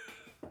it.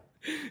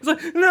 He's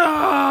like,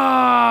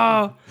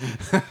 no!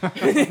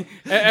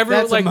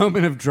 That's a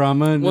moment of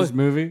drama in this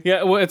movie.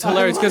 Yeah, well, it's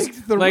hilarious because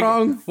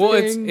wrong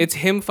thing. it's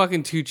him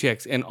fucking two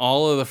chicks, and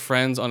all of the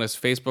friends on his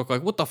Facebook are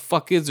like, what the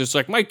fuck is this?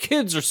 Like, my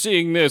kids are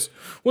seeing this.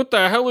 What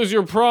the hell is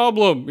your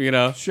problem? You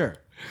know? Sure.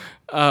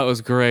 It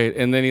was great.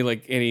 And then he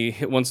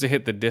wants to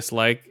hit the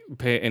dislike,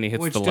 and he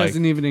hits Which the like.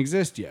 doesn't even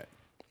exist yet.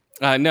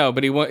 No,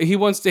 but he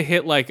wants to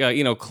hit like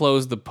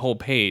close the whole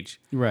page.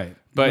 Right.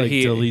 But like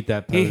he delete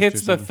that post he or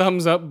hits the something.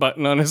 thumbs up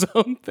button on his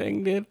own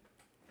thing, dude.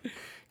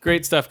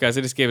 Great stuff, guys.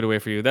 I just gave it away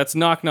for you. That's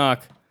Knock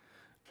Knock.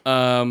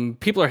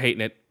 People are hating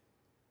it.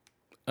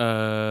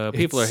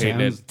 People are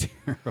hating it. Sounds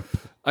terrible.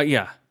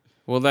 Yeah.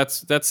 Well,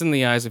 that's in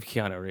the eyes of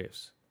Keanu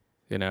Reeves.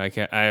 You know,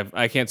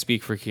 I can't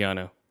speak for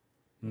Keanu.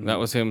 That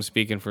was him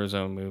speaking for his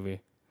own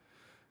movie.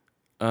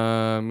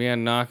 Yeah,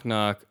 Knock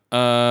Knock.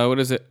 What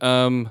is it?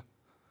 God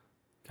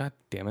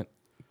damn it.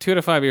 2 out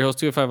of 5 ear holes,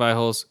 2 out of 5 eye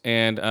holes,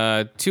 and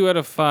 2 out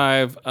of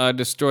 5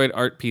 destroyed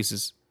art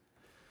pieces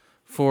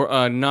for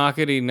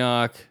Knockety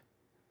Knock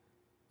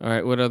All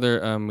right, what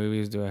other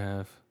movies do I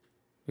have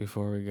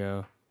before we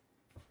go?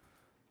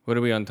 What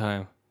are we on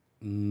time?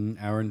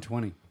 Hour and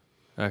 20.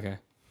 Okay.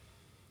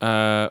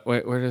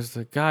 Wait, where does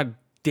the... God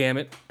damn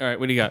it. All right,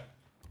 what do you got?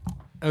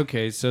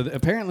 Okay, so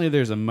apparently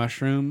there's a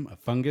mushroom, a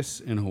fungus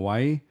in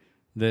Hawaii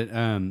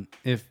that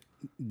if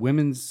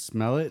women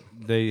smell it,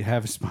 they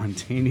have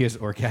spontaneous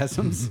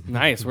orgasms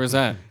Nice. Where's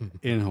that?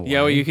 in Hawaii.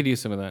 Yeah, well, you could use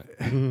some of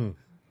that.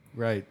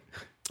 Right.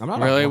 I'm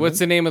not Really? What's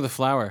the name of the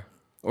flower?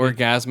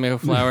 Orgasmo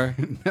flower?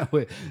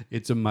 No,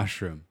 it's a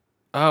mushroom.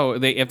 Oh,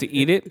 they have to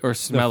eat it or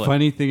smell The it?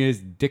 funny thing is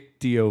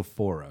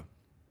Dictyophora.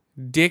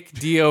 Dick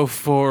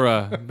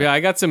Diophora. Yeah, I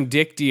got some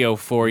Dick Dio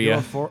for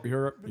you.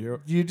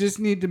 You're You just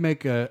need to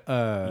make a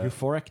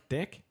euphoric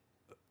dick?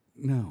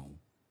 no.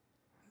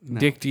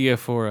 Dick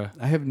Diophora.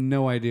 I have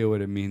no idea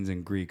what it means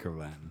in Greek or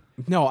Latin.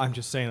 No, I'm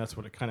just saying that's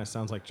what it kind of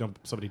sounds like.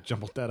 Somebody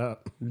jumbled that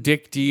up.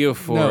 Dick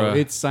Diophora. No,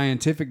 its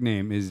scientific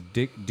name is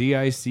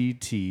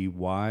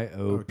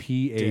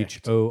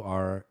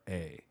Dictyophora.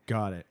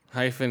 Got it.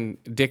 Hyphen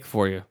Dick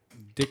for you.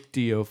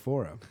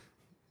 Dictyophora.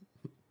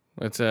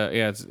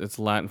 It's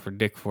Latin for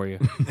dick for you.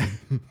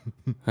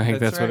 I think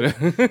That's that's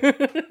what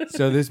it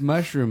So this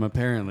mushroom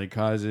apparently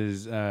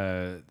causes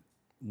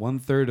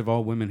 1/3 of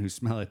all women who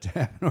smell it to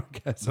have an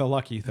orgasm. The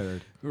lucky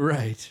third.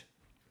 Right.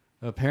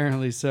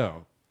 Apparently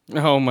so.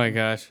 Oh my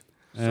gosh.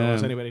 So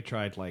has anybody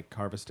tried like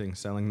harvesting,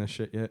 selling this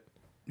shit yet?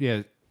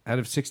 Yeah. Out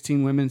of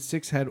 16 women,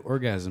 6 had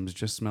orgasms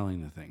just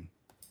smelling the thing.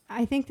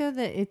 I think though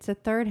that it's a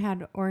third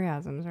had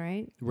orgasms,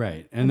 right?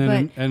 Right. And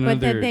then but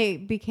another. that they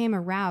became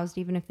aroused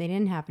even if they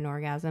didn't have an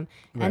orgasm,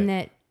 Right. and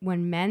that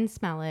when men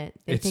smell it,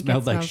 they It think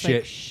smelled it like smells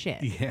like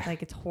shit. shit. Yeah.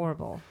 Like it's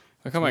horrible.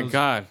 Like, oh my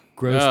God.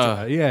 gross.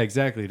 Ugh. Yeah,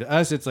 exactly. To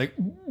us, it's like,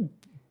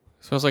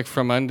 Smells like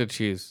Fremunda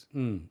cheese.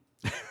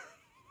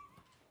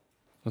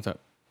 What's up?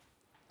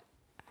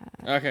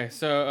 Okay,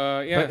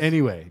 so yeah. but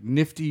anyway,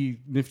 nifty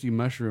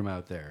mushroom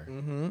out there.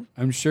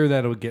 I'm sure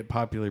that'll get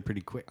popular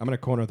pretty quick. I'm gonna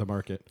corner the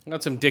market.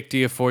 Got some dick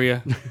dia for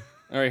you.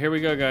 All right, here we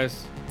go,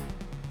 guys.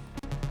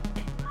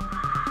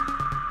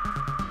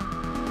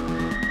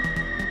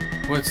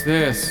 What's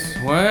this?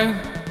 What?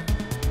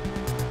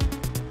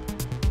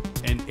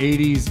 An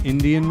 80s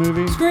Indian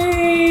movie?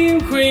 Scream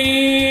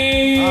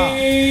Queens!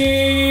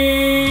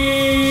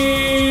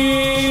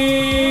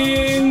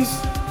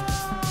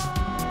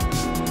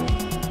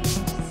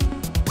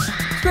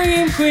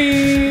 Scream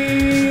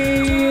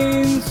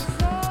Queens!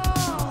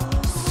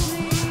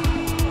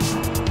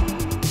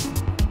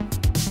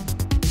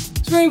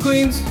 Scream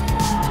Queens!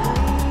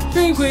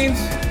 Scream Queens!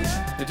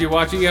 Did you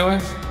watch it, Yoa?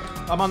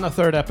 I'm on the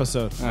 3rd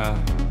episode.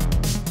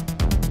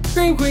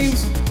 Scream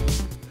Queens!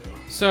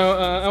 So,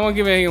 I won't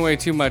give anything away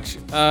too much.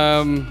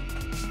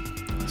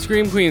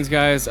 Scream Queens,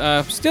 guys.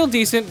 Still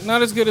decent.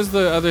 Not as good as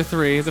the other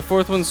 3. The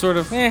 4th one's sort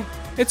of,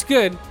 it's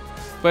good.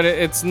 But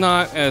it's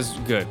not as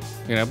good,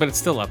 you know, but it's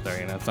still up there,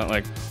 you know. It's not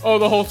like, oh,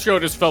 the whole show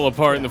just fell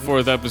apart in the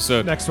 4th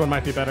episode. Next one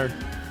might be better.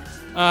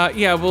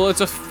 Yeah, well,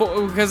 it's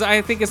because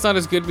I think it's not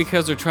as good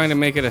because they're trying to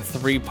make it a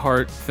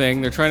 3-part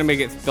thing. They're trying to make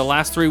it, the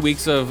last 3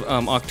 weeks of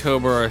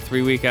October are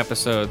 3-week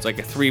episodes, like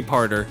a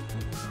 3-parter,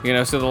 you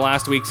know, so the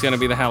last week's going to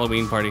be the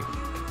Halloween party.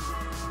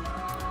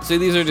 So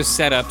these are just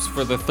setups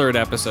for the 3rd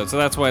episode, so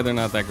that's why they're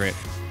not that great.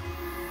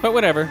 But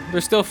whatever, they're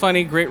still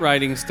funny, great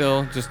writing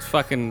still, just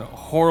fucking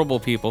horrible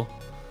people.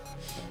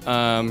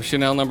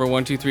 Chanel number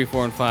 1, 2, 3,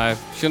 4, and 5.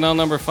 Chanel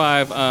number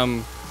 5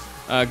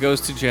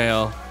 goes to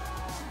jail,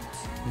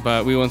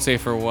 but we won't say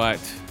for what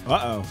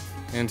Uh-oh.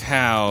 and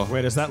how.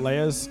 Wait, is that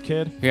Leia's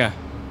kid? Yeah.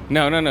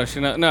 No,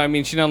 Chanel. No, I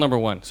mean Chanel number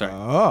 1. Sorry.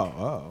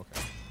 Oh,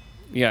 okay.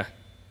 Yeah.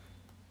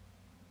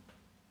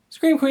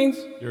 Scream Queens.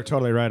 You're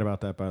totally right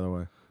about that, by the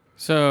way.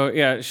 So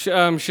yeah,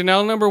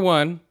 Chanel number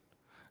 1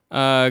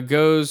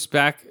 goes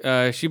back.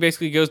 She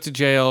basically goes to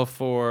jail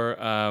for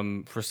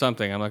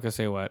something. I'm not gonna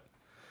say what.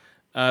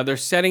 They're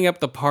setting up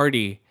the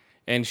party,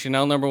 and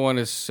Chanel number 1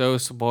 is so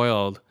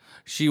spoiled.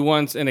 She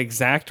wants an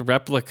exact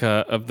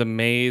replica of the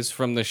maze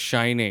from The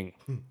Shining,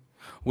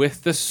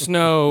 with the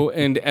snow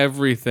and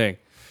everything.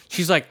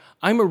 She's like,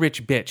 I'm a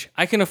rich bitch.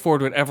 I can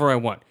afford whatever I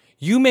want.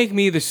 You make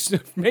me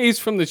the maze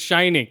from The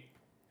Shining,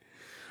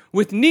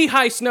 with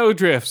knee-high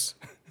snowdrifts.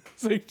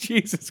 It's like,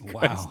 Jesus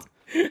Christ.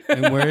 Wow.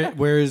 And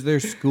where is their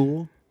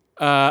school?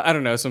 I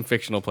don't know, some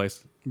fictional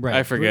place. Right.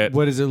 I forget.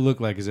 What does it look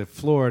like? Is it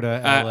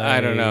Florida, LA?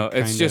 I don't know.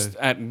 It's kinda? just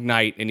at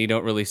night, and you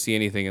don't really see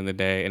anything in the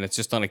day, and it's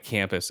just on a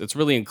campus. It's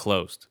really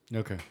enclosed.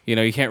 Okay. You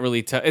know, you can't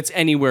really tell. It's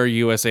anywhere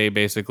USA,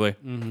 basically.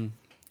 Mm-hmm.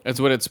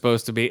 That's what it's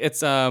supposed to be.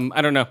 It's I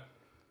don't know.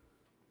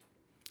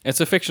 It's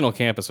a fictional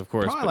campus, of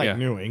course. Probably but like yeah.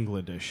 New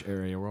Englandish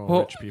area where all Well,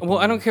 rich people. well,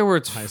 I don't and care where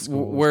it's high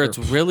schools where or it's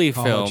really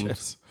filmed.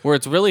 colleges. Where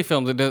it's really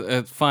filmed,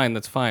 fine.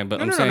 That's fine.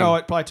 But I'm saying, No.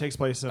 It probably takes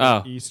place in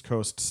an East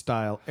Coast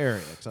style area.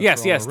 'cause that's Yes,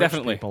 where all yes, the rich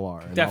definitely. People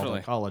are, and Definitely. all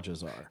the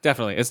colleges are.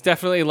 definitely, it's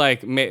definitely like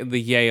the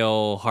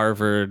Yale,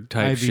 Harvard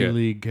type Ivy shit.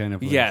 League kind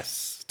of place.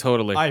 Yes,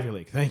 totally. Ivy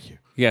League. Thank you.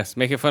 Yes,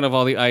 making fun of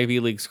all the Ivy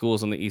League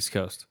schools on the East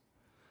Coast,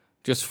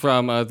 just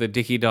from the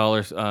Dickie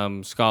Dollar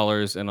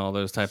scholars and all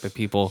those type of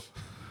people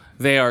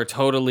They are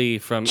totally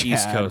from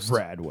East Coast.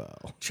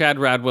 Bradwell. Chad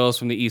Radwell's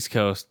from the East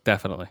Coast,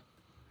 definitely.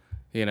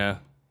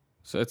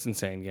 So it's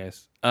insane,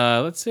 guys.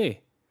 Let's see.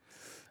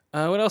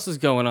 What else is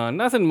going on?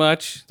 Nothing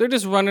much. They're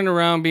just running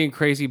around being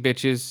crazy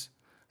bitches,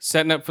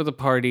 setting up for the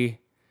party.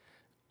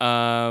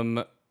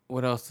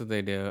 What else did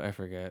they do? I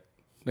forget.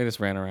 They just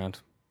ran around.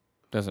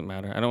 Doesn't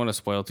matter. I don't want to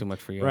spoil too much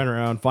for you. Run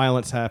around.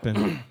 Violence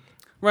happened.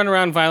 Run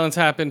around. Violence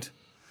happened.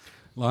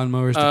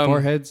 Lawnmowers to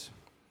foreheads.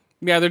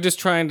 Yeah, they're just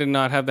trying to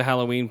not have the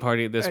Halloween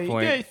party at this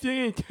point. You guys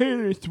singing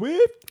Taylor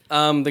Swift?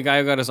 The guy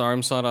who got his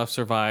arm sawed off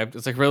survived.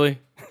 It's like, really?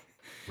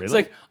 It's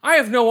like, I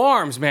have no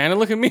arms, man, and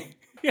look at me.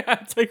 Yeah,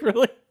 it's like,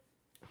 really?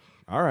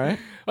 All right.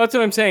 That's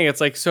what I'm saying.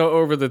 It's like so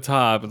over the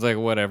top. It's like,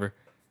 whatever.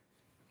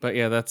 But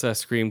yeah, that's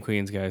Scream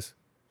Queens, guys.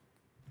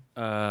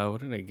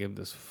 What did I give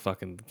this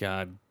fucking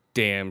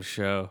goddamn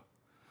show?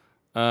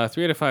 3 out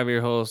of 5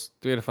 ear holes,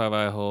 3 out of 5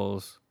 eye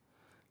holes,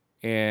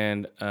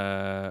 and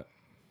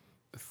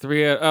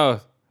 3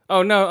 out.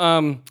 Oh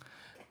no.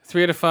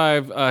 3 out of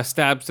 5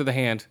 stabs to the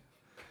hand.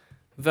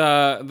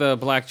 The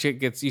black chick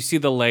gets. You see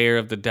the layer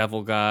of the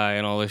devil guy,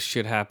 and all this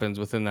shit happens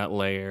within that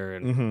layer,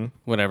 and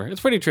whatever.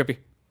 It's pretty trippy.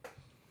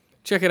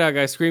 Check it out,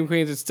 guys. Scream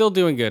Queens. It's still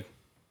doing good.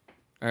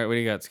 All right, what do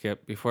you got,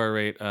 Skip? Before I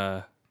rate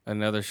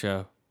another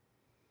show.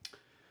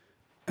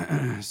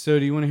 So,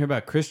 do you want to hear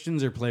about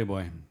Christians or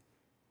Playboy?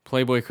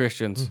 Playboy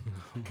Christians.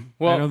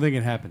 Well, I don't think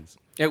it happens.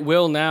 It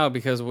will now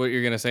because of what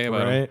you're going to say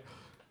about it.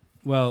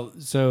 Well,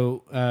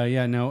 so,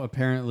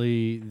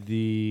 apparently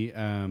the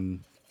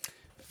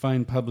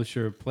fine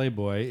publisher of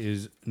Playboy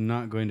is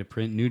not going to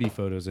print nudie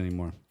photos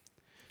anymore.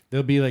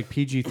 They'll be like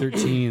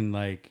PG-13,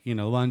 like,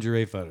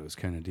 lingerie photos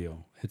kind of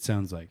deal, it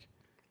sounds like.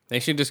 They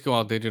should just go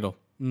all digital.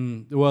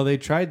 Well, they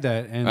tried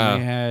that, and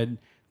they had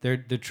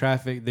the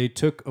traffic. They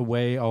took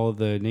away all of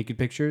the naked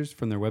pictures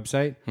from their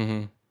website,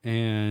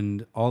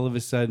 and all of a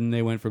sudden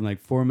they went from like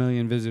 4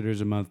 million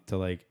visitors a month to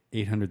like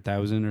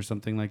 800,000 or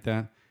something like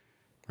that,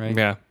 right?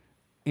 Yeah.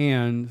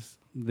 And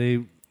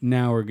they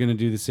now are going to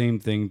do the same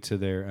thing to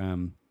their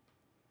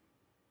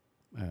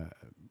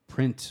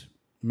print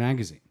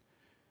magazine.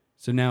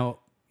 So now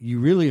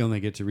you really only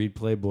get to read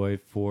Playboy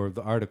for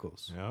the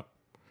articles. Yep.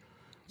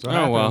 So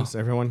happens.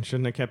 Everyone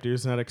shouldn't have kept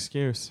using that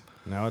excuse.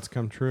 Now it's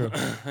come true.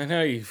 I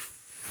know, you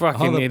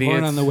fucking all the idiots.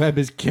 porn on the web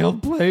is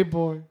killed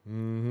Playboy.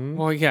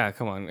 Well, yeah,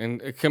 come on.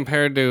 And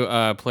compared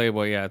to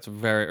Playboy, yeah,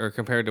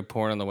 compared to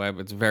porn on the web,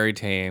 it's very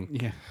tame.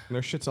 Yeah.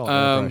 Their shit's all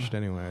airbrushed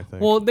anyway, I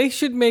think. Well, they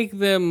should make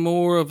them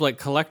more of like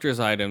collector's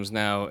items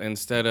now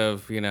instead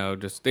of,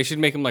 just they should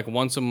make them like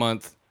once a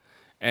month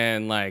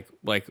and like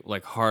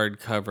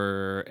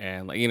hardcover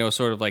and like,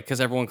 sort of like, because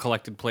everyone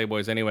collected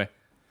Playboys anyway.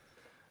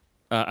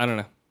 I don't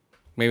know.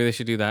 Maybe they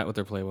should do that with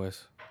their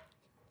Playboys.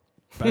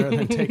 Better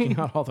than taking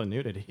out all the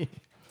nudity.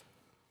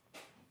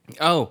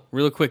 Oh,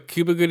 real quick.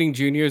 Cuba Gooding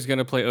Jr. is going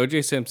to play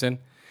O.J. Simpson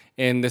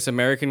in this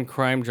American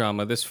crime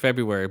drama this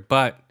February,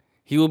 but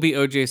he'll be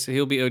O.J.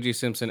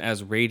 Simpson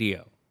as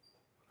Radio.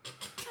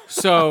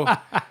 So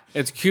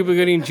it's Cuba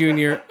Gooding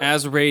Jr.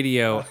 as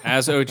Radio,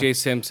 as O.J.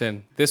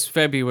 Simpson this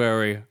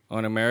February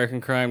on American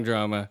crime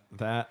drama.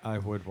 That I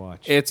would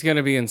watch. It's going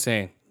to be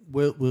insane.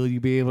 Will you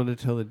be able to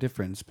tell the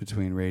difference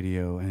between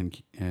Radio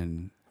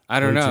and I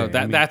don't know.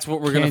 That's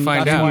what we're going to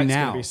find That's out. why it's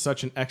going to be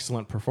such an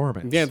excellent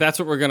performance. Yeah, that's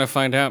what we're going to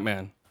find out,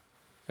 man.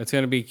 It's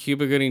going to be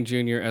Cuba Gooding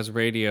Jr. as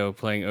Radio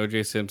playing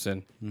O.J.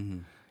 Simpson.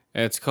 And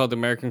it's called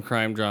American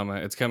Crime Drama.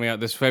 It's coming out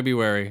this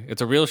February.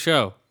 It's a real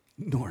show.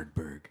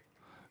 Nordberg.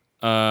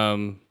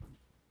 Yeah,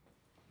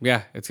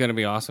 it's going to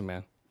be awesome,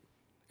 man.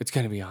 It's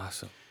going to be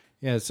awesome.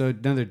 Yeah, so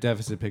another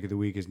deficit pick of the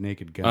week is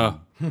Naked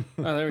Gun. Oh,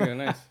 there we go.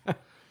 Nice.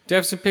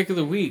 Deficit pick of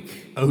the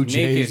week.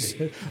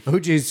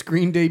 OJ's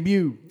screen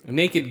debut.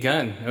 Naked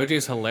Gun.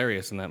 OJ's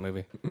hilarious in that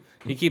movie.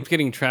 He keeps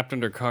getting trapped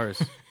under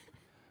cars.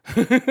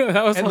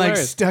 That was and hilarious. like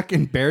stuck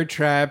in bear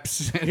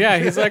traps. Yeah,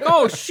 he's like,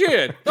 oh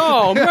shit,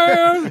 oh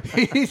man.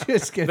 He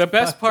just gets The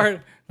best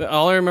part,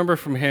 all I remember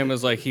from him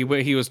is like he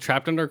was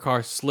trapped under a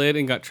car, slid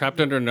and got trapped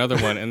under another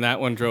one, and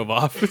that one drove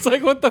off. It's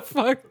like, what the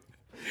fuck?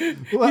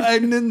 Well,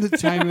 and then the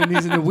time when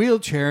he's in a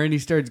wheelchair and he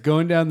starts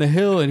going down the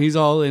hill and he's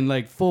all in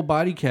like full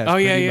body cast. Oh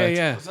yeah, pretty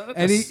yeah, much. yeah.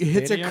 And he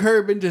hits a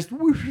curb and just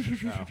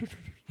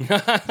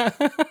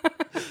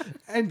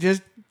and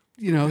just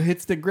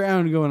hits the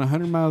ground going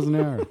 100 miles an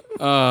hour.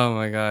 Oh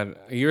my god,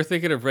 you're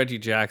thinking of Reggie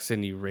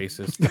Jackson, you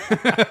racist.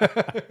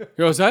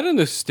 Yo, is that in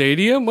the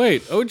stadium?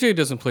 Wait, OJ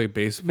doesn't play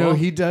baseball. No,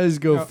 he does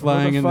go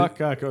flying Who in the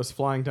fuck goes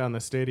flying down the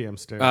stadium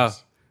stairs? Oh.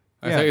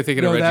 I thought you were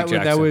thinking of Reggie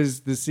Jackson. That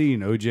was the scene.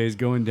 OJ's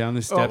going down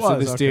the steps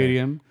of the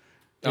stadium.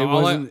 Oh, It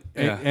wasn't,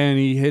 and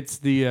he hits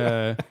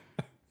the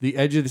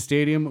edge of the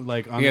stadium,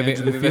 like on the edge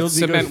of the field.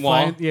 Cement he goes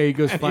wall. flying, he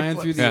goes flying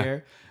through the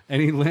air,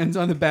 and he lands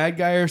on the bad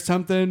guy or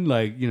something,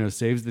 like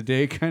saves the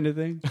day kind of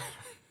thing.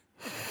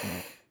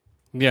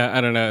 Yeah, I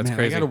don't know. It's Man,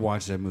 crazy. I gotta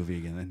watch that movie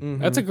again. Then.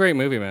 Mm-hmm. That's a great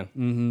movie,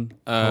 man.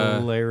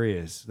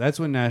 Hilarious.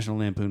 That's when National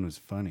Lampoon was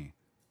funny.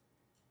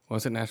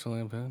 Was it National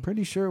Lampoon?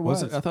 Pretty sure it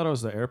was. I thought it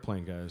was the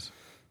airplane guys.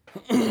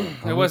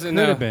 It wasn't.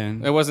 could No, have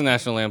been. It wasn't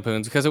National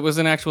Lampoons because it was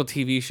an actual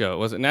TV show. It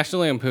wasn't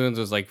National Lampoons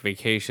was like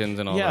vacations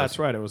and all. Yeah, that. that's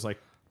right. It was like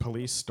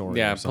Police Story.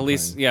 Yeah, or something.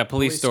 police. Yeah,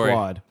 police story.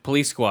 Squad.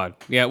 Police Squad.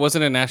 Yeah, it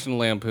wasn't a National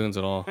Lampoons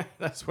at all.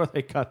 That's where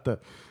they cut the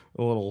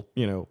little,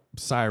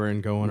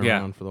 siren going Yeah.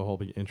 around for the whole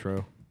big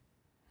intro.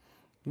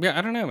 Yeah,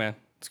 I don't know, man.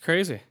 It's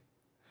crazy.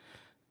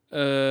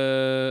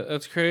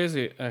 That's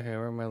crazy. Okay,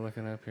 where am I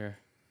looking up here?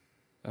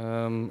 I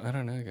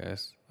don't know,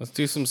 guys. Let's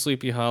do some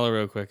Sleepy Hollow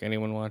real quick.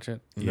 Anyone watch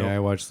it? Yeah, I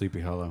watched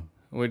Sleepy Hollow.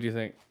 What do you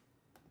think?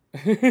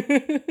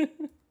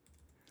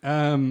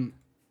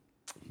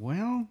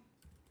 Well,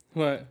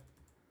 What?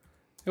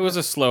 It was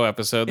a slow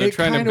episode. They're it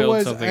trying to kinda build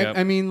was. something up.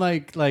 I mean,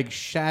 like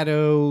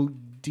shadow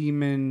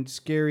demon,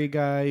 scary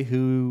guy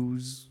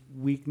whose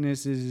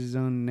weakness is his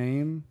own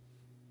name.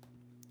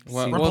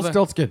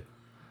 Rumpelstiltskin.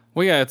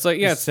 Well, yeah, it's like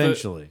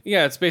Essentially.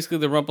 it's basically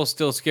the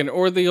Rumpelstiltskin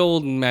or the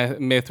old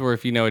myth where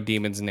if you know a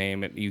demon's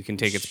name, you can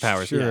take its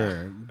powers.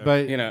 Sure,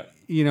 but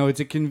You know, it's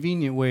a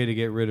convenient way to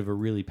get rid of a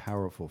really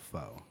powerful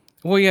foe.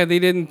 Well, yeah, they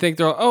didn't think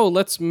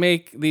let's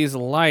make these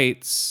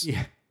lights.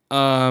 Yeah.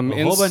 A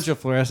A whole bunch of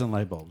fluorescent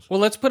light bulbs. Well,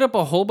 let's put up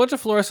a whole bunch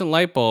of fluorescent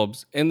light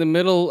bulbs in the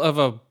middle of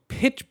a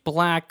pitch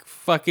black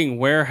fucking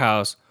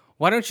warehouse.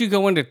 Why don't you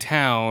go into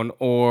town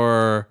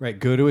or Right,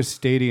 go to a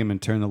stadium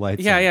and turn the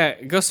lights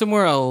on. go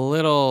somewhere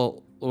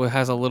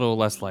has a little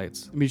less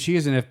lights. I mean, she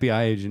is an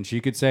FBI agent.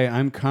 She could say,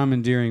 I'm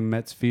commandeering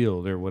Mets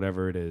Field or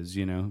whatever it is,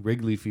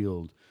 Wrigley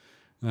Field.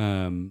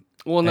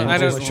 Well, no, and I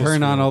just don't.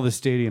 turn on all the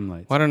stadium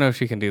lights. Well, I don't know if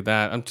she can do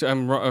that.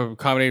 I'm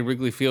accommodating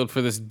Wrigley Field for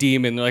this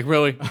demon. They're like,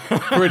 really?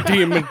 For a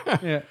demon?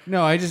 Yeah.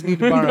 No, I just need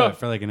to borrow it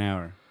for like an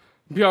hour.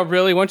 Yeah,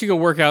 really? Why don't you go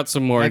work out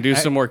some more and do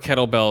some more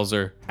kettlebells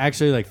or?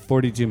 Actually, like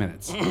 42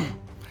 minutes.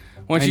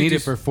 Why I don't you need do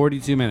it for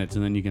 42 minutes,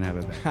 and then you can have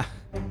it back.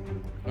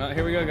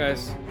 Here we go,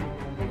 guys.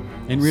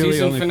 And really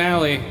Season only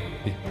finale.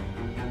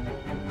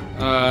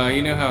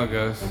 You know how it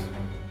goes.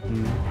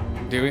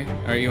 Do we?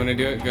 All right, you want to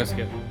do it? Go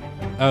skip.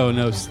 Oh,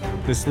 no.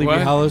 The Sleepy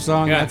What? Hollow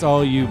song? Yeah. That's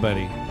all you,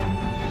 buddy.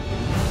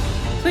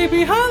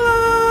 Sleepy Hollow!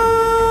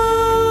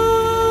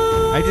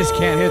 I just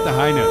can't hit the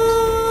high notes.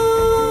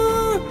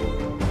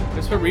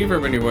 Just put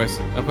reverb in your voice.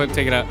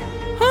 Take it out.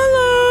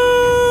 Hello!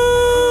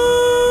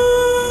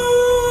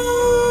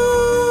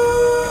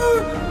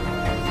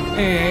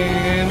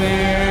 And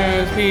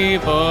there's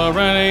people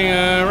running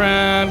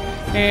around,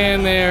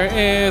 and there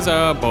is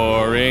a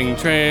boring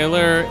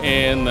trailer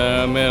in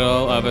the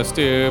middle of a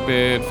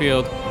stupid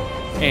field.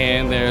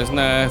 And there's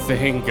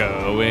nothing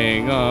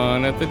going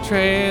on at the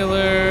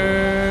trailer.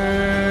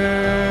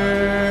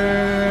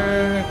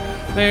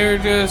 They're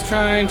just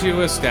trying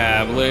to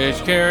establish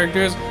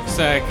characters.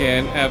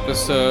 Second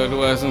episode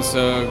wasn't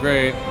so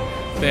great.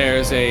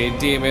 There's a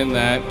demon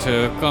that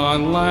took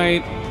on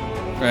light,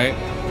 right?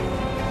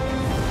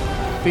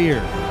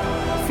 Fear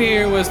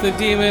Fear was the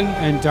demon,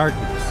 and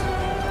darkness.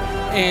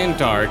 and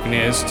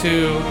darkness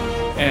too.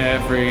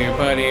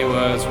 Everybody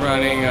was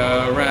running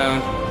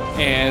around,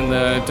 and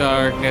the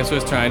darkness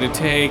was trying to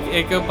take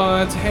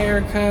Ichabod's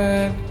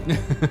haircut.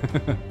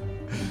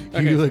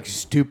 You look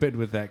stupid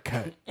with that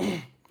cut.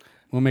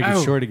 We'll make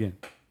Ow. it short again.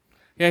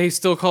 Yeah, he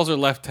still calls her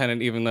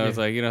Lieutenant, even though it's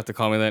like, you don't have to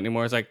call me that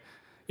anymore. It's like,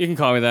 you can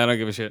call me that, I don't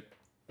give a shit.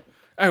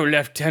 Oh,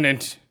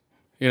 Lieutenant.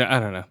 I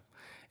don't know.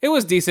 It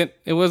was decent.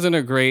 It wasn't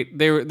a great...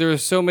 There were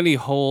so many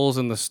holes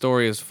in the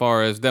story as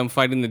far as them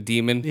fighting the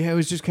demon. Yeah, it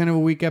was just kind of a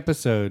weak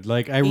episode.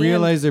 Like, I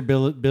realize they're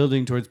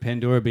building towards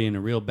Pandora being a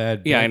real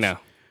bad bitch. Yeah, I know.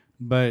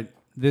 But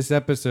this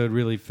episode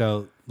really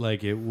felt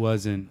like it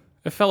wasn't...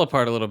 It fell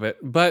apart a little bit,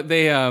 but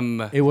they...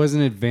 It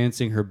wasn't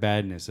advancing her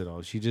badness at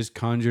all. She just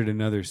conjured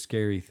another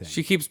scary thing.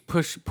 She keeps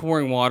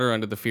pouring water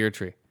under the fear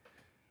tree.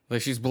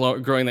 Like she's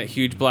growing that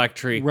huge black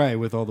tree. Right,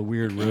 with all the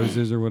weird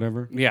roses or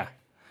whatever. Yeah.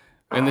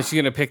 And then she's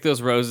going to pick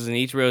those roses, and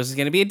each rose is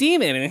going to be a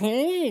demon.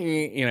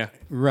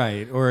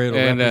 Right, or it'll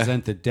And,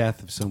 represent the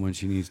death of someone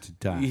she needs to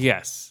die.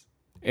 Yes.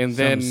 And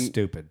Something then...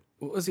 stupid.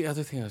 What was the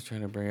other thing I was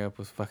trying to bring up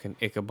with fucking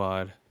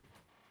Ichabod?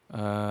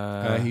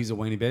 He's a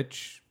whiny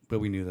bitch, but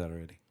we knew that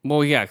already.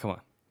 Well, yeah, come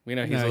on. We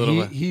know he's No, a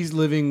little... he's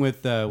living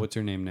with, what's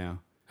her name now?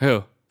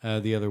 Who?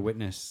 The other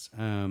witness.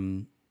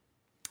 The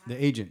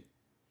agent.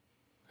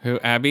 Who?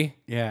 Abby?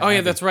 Yeah, Oh, yeah,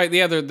 Abby. that's right.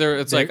 Yeah,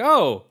 it's like,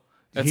 oh,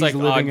 that's He's like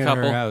living Odd at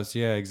Couple. her house.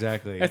 Yeah,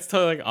 exactly. That's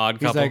totally like Odd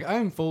He's Couple. like,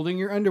 I'm folding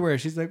your underwear.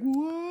 She's like,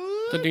 what?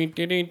 I'm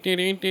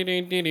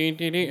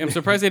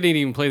surprised they didn't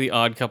even play the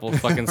Odd Couple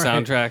fucking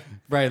soundtrack.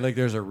 Right, like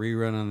there's a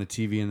rerun on the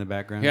TV in the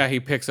background. Yeah, he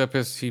picks up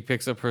her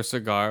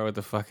cigar with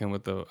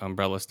the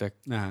umbrella stick.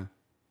 Uh-huh.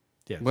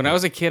 Yeah. When I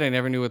was a kid, I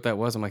never knew what that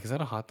was. I'm like, is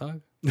that a hot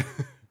dog?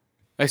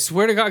 I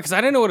swear to God, because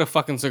I didn't know what a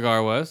fucking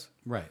cigar was.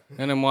 Right.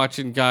 And I'm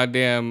watching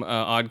goddamn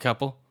Odd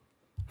Couple.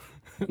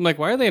 I'm like,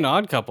 why are they an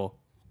odd couple?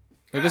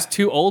 They're just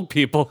two old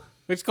people.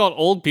 They're just called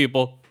old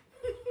people.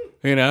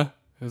 There's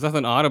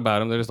nothing odd about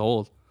them. They're just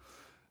old.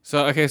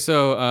 So,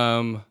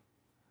 so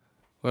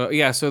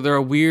there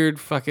are weird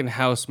fucking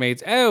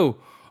housemates. Oh,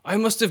 I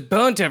must have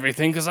burnt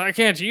everything because I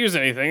can't use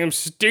anything. I'm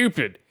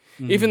stupid.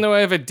 Even though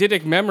I have a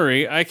eidetic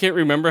memory, I can't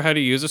remember how to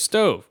use a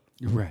stove.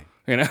 Right.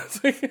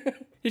 It's like,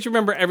 he should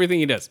remember everything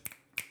he does.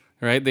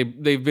 right?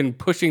 They've been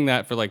pushing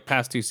that for like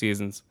past 2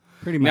 seasons.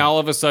 Pretty much. Now all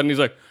of a sudden he's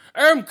like,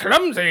 I'm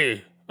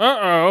clumsy.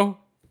 Uh-oh.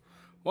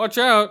 Watch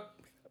out.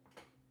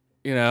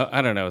 You know,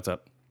 I don't know what's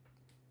up.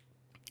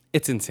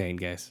 It's insane,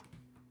 guys.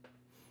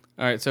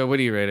 All right, so what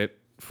do you rate it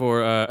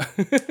for?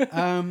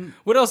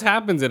 What else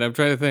happens in it? I'm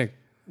trying to think.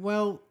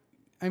 Well,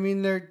 I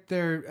mean,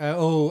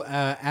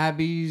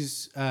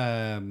 Abby's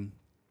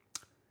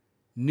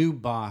new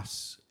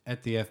boss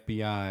at the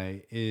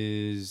FBI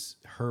is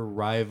her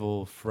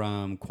rival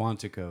from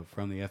Quantico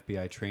from the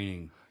FBI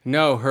training.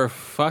 No, her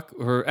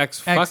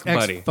ex-fuck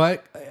buddy.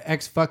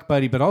 Ex-fuck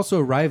buddy, but also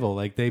a rival.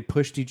 Like, they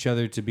pushed each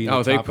other to be the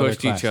top they of their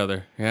pushed class. each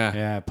other. Yeah.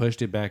 Yeah,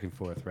 pushed it back and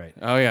forth, right.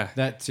 Oh, yeah.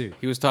 That too.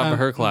 He was top of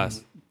her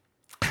class.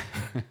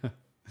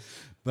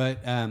 But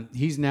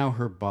he's now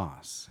her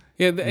boss.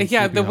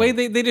 Yeah, the way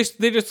they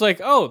just like,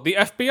 oh, the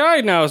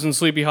FBI now is in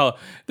Sleepy Hollow.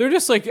 They're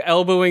just like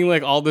elbowing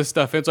like all this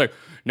stuff. It's like,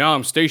 now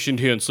I'm stationed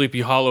here in Sleepy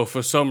Hollow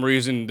for some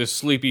reason, this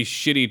sleepy,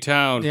 shitty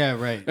town. Yeah,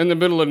 right. In the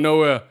middle of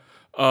nowhere.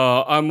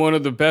 I'm one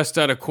of the best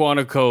out of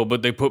Quantico,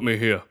 but they put me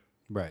here.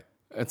 Right.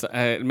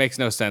 It makes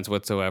no sense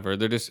whatsoever.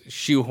 They're just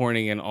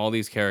shoehorning in all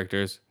these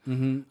characters.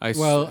 Mm-hmm.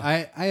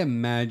 I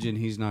imagine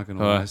he's not going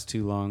to last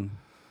too long.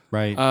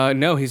 Right.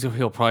 No,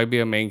 he'll probably be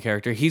a main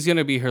character. He's going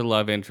to be her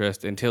love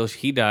interest until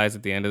he dies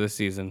at the end of the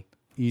season.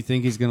 You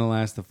think he's going to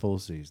last the full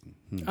season?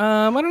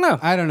 I don't know.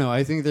 I don't know.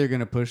 I think they're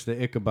going to push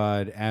the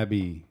Ichabod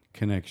Abby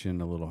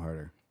connection a little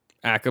harder.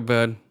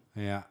 Akabud.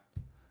 Yeah.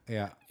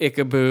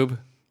 Ichaboob.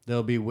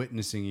 They'll be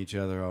witnessing each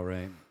other, all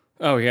right.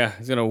 Oh, yeah.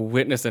 He's going to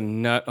witness a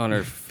nut on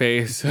her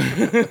face. But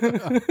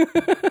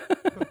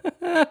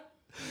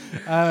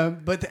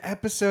the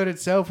episode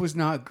itself was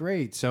not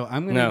great. So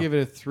I'm going to give it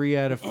a 3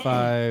 out of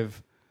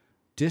 5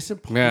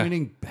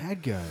 disappointing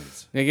bad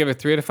guys. They give it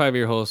 3 out of 5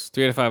 ear holes,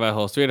 3 out of 5 eye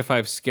holes, 3 out of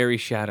 5 scary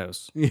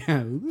shadows.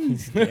 Yeah, ooh,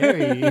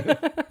 scary.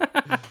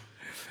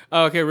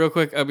 Okay, real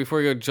quick, before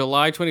we go,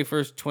 July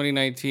 21st,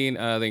 2019, The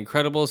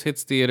Incredibles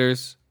hits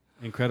theaters.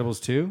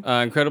 Incredibles 2?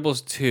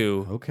 Incredibles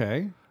 2.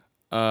 Okay.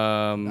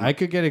 I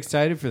could get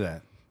excited for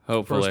that.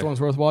 Hopefully. First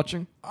one's worth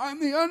watching. I'm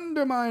the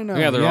Underminer.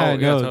 Yeah, they're all...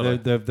 Yeah,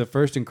 totally. the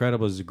first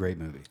Incredibles is a great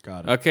movie.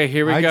 Got it. Okay,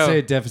 here we I'd go. say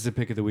a deficit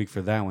pick of the week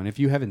for that one. If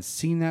you haven't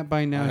seen that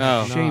by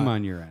now, shame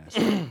on your ass.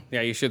 Yeah,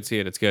 you should see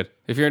it. It's good.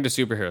 If you're into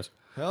superheroes.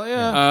 Hell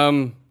yeah.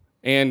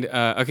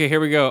 Okay, here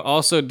we go.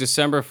 Also,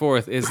 December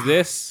 4th. Is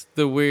this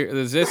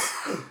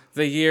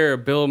the year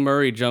Bill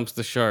Murray jumps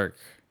the shark?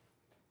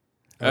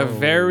 A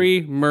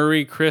Very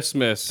Murray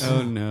Christmas.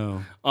 Oh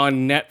no.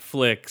 On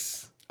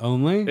Netflix.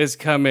 Only? Is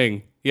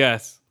coming.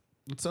 Yes.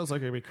 It sounds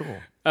like it'd be cool.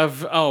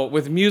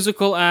 With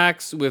musical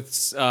acts with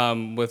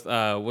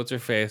what's her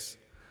face?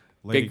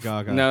 Lady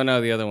Gaga. No,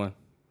 the other one.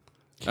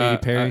 Katy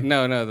Perry?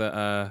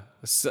 No,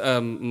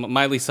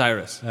 Miley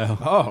Cyrus.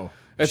 Oh.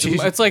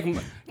 It's like,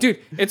 dude,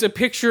 it's a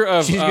picture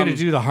of... She's going to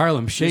do the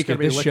Harlem Shake at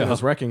this show.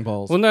 Those wrecking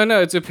balls. Well,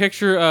 no, it's a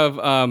picture of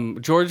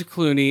George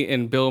Clooney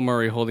and Bill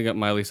Murray holding up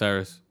Miley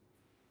Cyrus.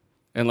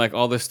 And like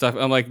all this stuff.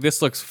 I'm like,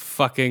 this looks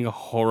fucking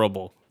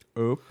horrible.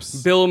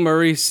 Oops. Bill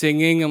Murray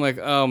singing. I'm like,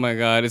 oh my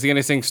God. Is he going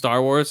to sing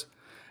Star Wars?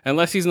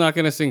 Unless he's not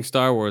going to sing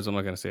Star Wars, I'm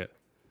not going to see it.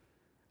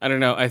 I don't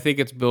know. I think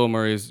it's Bill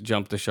Murray's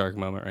jump the shark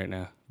moment right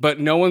now.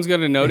 But no one's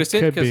going to notice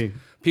it because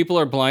people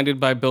are blinded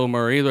by Bill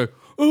Murray. They're like,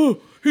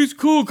 oh, he's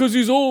cool because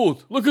he's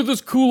old. Look at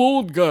this cool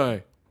old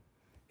guy.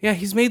 Yeah,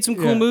 he's made some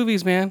cool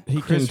movies, man. He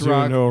Chris can do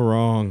Rock, no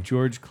wrong.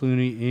 George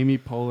Clooney, Amy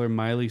Poehler,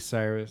 Miley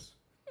Cyrus.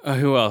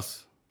 Who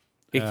else?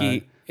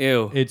 Icky.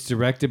 Ew. It's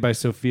directed by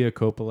Sofia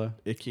Coppola.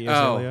 Icky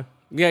Azalea.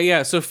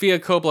 Yeah. Sophia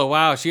Coppola.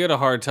 Wow, she had a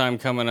hard time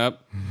coming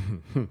up.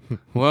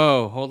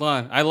 Whoa, hold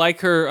on. I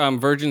like her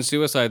Virgin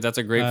Suicides. That's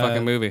a great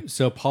fucking movie.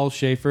 So Paul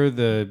Schaefer,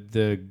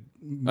 the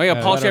Oh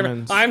yeah, Paul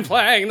Schaefer. I'm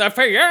playing the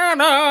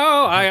piano.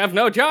 I have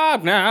no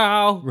job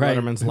now. right.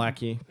 Letterman's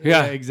lackey.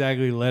 Yeah.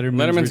 Exactly.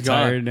 Letterman's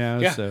gone retired now.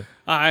 Yeah. So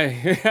I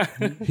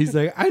he's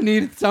like, I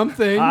need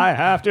something. I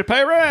have to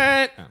pay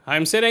rent.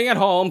 I'm sitting at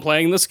home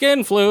playing the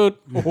skin flute.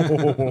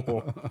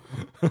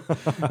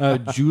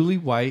 Julie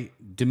White,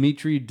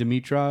 Dmitry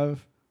Dimitrov,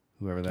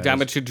 whoever that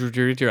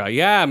is.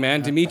 Yeah,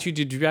 man. Dimitri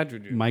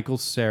Dimitrov. Michael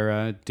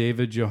Cera,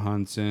 David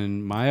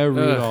Johansen, Maya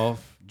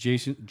Rudolph,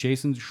 Jason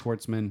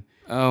Schwartzman,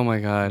 Oh my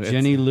God.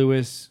 Jenny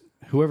Lewis,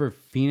 whoever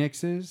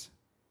Phoenix is.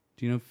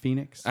 Do you know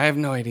Phoenix? I have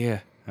no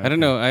idea. Okay. I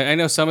don't know. I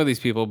know some of these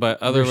people,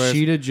 but otherwise.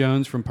 Rashida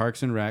Jones from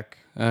Parks and Rec.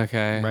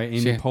 Okay. Right?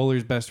 Amy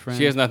Poehler's best friend.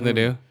 She has nothing to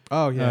do.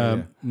 Oh,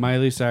 yeah.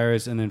 Miley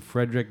Cyrus and then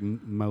Frederick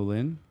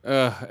Molin.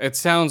 It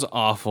sounds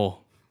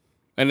awful.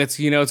 And it's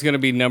it's going to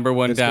be number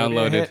one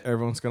downloaded.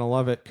 Everyone's going to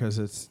love it because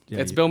it's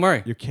Bill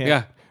Murray. You can't.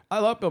 Yeah. I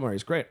love Bill Murray.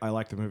 He's great. I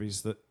like the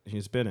movies that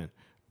he's been in.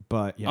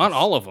 But yes. On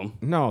all of them.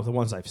 No, the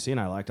ones I've seen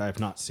I liked. I have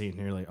not seen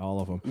nearly all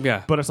of them.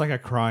 Yeah. But it's like a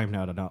crime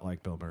now to not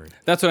like Bill Murray.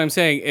 That's what I'm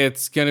saying.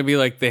 It's going to be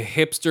like the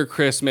hipster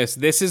Christmas.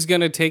 This is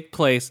going to take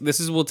place.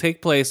 Will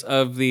take place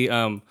of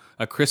the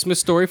A Christmas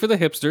Story for the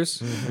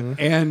hipsters.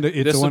 And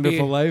It's This a will be-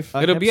 Wonderful Life.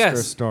 A It'll be hipster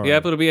yes. story.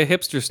 Yep, it'll be a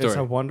hipster story. It's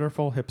a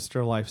wonderful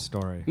hipster life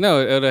story.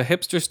 No, a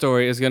hipster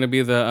story is going to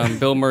be the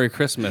Bill Murray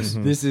Christmas.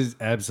 This is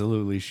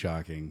absolutely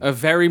shocking. A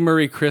very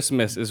Murray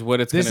Christmas is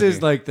what it's going This to be.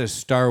 is like the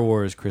Star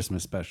Wars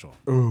Christmas special.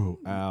 Ooh,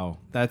 ow.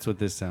 That's what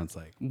this sounds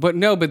like. But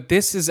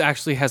this is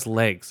actually has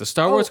legs. The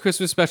Star Wars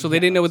Christmas special, they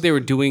didn't know what they were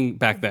doing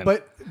bawn then.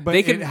 But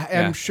they could.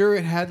 I'm sure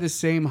it had the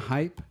same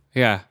hype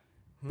Yeah.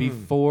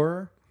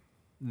 before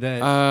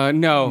that.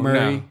 No,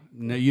 Murray.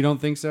 No, you don't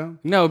think so?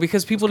 no,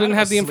 because people didn't of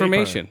have a the sleeper.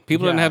 information.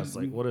 People Yeah, didn't have. it's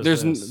like, what is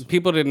there's this?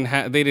 people didn't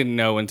have. They didn't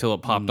know until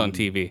it popped on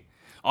TV.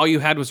 All you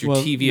had was your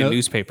TV and no,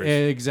 newspapers.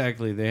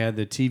 Exactly. They had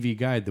the TV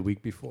guide the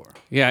week before.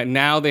 Yeah,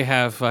 now they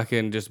have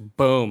fucking just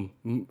boom,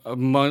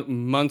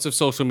 months of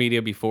social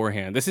media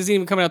beforehand. This isn't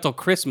even coming out till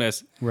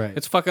Christmas. Right.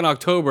 It's fucking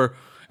October,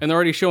 and they're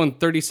already showing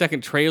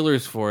 30-second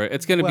trailers for it.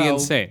 It's going to be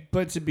insane.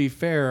 But to be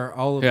fair,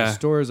 all of Yeah. the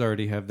stores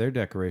already have their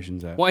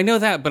decorations out. Well, I know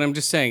that, but I'm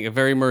just saying, a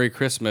very Murray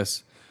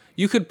Christmas.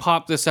 You could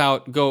pop this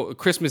out, go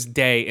Christmas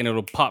Day, and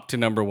it'll pop to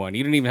 #1.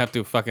 You don't even have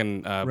to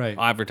fucking Right.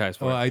 advertise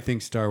for Well, it. I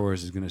think Star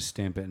Wars is going to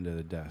stamp it into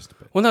the dust.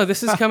 But Well, no,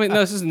 this is coming.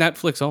 No, this is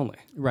Netflix only.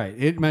 right,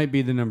 it might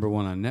be the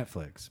 #1 on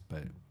Netflix,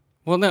 but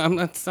Well, no, I'm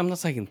not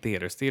saying in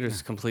theaters. Theaters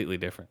is completely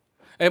different.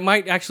 It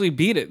might actually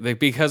beat it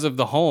because of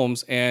the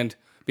homes and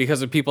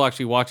because of people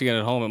actually watching it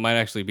at home. It might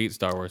actually beat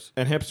Star Wars.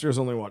 And hipsters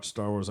only watch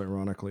Star Wars,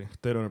 ironically.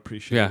 They don't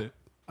appreciate Yeah. it.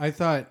 I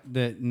thought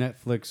that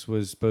Netflix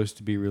was supposed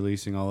to be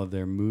releasing all of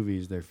their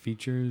movies, their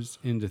features,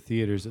 into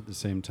theaters at the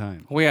same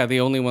time. Well, yeah,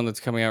 the only one that's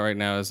coming out right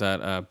now is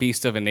that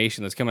Beast of a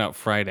Nation that's coming out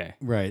Friday.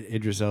 Right,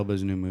 Idris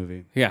Elba's new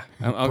movie. Yeah,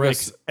 I'll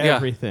Breaks go. Yeah,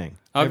 everything.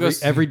 I'll go.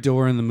 Every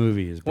door in the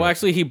movie is Well, broken.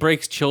 actually, he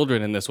breaks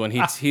children in this one.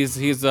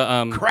 He's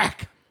a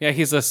Crack! Yeah,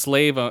 he's a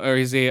slave or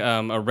he's a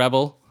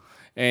rebel,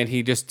 and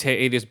he just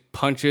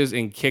punches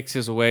and kicks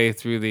his way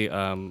through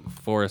the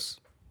forest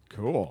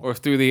Cool. or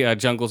through the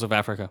jungles of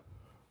Africa.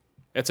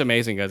 It's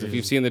amazing, guys. If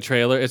you've seen the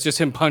trailer, it's just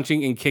him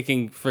punching and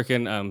kicking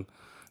freaking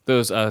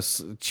those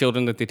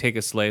children that they take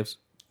as slaves.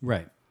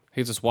 Right.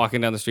 He's just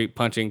walking down the street,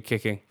 punching,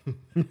 kicking,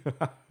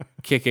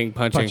 kicking,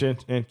 punching. Punch in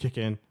and kick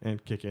in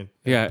and kick in.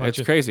 Yeah, punch it's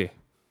in. crazy.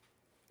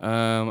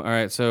 All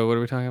right, so what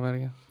are we talking about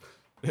again?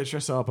 It's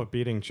yourself but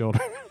beating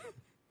children.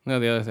 No,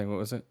 the other thing. What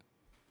was it?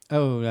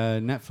 Oh,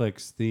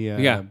 Netflix, the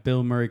Yeah.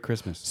 Bill Murray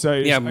Christmas. So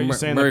Yeah, are you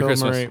saying Merry that Bill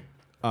Christmas.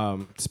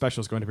 Murray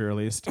special is going to be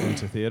released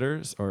into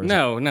theaters? Or is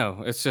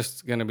No, it's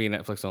just gonna be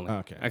Netflix only.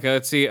 Okay.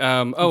 Let's see.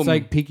 It's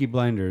like Peaky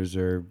Blinders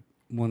or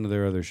one of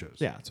their other shows.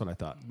 Yeah, that's what I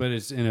thought. But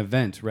it's an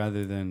event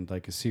rather than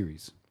like a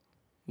series.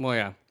 Well,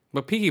 yeah,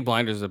 but Peaky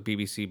Blinders is a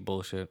BBC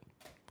bullshit.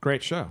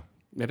 Great show.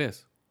 It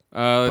is.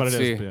 But Let's it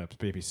see. is it's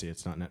BBC.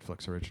 It's not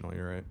Netflix original.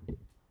 You're right.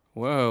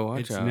 Whoa,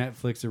 watch It's out.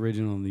 Netflix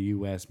original in the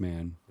U.S.,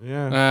 man.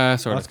 Yeah.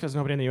 Sort That's of. because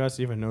nobody in the U.S.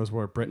 even knows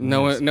where Britain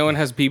No is. one, no one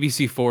has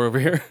BBC 4 over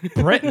here.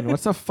 Britain?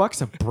 What's the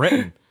fuck's a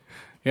Britain?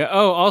 Yeah.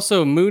 Oh,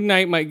 also, Moon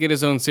Knight might get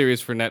his own series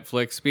for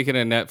Netflix. Speaking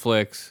of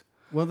Netflix,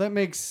 Well, that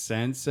makes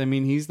sense. I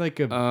mean, he's like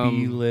a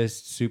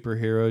B-list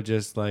superhero,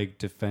 just like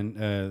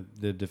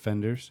the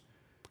Defenders.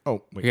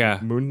 Oh, wait. Yeah.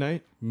 Moon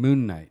Knight?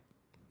 Moon Knight.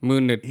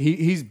 Moon Knight.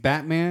 He's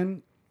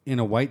Batman in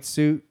a white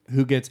suit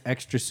who gets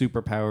extra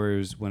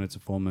superpowers when it's a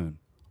full moon.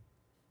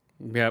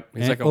 Yep,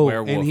 he's And- like a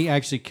werewolf. And he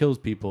actually kills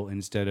people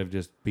instead of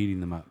just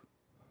beating them up.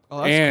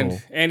 Oh, and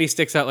he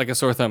sticks out like a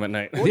sore thumb at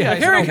night. yeah,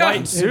 here he white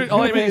comes. suit.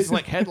 All he needs is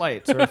like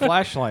headlights or a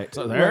flashlight.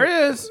 So there it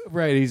is.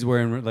 Right, he's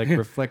wearing like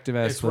reflective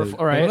ass clothes.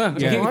 All right. Well, no,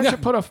 Yeah. he- Why don't you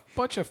put a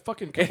bunch of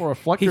fucking couple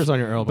reflectors on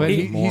your elbow? But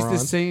you he's the moron?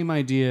 same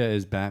idea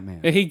as Batman.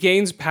 And he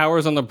gains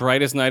powers on the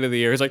brightest night of the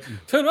year. He's like,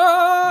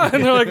 ta-da!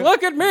 And they're like,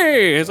 look at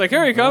me. It's like,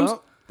 here he comes.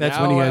 Well, That's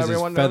now when he has his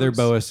everyone feather knows.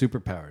 boa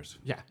superpowers.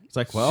 Yeah. It's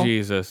like, well,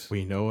 Jesus.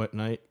 we know at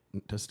night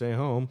to stay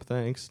home.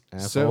 Thanks,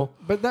 asshole. So,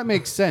 but that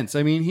makes sense.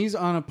 I mean, he's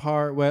on a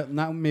par. Well,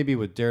 not maybe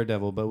with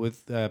Daredevil, but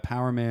with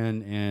Power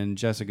Man and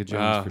Jessica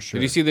Jones for sure.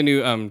 Did you see the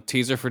new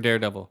teaser for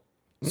Daredevil?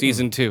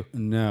 Season 2.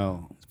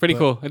 No, It's pretty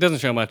cool. It doesn't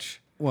show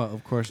much. well,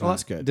 of course. Well, not.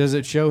 that's good. Does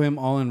it show him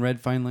all in red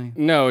finally?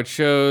 No, it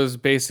shows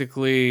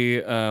basically,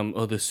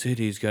 the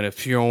city's got a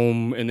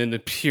pyom, and then the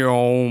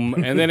pyom,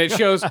 and then it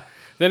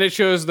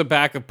shows, the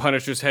back of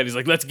Punisher's head. He's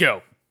like, "Let's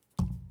go,"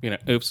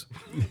 Oops,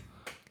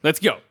 let's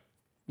go.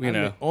 I'm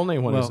the only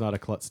one who's well- not a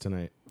klutz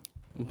tonight.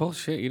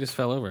 Bullshit. You just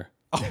fell over.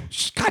 Oh,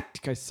 God. You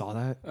guys saw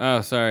that? Oh,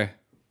 sorry.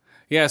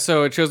 Yeah,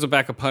 so it shows the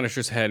back of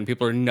Punisher's head, and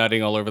people are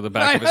nutting all over the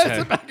back of his That's the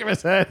head. back of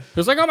his head. It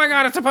was like, "Oh my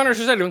god, it's a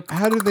Punisher's head!"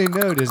 How do they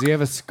know? Does he have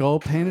a skull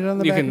painted on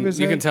the You back can of his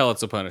you head? can tell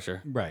it's a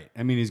Punisher. Right.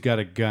 I mean, he's got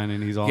a gun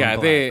and he's all Yeah, in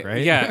black,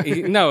 right? yeah.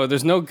 No,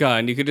 there's no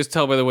gun. You can just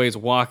tell by the way he's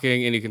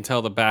walking, and you can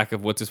tell the back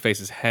of what's his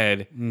face's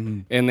head,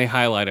 and they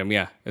highlight him.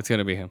 Yeah, it's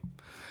gonna be him.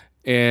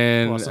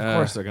 And Well, so of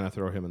course they're going to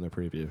throw him in the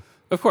preview.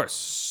 of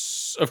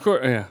course,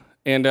 yeah.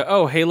 And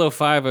Halo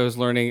 5, I was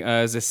learning,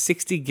 is a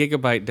 60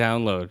 gigabyte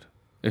download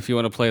if you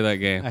want to play that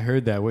game. I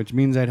heard that, which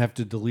means I'd have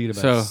to delete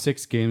about So-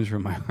 6 games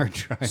from my hard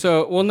drive.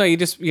 So, well, no, you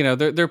just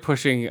they're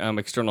pushing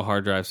external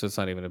hard drives, so it's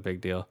not even a big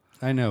deal.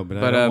 I know, but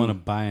I But, don't want to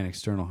buy an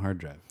external hard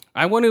drive.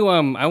 I want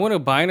to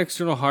buy an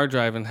external hard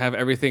drive and have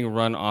everything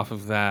run off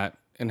of that,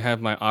 and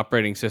have my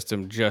operating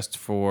system just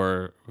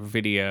for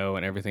video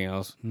and everything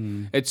else.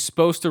 It's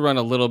supposed to run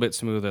a little bit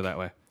smoother that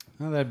way.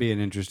 Oh, that'd be an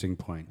interesting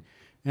point.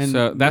 And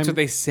So that's what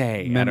they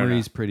say. I don't know.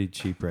 Memory's pretty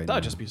cheap right now.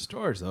 That'd just be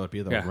storage, though. It'd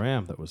be the Yeah.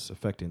 RAM that was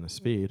affecting the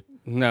speed.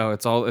 No,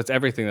 it's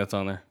everything that's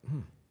on there.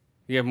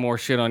 You have more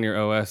shit on your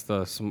OS,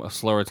 the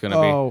slower it's going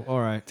to be. Oh, all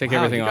right. Take Wow,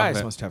 everything you off guys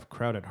it. must have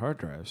crowded hard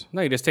drives.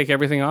 No, you just take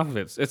everything off of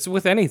it. It's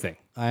with anything.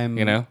 I'm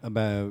you know?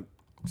 about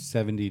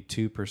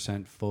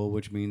 72% full,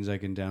 which means I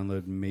can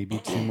download maybe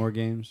 2 more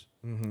games.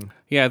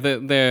 Yeah, the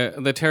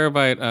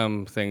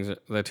terabyte things,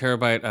 the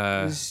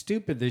terabyte. It's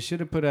stupid. They should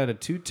have put out a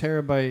 2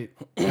 terabyte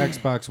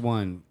Xbox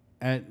One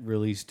at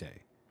release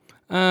day.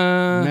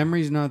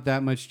 Memory's not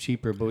that much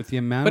cheaper, but with the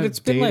amount But of it's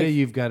been data like-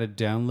 you've got to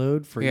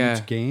download for Yeah.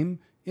 each game,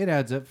 it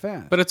adds up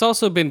fast. But it's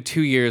also been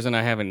 2 years and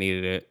I haven't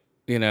needed it.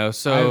 You know,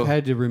 so I've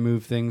had to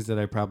remove things that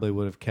I probably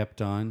would have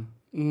kept on.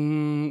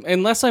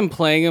 unless I'm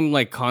playing them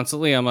like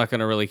constantly, I'm not going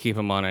to really keep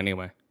them on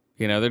anyway.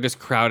 You know, they're just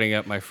crowding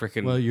up my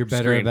freaking. Well, you're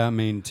better screen. about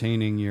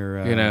maintaining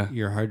your You know.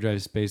 your hard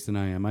drive space than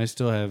I am. I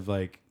still have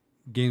like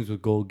games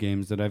with gold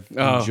games that I've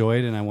Oh.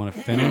 enjoyed and I want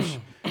to finish.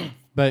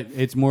 But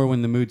it's more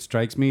when the mood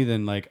strikes me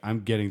than like I'm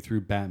getting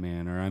through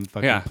Batman or I'm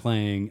fucking Yeah.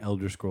 playing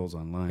Elder Scrolls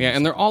Online. Yeah,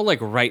 and they're all like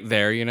right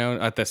there, you know,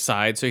 at the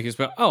side. So you can just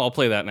go, oh, I'll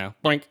play that now.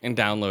 Blink and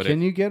download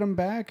Can it. you get them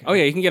back? Oh,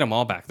 yeah, you can get them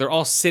all back. They're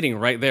all sitting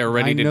right there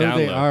ready I to know download.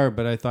 they are,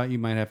 but I thought you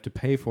might have to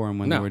pay for them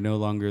when No. they were no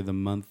longer the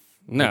month.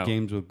 No. the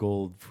games with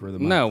gold for the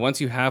month. No, once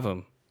you have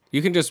them,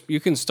 you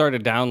can start a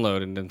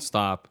download and then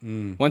stop.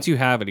 Once you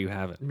have it, you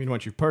have it. I mean,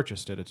 once you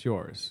purchased it, it's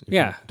yours. You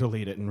Yeah. can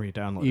delete it and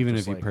re-download it. even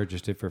just if you like-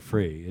 purchased it for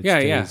free. It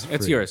Yeah, stays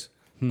it's free. yours.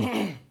 Oh,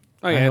 yeah,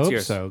 I it's hope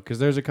yours. so because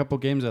there's a couple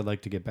games I'd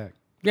like to get back.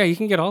 Yeah, you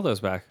can get all those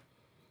back.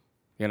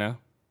 You know?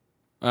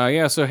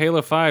 Yeah, so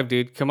Halo 5,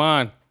 dude, come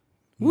on.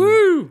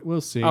 Woo! We'll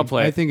see. I'll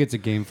play I it. think it's a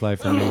GameFly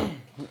for me.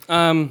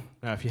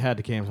 Now, if you had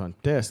the games on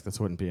disc, this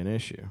wouldn't be an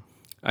issue.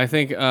 I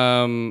think,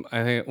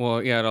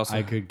 well, yeah, it also.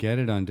 I could get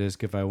it on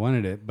disc if I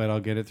wanted it, but I'll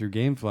get it through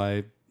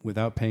GameFly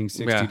without paying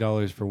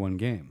 $60 for one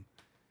game.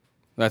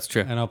 That's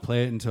true. And I'll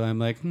play it until I'm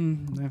like,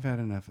 I've had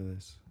enough of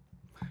this.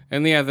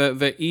 And yeah,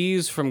 the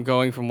ease from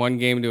going from one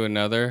game to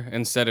another,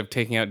 instead of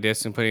taking out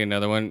discs and putting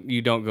another one,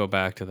 you don't go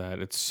back to that.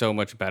 It's so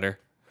much better.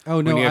 Oh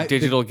no! When you have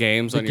digital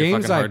games the on your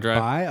games fucking hard drive.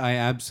 I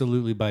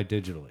absolutely buy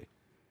digitally.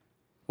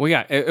 Well,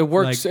 yeah, it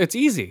works. Like- it's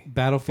easy.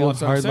 Battlefield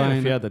That's what I'm saying.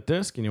 If you Hardline. had the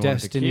disc and you wanted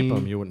to Destiny. keep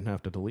them, you wouldn't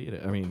have to delete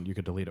it. I mean, you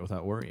could delete it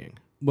without worrying.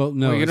 Well,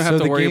 no, Well, you don't so have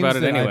to the worry games about it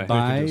that anyway. I You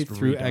buy can just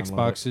through re-download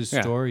Xbox's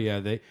it. store,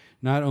 they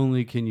not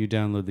only can you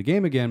download the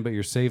game again, but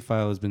your save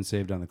file has been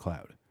saved on the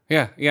cloud.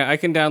 Yeah, I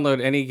can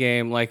download any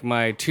game, like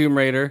my Tomb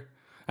Raider.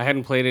 I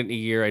hadn't played it in a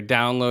year. I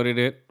downloaded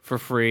it for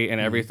free, and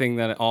everything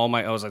that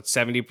I was at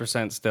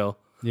 70% still.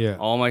 Yeah.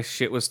 All my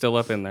shit was still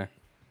up in there.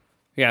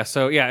 Yeah,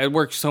 so yeah, it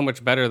works so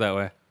much better that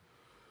way.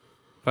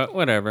 But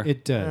whatever.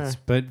 It does,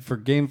 but for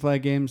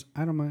GameFly games,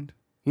 I don't mind.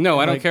 No,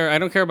 I don't like- care. I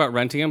don't care about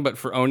renting them, but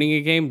for owning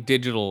a game,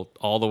 digital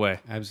all the way.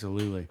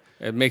 Absolutely.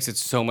 It makes it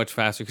so much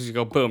faster because you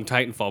go boom,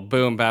 Titanfall,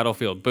 boom,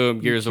 Battlefield,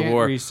 boom, Gears of can't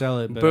War, resell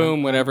it, but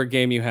boom, whatever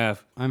game you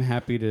have. I'm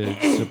happy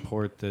to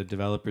support the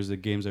developers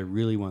of games I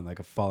really want, like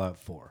a Fallout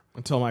 4.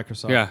 Until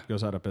Microsoft Yeah.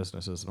 goes out of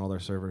businesses and all their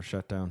servers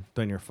shut down,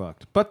 then you're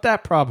fucked. But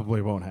that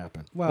probably won't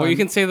happen. Well, you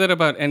can say that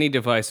about any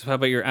device. How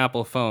about your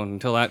Apple phone?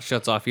 Until that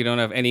shuts off, you don't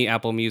have any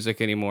Apple Music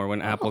anymore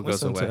when Apple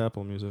goes Listen away. to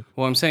Apple Music.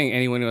 Well, I'm saying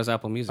anyone who has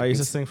Apple Music. I use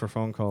can- this thing for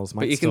phone calls.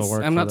 Might but you can. still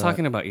work I'm for not that.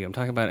 talking about you. I'm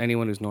talking about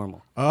anyone who's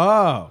normal.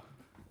 Oh,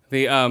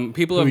 The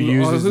people Who have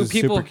uses who a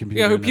people supercomputer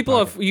yeah who in their people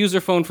have pocket. use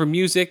their phone for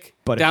music,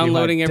 but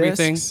downloading if you had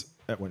everything. discs,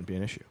 that wouldn't be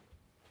an issue.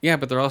 Yeah,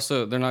 but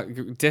they're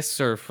not discs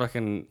are a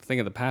fucking thing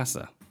of the past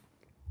though.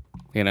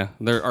 You know,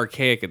 they're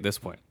archaic at this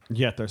point.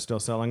 Yet they're still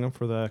selling them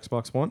for the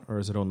Xbox One, or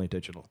is it only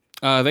digital?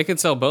 They can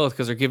sell both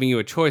because they're giving you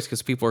a choice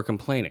because people are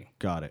complaining.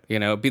 Got it. You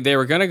know, they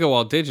were going to go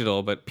all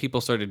digital, but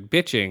people started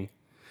bitching,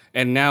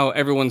 and now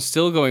everyone's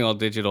still going all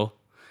digital,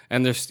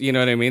 and there's, you know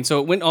what I mean? So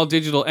it went all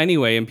digital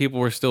anyway, and people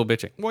were still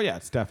bitching. Well, yeah,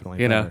 it's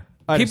definitely You know, better.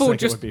 I people just think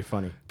just- it would be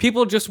funny.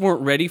 People just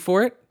weren't ready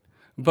for it,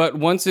 but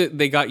once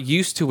they got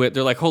used to it,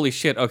 they're like, holy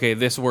shit, okay,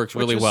 this works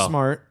really Which is well.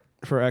 smart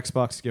for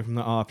Xbox to give them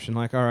the option.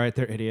 Like, all right,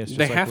 they're idiots. Just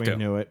They like have we to.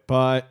 knew it,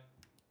 but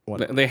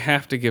whatever. They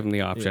have to give them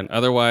the option.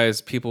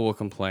 Otherwise, people will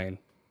complain,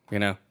 you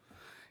know?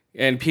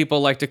 And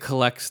people like to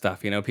collect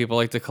stuff, you know? People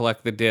like to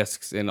collect the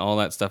discs and all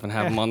that stuff and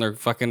have them on their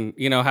fucking,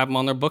 you know, have them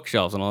on their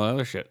bookshelves and all that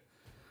other shit.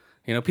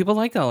 You know, people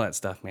like all that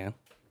stuff, man.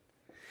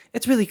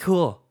 It's really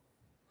cool.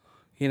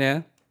 You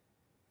know?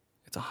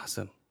 It's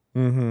awesome.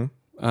 Mm-hmm.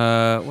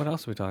 What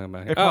else are we talking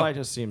about here? It probably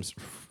just seems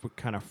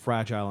kind of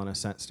fragile in a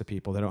sense to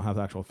people. They don't have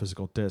the actual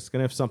physical disc.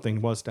 And if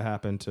something was to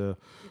happen to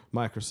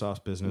Microsoft's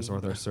business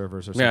or their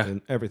servers or Yeah.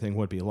 something, everything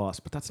would be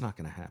lost. But that's not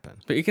going to happen.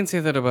 But you can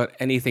say that about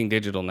anything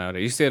digital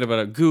nowadays. You say it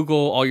about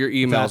Google, all your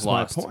emails That's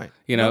lost. my point.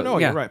 You know, no,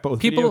 yeah. you're right. But with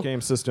people, video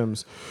game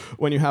systems,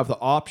 when you have the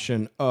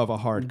option of a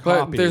hard but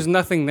copy, there's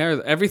nothing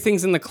there.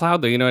 Everything's in the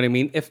cloud, though. You know what I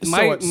mean? If So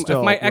my it's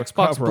still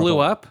Xbox blew recoverable.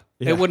 up,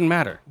 Yeah. it wouldn't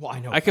matter. Well, I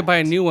know I could buy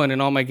a that. new one,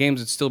 and all my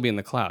games would still be in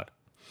the cloud.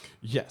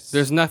 Yes.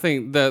 There's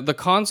nothing. The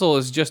console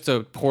is just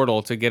a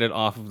portal to get it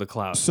off of the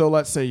cloud. So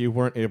let's say you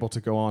weren't able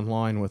to go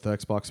online with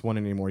Xbox One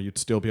anymore, you'd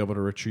still be able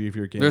to retrieve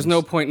your games. There's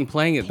no point in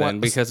playing it then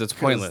because it's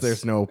pointless.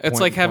 There's no It's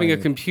point like in having a playing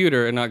it.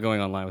 computer and not going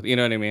online with it. You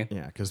know what I mean?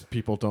 Yeah, because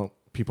people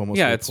mostly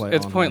Yeah, it's play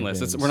online pointless.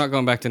 games. We're not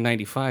going back to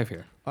 95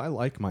 here. I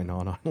like my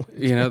non-online.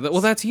 You know,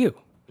 well, that's you.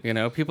 You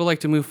know, people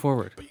like to move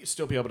forward. But you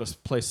still be able to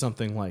play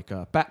something like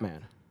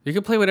Batman. You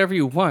can play whatever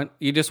you want.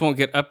 You just won't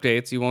get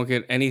updates. You won't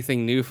get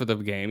anything new for the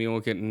game. You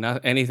won't get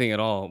anything at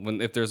all.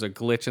 If there's a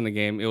glitch in the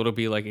game, it'll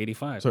be like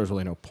 85. So there's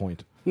really no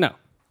point. No.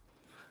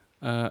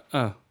 Why are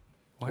Well,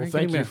 you thank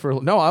getting you mad? for.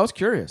 No, I was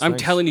curious. I'm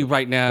Thanks. telling you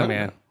right now,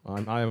 man.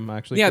 I'm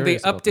actually. Yeah, they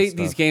curious about this update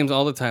these stuff. games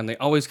all the time. They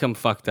always come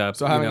fucked up.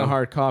 So you having know? a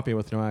hard copy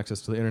with no access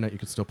to the internet, you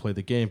could still play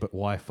the game, but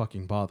why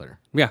fucking bother?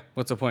 Yeah,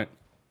 what's the point?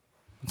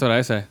 That's what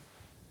I say.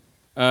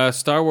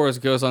 Star Wars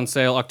goes on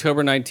sale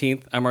October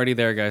 19th. I'm already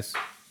there, guys.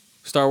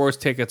 Star Wars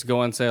tickets go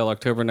on sale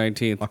October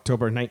 19th.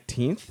 October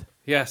 19th?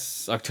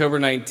 Yes, October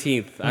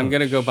 19th. I'm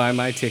going to go buy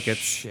my tickets.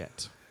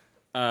 Shit.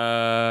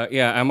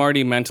 Yeah, I'm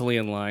already mentally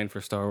in line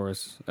for Star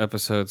Wars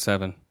Episode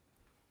 7.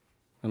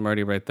 I'm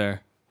already right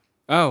there.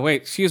 Oh,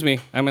 wait, excuse me.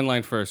 I'm in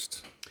line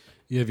first.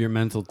 You have your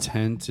mental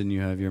tent and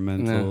you have your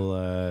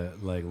mental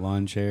like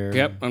lawn chair.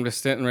 Yep, I'm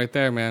just sitting right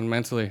there, man,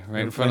 mentally,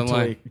 right in front of the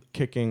line. Mentally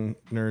kicking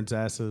nerds'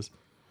 asses.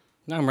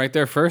 No, I'm right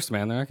there first,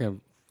 man. They're not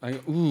gonna.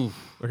 Ooh,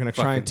 They're gonna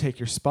try and take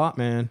your spot,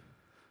 man.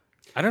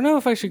 I don't know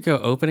if I should go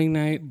opening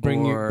night.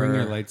 Bring or...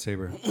 your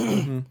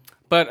lightsaber.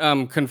 But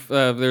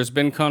there's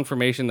been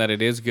confirmation that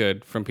it is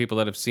good from people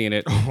that have seen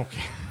it.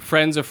 Okay.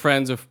 Friends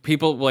of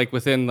people like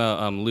within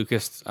the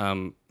Lucas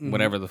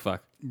whatever the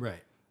fuck.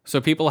 Right. So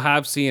people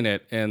have seen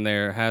it, and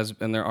there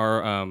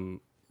are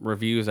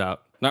reviews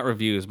out. Not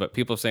reviews, but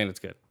people saying it's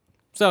good.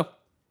 So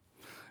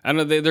I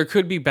don't know. There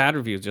could be bad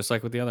reviews, just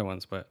like with the other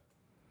ones. But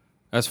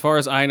as far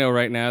as I know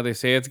right now, they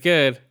say it's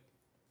good.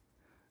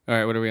 All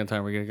right, what are we on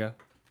time? We're gonna go.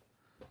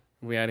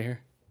 Are we out of here?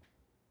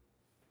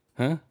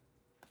 Huh?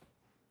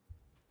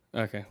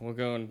 Okay, we'll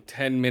go in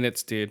 10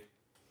 minutes, dude.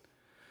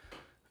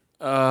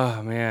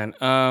 Oh man.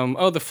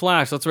 The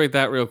Flash. Let's rate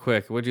that real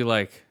quick. What'd you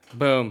like?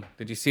 Boom.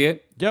 Did you see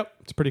it? Yep,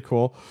 it's pretty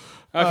cool.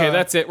 Okay,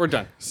 that's it. We're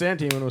done. Sand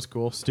Demon was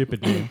cool.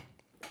 Stupid name.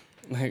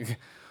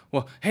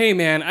 Well, hey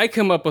man, I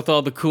come up with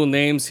all the cool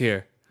names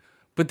here,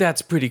 but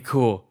that's pretty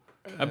cool.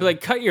 I'd be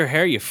like, cut your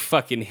hair, you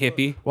fucking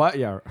hippie. What?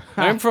 Yeah.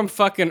 I'm from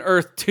fucking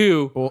Earth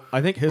 2. Well,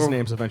 I think his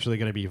name's eventually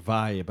going to be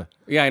Vibe.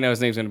 Yeah, I know his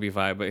name's gonna be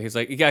Vibe, but he's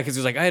like, yeah, because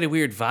he's like, I had a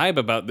weird vibe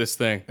about this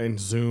thing. And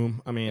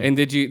Zoom. I mean. And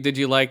did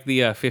you like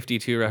the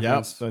 52 Yep,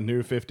 reference? the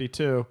new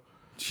 52.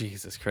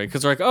 Jesus Christ!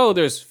 Because they're like, oh,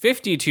 there's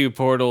 52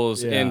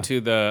 portals Yeah. into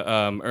the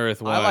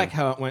Earth one. I like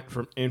how it went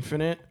from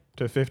infinite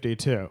to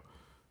 52.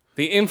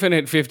 The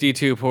infinite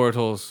 52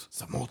 portals.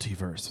 It's a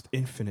multiverse with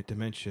infinite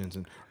dimensions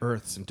and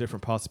Earths and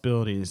different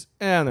possibilities.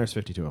 And there's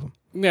 52 of them.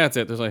 Yeah, that's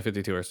it. There's only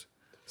 52ers.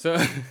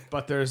 So,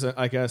 But there's,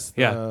 I guess,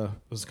 Yeah.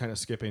 was kind of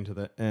skipping to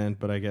the end,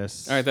 but I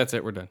guess. all right, that's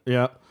it. We're done.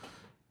 Yeah.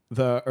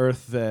 The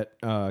Earth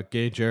that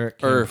Gay Jarrett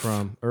came Earth.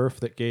 from. Earth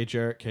that Gay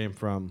Jarrett came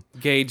from.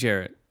 Gay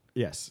Jarrett.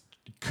 Yes.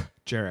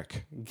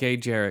 Jarrett. Gay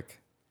Jarrett.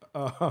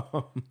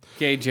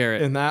 Gay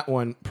Jarrett. In that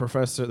one,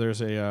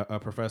 there's a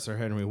Professor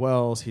Henry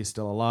Wells. He's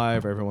still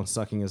alive. Everyone's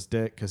sucking his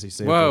dick because he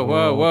saved Whoa, the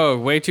whoa, world. whoa!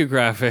 Way too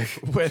graphic.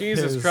 With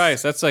Jesus his-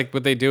 Christ! That's like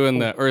what they do in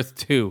the Earth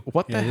 2.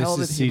 What the Yeah, hell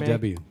did this he is make?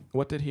 CW.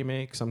 What did he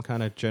make? Some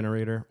kind of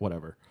generator?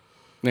 Whatever.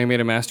 They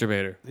made a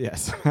masturbator,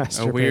 Yes.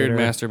 a weird masturbator.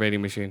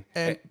 masturbating machine.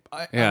 And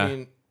Yeah. I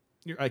mean,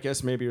 I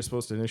guess maybe you're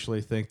supposed to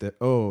initially think that,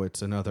 oh,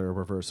 it's another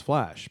Reverse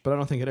Flash. But I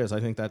don't think it is. I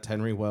think that's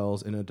Henry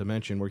Wells in a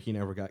dimension where he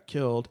never got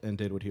killed and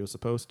did what he was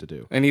supposed to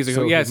do. And he's a-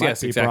 so yes, he might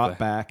yes, be exactly. brought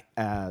back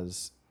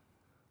as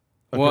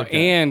a Well, good guy.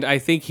 and I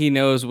think he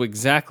knows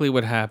exactly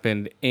what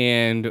happened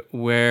and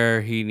where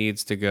he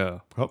needs to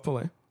go.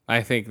 Hopefully.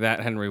 I think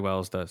that Henry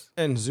Wells does.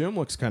 And Zoom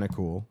looks kind of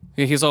cool.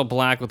 He's all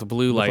black with the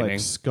blue With, lightning. like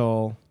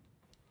skull.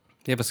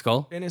 You have a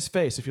skull? In his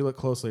face, if you look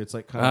closely, it's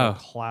like kind of Oh. a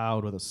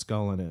cloud with a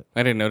skull in it.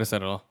 I didn't notice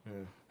that at all.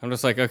 I'm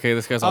just like, okay,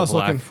 this guy's I all was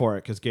black. looking for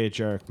it because Gay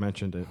Jarrett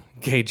mentioned it.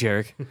 Gay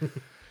Jarek.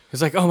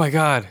 He's like, oh my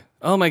god,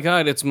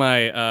 it's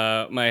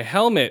my my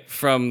helmet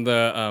from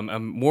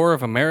the War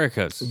of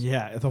Americas.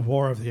 Yeah, the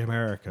War of the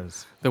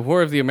Americas. The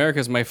War of the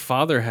Americas. My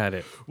father had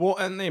it. Well,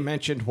 and they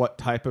mentioned what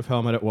type of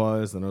helmet it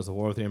was, and it was the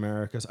War of the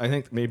Americas. I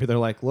think maybe they're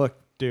like, look,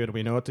 dude,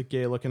 we know it's a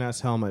gay-looking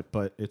ass helmet,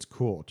 but it's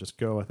cool. Just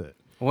go with it.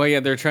 Well,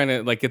 yeah, they're trying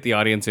to like get the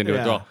audience into it.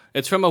 Yeah. Well,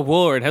 it's from a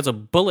war. It has a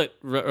bullet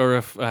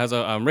has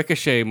a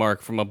ricochet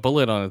mark from a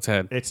bullet on its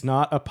head. It's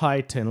not a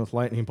pie tin with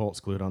lightning bolts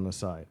glued on the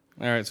side.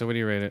 All right, so what do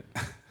you rate it?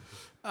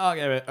 I'll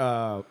give it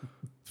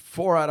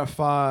 4 out of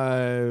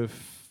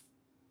 5.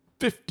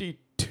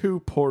 52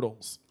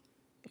 portals.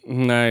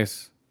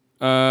 Nice.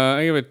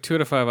 I give it 2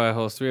 out of 5 eye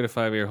holes, 3 out of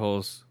 5 ear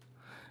holes,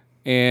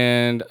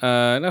 and 4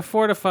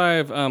 out of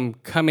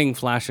 5 coming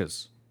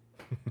flashes.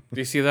 Do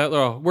you see that?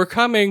 Oh, we're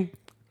coming.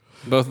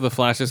 Both of the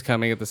flashes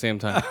coming at the same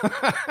time.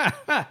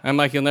 I'm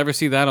like, you'll never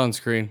see that on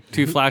screen.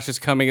 2 flashes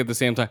coming at the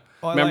same time.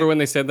 Remember when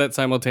they said that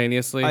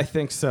simultaneously? I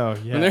think so.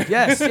 Yeah.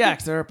 Yes. Yeah.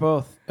 Because they're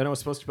both, and it was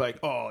supposed to be like,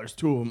 oh, there's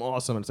 2 of them,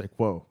 awesome. And it's like,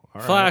 whoa.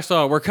 All Flash,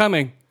 oh, we're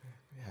coming.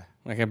 Yeah.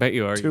 Like, I bet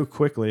you are. Too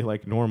quickly,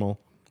 like normal.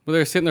 Well, they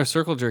were sitting there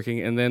circle jerking,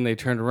 and then they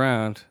turned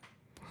around.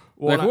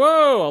 Well, like,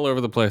 whoa, all over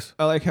the place.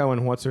 I like how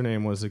when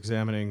what's-her-name was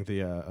examining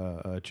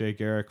the Jay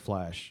Garrick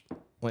Flash,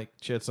 like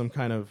she had some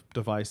kind of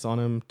device on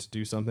him to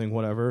do something,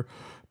 whatever.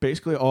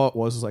 Basically, all it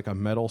was like a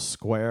metal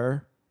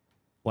square,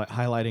 like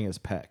highlighting his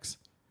pecs.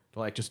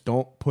 Like, just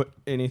don't put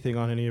anything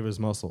on any of his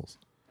muscles.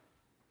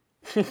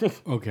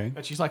 Okay.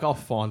 And she's like all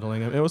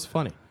fondling him. It was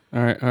funny.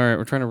 All right,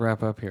 we're trying to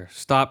wrap up here.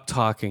 Stop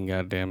talking,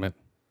 goddammit.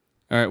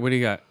 All right, what do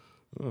you got?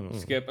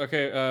 Skip.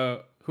 Okay,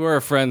 who are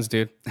our friends,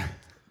 dude?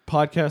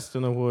 Podcast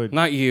in the Wood.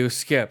 Not you,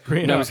 Skip.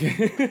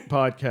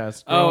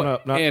 Podcast. Grown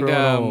up, not and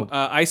grown old.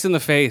 Ice in the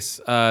Face.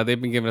 They've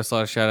been giving us a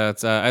lot of shout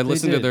outs. I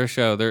listened to their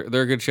show. They're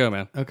a good show,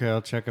 man. Okay,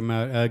 I'll check them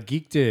out.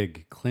 Geek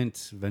Dig, Clint,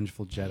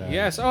 Vengeful Jedi.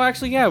 Yes. Oh,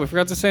 actually, yeah, we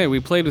forgot to say it. We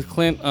played with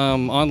Clint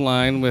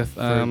online with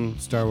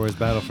Star Wars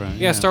Battlefront.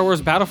 Yeah, Star Wars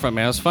Battlefront,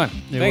 man. It was fun.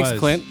 Thanks,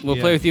 Clint. We'll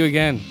play with you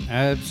again.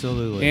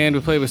 Absolutely. And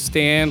we played with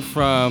Stan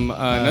from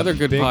another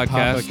good Big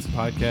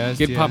podcast.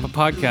 Good Papa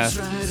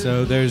Podcast.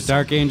 So there's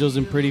Dark Angels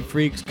and Pretty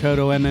Freaks,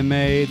 Kodo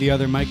MMA, the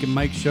other Mike and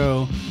Mike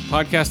show,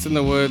 Podcast in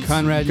the Woods,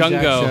 Conrad and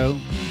Jack show,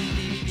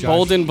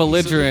 Bold and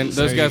Belligerent.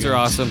 Those guys are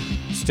awesome.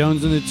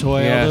 Stones in the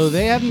Toy, although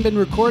they haven't been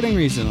recording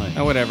recently.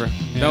 Oh, whatever.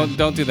 Yeah.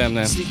 Don't do them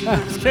then.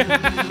 Just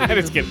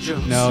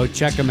kidding. No,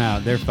 check them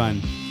out. They're fun.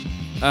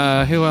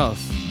 Who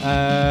else?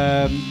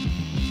 I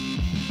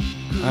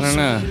don't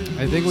know.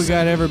 I think we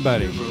got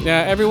everybody.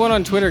 Yeah, everyone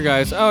on Twitter,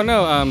 guys. Oh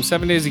no,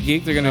 7 Days a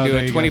Geek. They're gonna do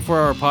a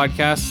 24-hour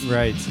podcast.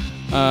 Right.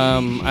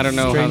 I don't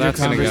know how that's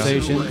gonna go.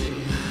 Conversation.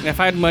 If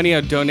I had money,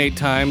 I'd donate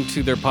time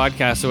to their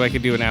podcast so I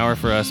could do an hour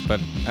for us, but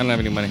I don't have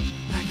any money.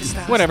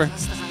 Whatever.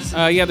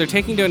 Yeah, they're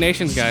taking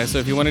donations, guys, so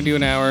if you want to do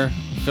an hour,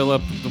 fill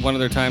up one of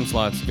their time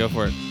slots, go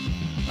for it.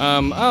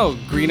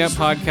 Green Up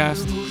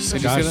Podcast. Did you see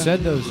that?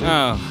 Said those.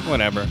 Oh,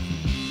 whatever.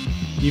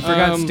 You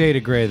forgot State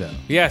of Grey, though.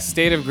 Yeah,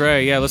 State of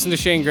Grey. Yeah, listen to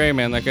Shane Gray,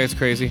 man. That guy's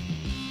crazy.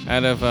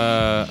 Out of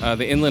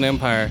the Inland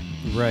Empire.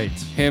 Right.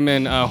 Him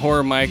and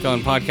Horror Mike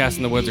on Podcast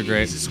in the Woods are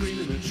great.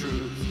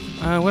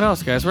 What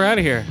else, guys? We're out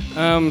of here.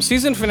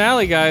 Season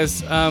finale,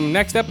 guys.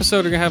 Next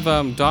episode, we're going to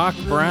have Doc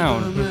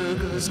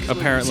Brown,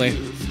 apparently.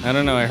 I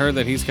don't know. I heard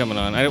that he's coming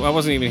on. I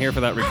wasn't even here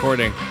for that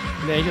recording.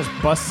 Yeah, he just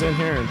busts in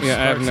here and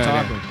starts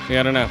talking.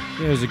 Yeah, I don't know.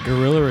 Yeah, it was a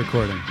guerrilla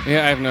recording.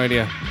 Yeah, I have no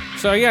idea.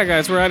 So, yeah,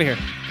 guys, we're out of here.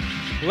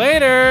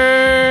 Later!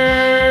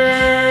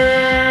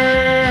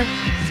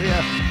 See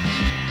ya.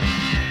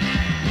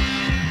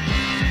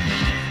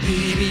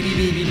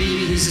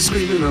 He's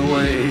screaming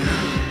away.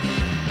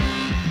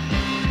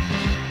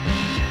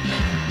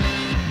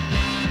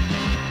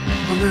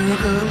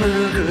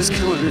 America is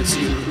killing its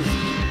youth.